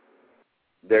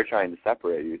 They're trying to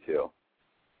separate you, too.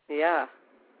 Yeah.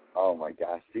 Oh, my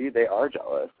gosh. See, they are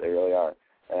jealous. They really are.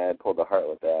 And I pulled the heart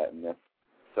with that, and that's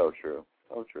so true.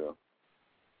 So true.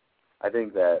 I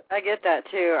think that... I get that,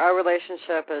 too. Our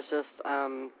relationship is just, I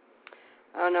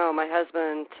don't know, my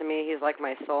husband, to me, he's like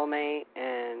my soulmate,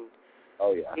 and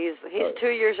oh, yeah. He's 2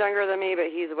 years younger than me,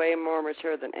 but he's way more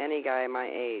mature than any guy my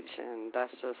age, and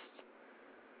that's just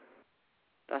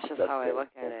how I look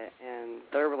at it. And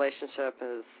their relationship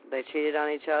is, they cheated on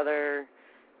each other,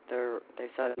 they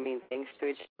said mean things to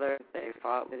each other, they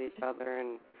fought with each other,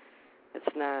 and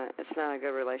it's not a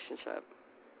good relationship.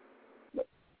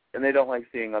 And they don't like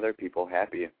seeing other people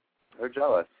happy. They're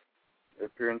jealous. They're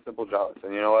pure and simple jealous.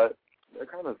 And you know what? Their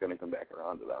karma's going to come back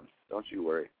around to them. Don't you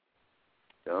worry.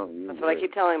 That's what I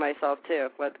keep telling myself, too.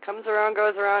 What comes around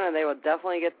goes around, and they will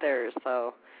definitely get theirs.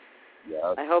 So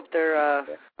yeah. I hope they're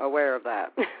aware of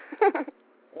that.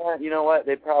 Yeah, you know what?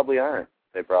 They probably aren't.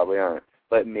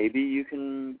 But maybe you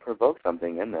can provoke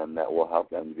something in them that will help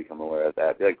them to become aware of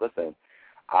that. Be like, listen,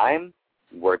 I'm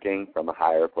working from a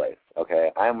higher place,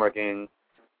 okay? I'm working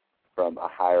from a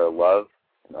higher love,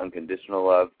 an unconditional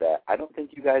love that I don't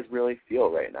think you guys really feel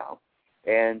right now.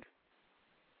 And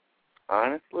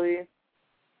honestly,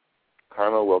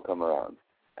 karma will come around.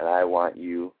 And I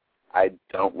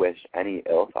don't wish any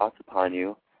ill thoughts upon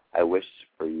you. I wish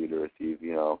for you to receive,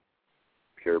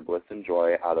 pure bliss and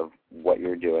joy out of what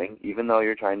you're doing. Even though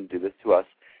you're trying to do this to us,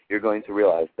 you're going to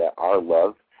realize that our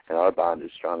love and our bond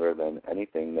is stronger than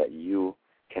anything that you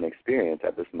can experience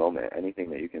at this moment, anything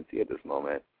that you can see at this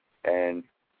moment. And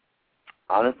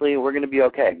honestly, we're going to be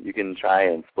okay. You can try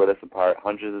and split us apart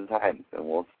hundreds of times, and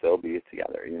we'll still be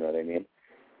together. You know what I mean?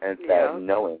 And it's that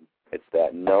knowing. It's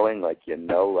that knowing like you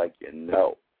know.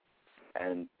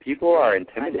 And people are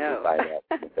intimidated by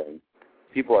that thing.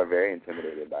 People are very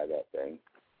intimidated by that thing.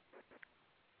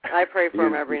 I pray for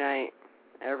them every night.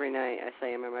 Every night I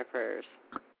say them in my prayers.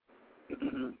 That's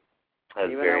even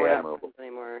very though we're admirable. not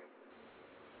anymore.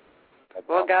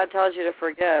 Well, God tells you to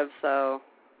forgive, so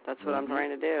that's what I'm trying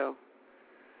to do.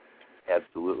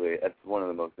 Absolutely. That's one of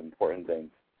the most important things.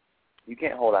 You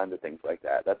can't hold on to things like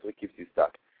that. That's what keeps you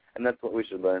stuck. And that's what we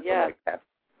should learn from past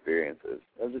experiences.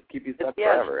 It'll just keep you stuck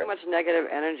forever. Yeah, so much negative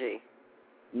energy.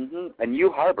 And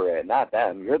you harbor it, not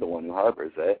them. You're the one who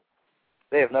harbors it.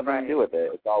 They have nothing to do with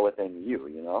it. It's all within you,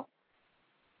 It's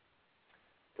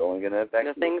only going to affect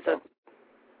you. The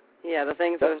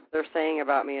things that they're saying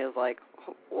about me is like,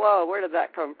 whoa, where did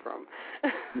that come from?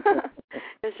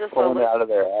 It's just pulling it out of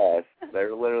their ass.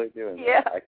 They're literally doing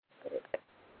that.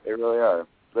 They really are.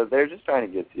 But they're just trying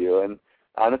to get to you. And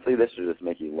honestly, this should just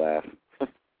make you laugh. It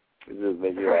just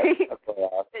make you laugh.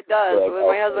 It does. Like, when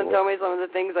my husband told me some of the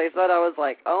things I said, I was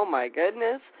like, oh my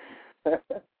goodness.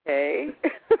 Hey.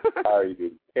 Are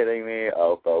you kidding me?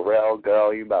 Oh, for real,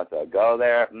 girl, you about to go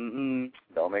there?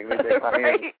 Don't make me take my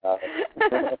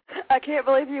hands. I can't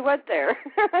believe you went there.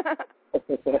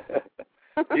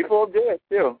 People do it,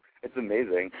 too. It's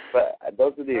amazing. But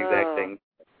those are the exact things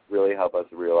that really help us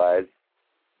realize,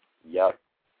 yep,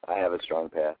 I have a strong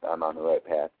path. I'm on the right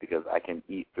path because I can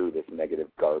eat through this negative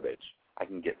garbage. I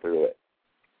can get through it.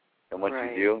 And once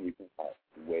you do, you can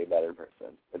be a way better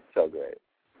person. It's so great.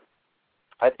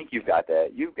 I think you've got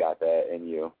that. You've got that in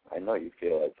you. I know you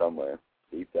feel it somewhere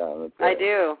deep down. I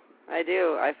do.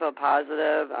 I feel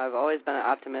positive. I've always been an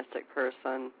optimistic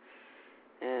person.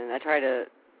 And I try to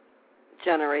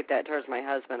generate that towards my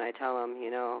husband. I tell him,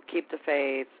 keep the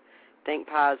faith, think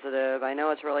positive. I know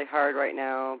it's really hard right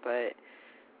now, but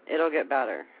it'll get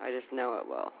better. I just know it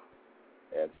will.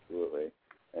 Absolutely.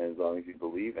 And as long as you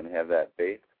believe and have that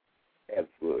faith,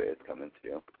 absolutely it's coming to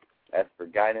you. Ask for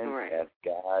guidance, ask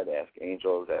God, ask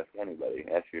angels, ask anybody.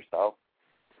 Ask yourself,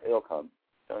 It'll come.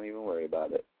 Don't even worry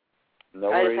about it.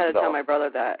 No I worries just had at to tell all. my brother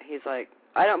that. He's like,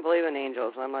 I don't believe in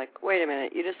angels. And I'm like, wait a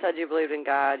minute. You just said you believed in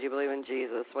God. You believe in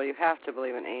Jesus. Well, you have to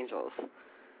believe in angels.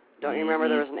 Don't you remember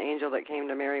there was an angel that came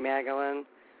to Mary Magdalene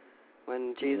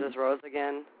when Jesus rose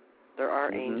again? There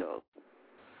are angels.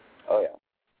 Oh, yeah.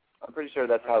 I'm pretty sure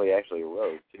that's how he actually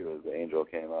rose, too, as the angel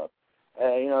came up.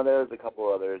 You know, there was a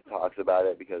couple other talks about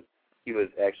it because he was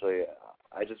actually,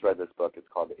 I just read this book. It's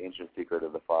called The Ancient Secret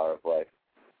of the Flower of Life.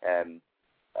 And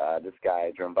this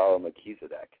guy, Drunvalo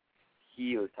Melchizedek,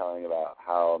 he was telling about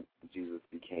how Jesus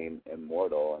became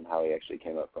immortal and how he actually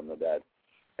came up from the dead.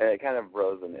 And it kind of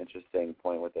rose an interesting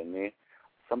point within me.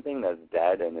 Something that's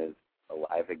dead and is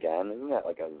alive again, isn't that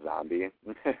like a zombie?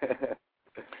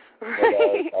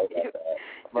 Right.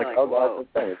 I'm like, oh, God,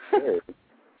 that's kind of scary.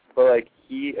 But, like,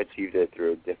 he achieved it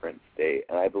through a different state,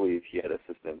 and I believe he had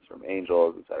assistance from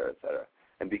angels, et cetera, et cetera.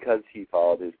 And because he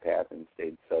followed his path and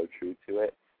stayed so true to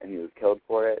it, and he was killed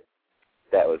for it,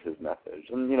 that was his message.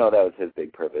 And, you know, that was his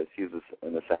big purpose. He was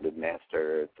an ascended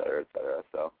master, et cetera, et cetera.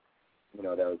 So, you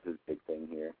know, that was his big thing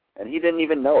here. And he didn't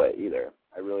even know it either.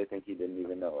 I really think he didn't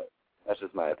even know it. That's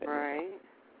just my opinion. Right.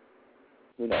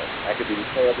 Who knows? I could be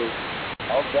terribly...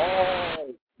 All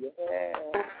right! Yeah!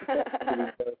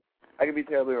 I could be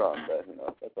terribly wrong, but, you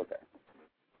know, that's okay.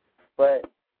 But,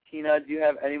 Tina, do you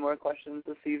have any more questions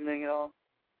this evening at all?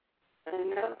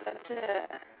 No, that's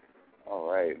it. All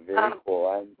right, very cool.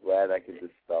 I'm glad I could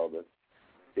dispel this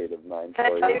state of mind Can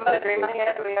for I you. tell you about a dream I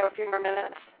had? Do we have a few more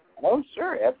minutes? Oh,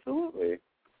 sure, absolutely.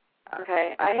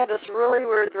 Okay, I had this really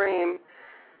weird dream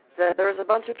that there was a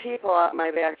bunch of people out in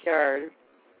my backyard,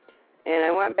 and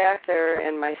I went back there,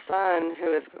 and my son,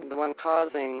 who is the one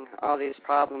causing all these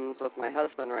problems with my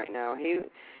husband right now,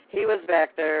 he was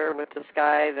back there with this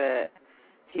guy that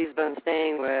he's been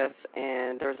staying with,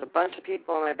 and there's a bunch of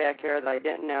people in my backyard that I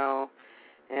didn't know,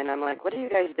 and I'm like, what are you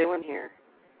guys doing here?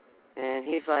 And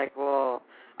he's like, well,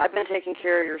 I've been taking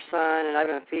care of your son, and I've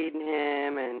been feeding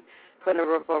him and putting a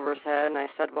roof over his head. And I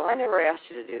said, well, I never asked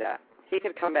you to do that. He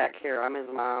could come back here. I'm his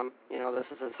mom. You know, this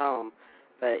is his home.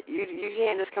 But you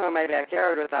can't just come in my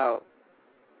backyard without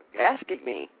asking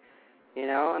me, you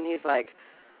know. And he's like,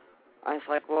 I was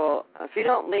like, well, if you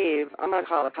don't leave, I'm going to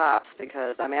call the cops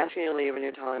because I'm asking you to leave and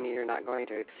you're telling me you're not going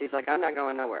to. Because he's like, I'm not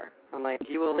going nowhere. I'm like,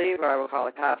 you will leave or I will call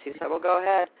the cops. He said, well, go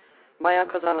ahead. My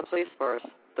uncle's on the police force.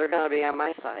 They're going to be on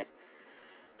my side.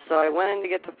 So I went in to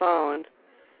get the phone,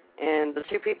 and the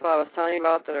two people I was telling you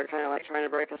about that are kind of like trying to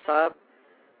break us up,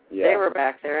 they were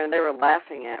back there, and they were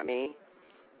laughing at me.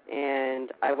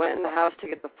 And I went in the house to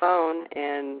get the phone,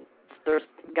 and there's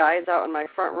guys out in my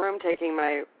front room taking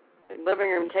my living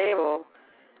room table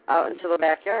out into the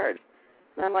backyard.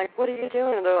 And I'm like, what are you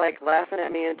doing? And they're like laughing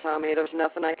at me and telling me there's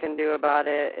nothing I can do about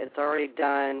it. It's already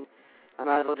done. I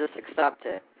might as well just accept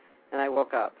it. And I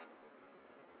woke up.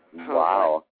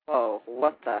 Wow. Oh,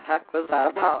 what the heck was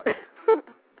that about?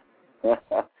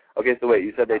 Okay, so wait,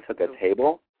 you said they took a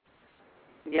table?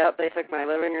 Yep, they took my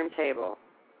living room table.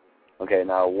 Okay,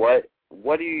 now what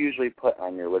do you usually put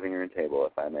on your living room table,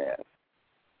 if I may ask?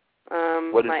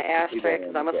 My ashtray,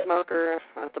 because I'm a smoker.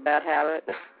 That's a bad habit.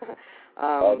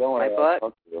 Don't worry. My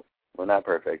book. We're not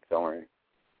perfect. Don't worry.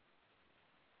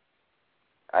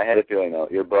 I had a feeling, though.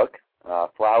 Your book,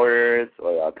 flowers,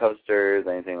 or coasters,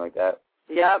 anything like that?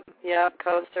 Yep,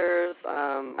 coasters.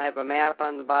 I have a map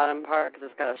on the bottom part because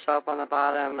it's got a shelf on the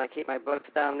bottom. I keep my books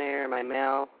down there, my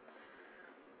mail.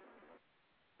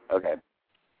 Okay.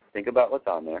 Think about what's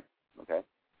on there, okay?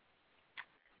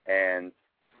 And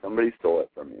somebody stole it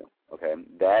from you, okay?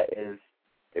 That is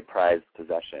a prized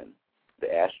possession.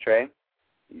 The ashtray,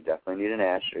 you definitely need an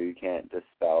ash or you can't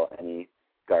dispel any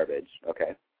garbage,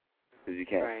 okay? Because you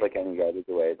can't flick any garbage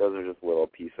away. Those are just little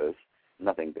pieces,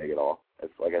 nothing big at all.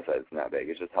 It's like I said, it's not big.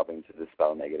 It's just helping to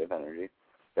dispel negative energy.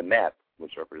 The map,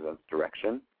 which represents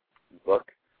direction.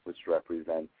 Book, which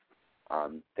represents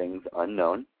things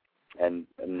unknown and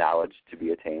knowledge to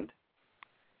be attained.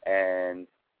 And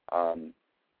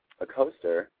a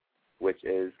coaster, which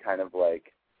is kind of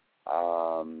like,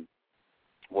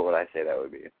 what would I say that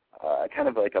would be? Kind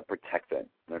of like a protectant,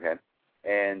 okay?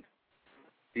 And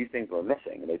these things were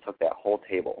missing, and they took that whole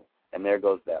table, and there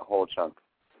goes that whole chunk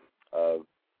of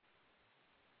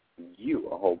you,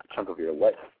 a whole chunk of your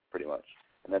life, pretty much.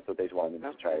 And that's what they wanted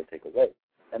to try to take away.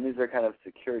 And these are kind of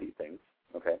security things,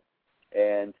 okay?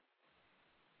 And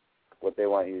what they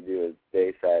want you to do is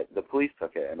they said, the police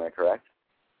took it, am I correct?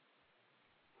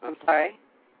 I'm sorry?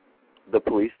 The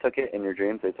police took it in your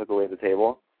dreams? They took away the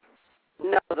table?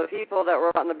 No, the people that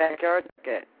were out in the backyard took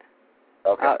it.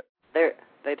 Okay.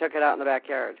 They took it out in the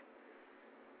backyard.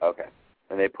 Okay.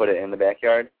 And they put it in the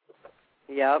backyard?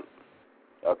 Yep.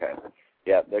 Okay.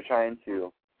 Yeah, they're trying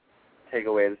to take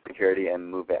away the security and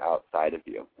move it outside of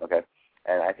you, okay?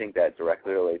 And I think that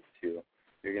directly relates to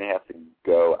you're going to have to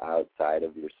go outside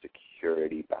of your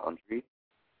security boundaries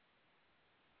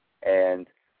and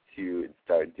to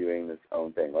start doing this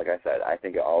own thing. Like I said, I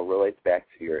think it all relates back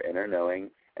to your inner knowing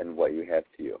and what you have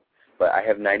to you. But I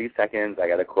have 90 seconds. I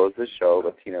got to close the show,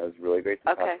 but Tina, it was really great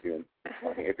to talk to you.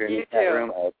 If you're in the chat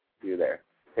room, I'll see you there.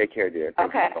 Take care, dear.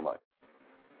 Thank you so much.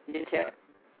 You too.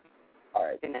 All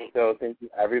right. Good night. So thank you,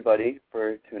 everybody,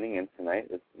 for tuning in tonight.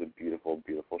 This is a beautiful,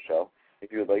 beautiful show.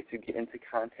 If you would like to get into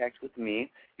contact with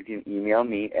me, you can email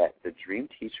me at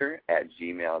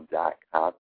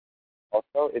thedreamteacher@gmail.com.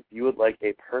 Also, if you would like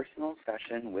a personal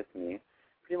session with me,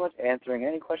 pretty much answering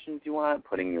any questions you want,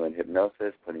 putting you in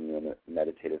hypnosis, putting you in a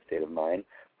meditative state of mind,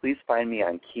 please find me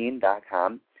on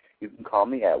Keen.com. You can call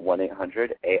me at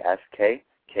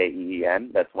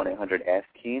 1-800-ASK-KEEN. That's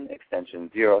 1-800-ASK-KEEN, extension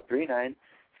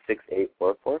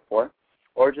 039-68444.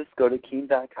 Or just go to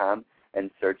Keen.com and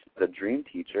search The Dream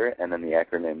Teacher and then the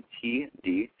acronym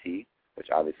TDT, which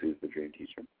obviously is The Dream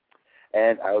Teacher.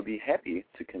 And I will be happy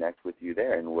to connect with you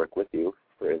there and work with you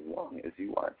for as long as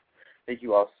you want. Thank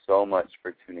you all so much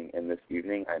for tuning in this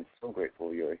evening. I'm so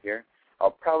grateful you are here.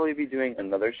 I'll probably be doing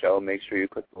another show. Make sure you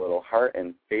click the little heart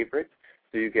and favorite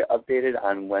so you get updated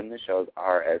on when the shows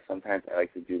are, as sometimes I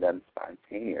like to do them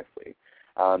spontaneously.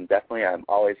 Definitely, I'm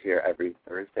always here every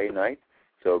Thursday night,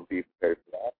 so be prepared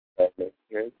for that. That's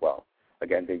here as well.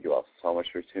 Again, thank you all so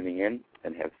much for tuning in,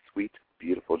 and have sweet,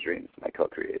 beautiful dreams, my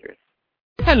co-creators.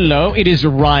 Hello, it is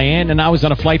Ryan, and I was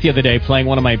on a flight the other day playing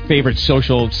one of my favorite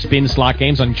social spin slot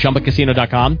games on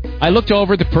ChumbaCasino.com. I looked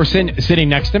over at the person sitting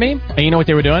next to me, and you know what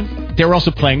they were doing? They were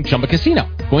also playing Chumba Casino.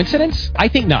 Coincidence? I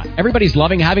think not. Everybody's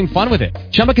loving having fun with it.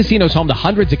 Chumba Casino is home to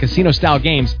hundreds of casino-style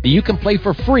games that you can play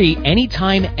for free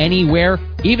anytime, anywhere,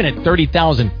 even at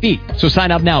 30,000 feet. So sign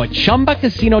up now at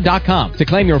ChumbaCasino.com to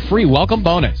claim your free welcome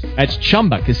bonus. That's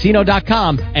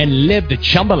ChumbaCasino.com and live the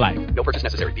Chumba life. No purchase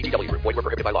necessary. VGW. Void where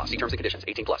prohibited by law. See terms and conditions.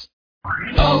 18+.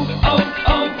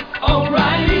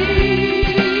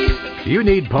 O'Reilly. You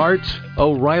need parts?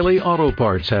 O'Reilly Auto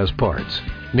Parts has parts.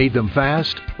 Need them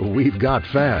fast? We've got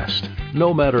fast.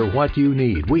 No matter what you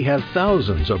need, we have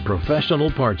thousands of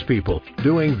professional parts people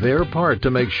doing their part to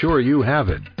make sure you have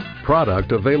it.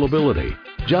 Product availability.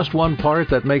 Just one part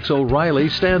that makes O'Reilly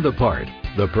stand apart.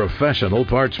 The professional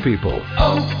parts people.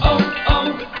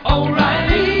 O'Reilly.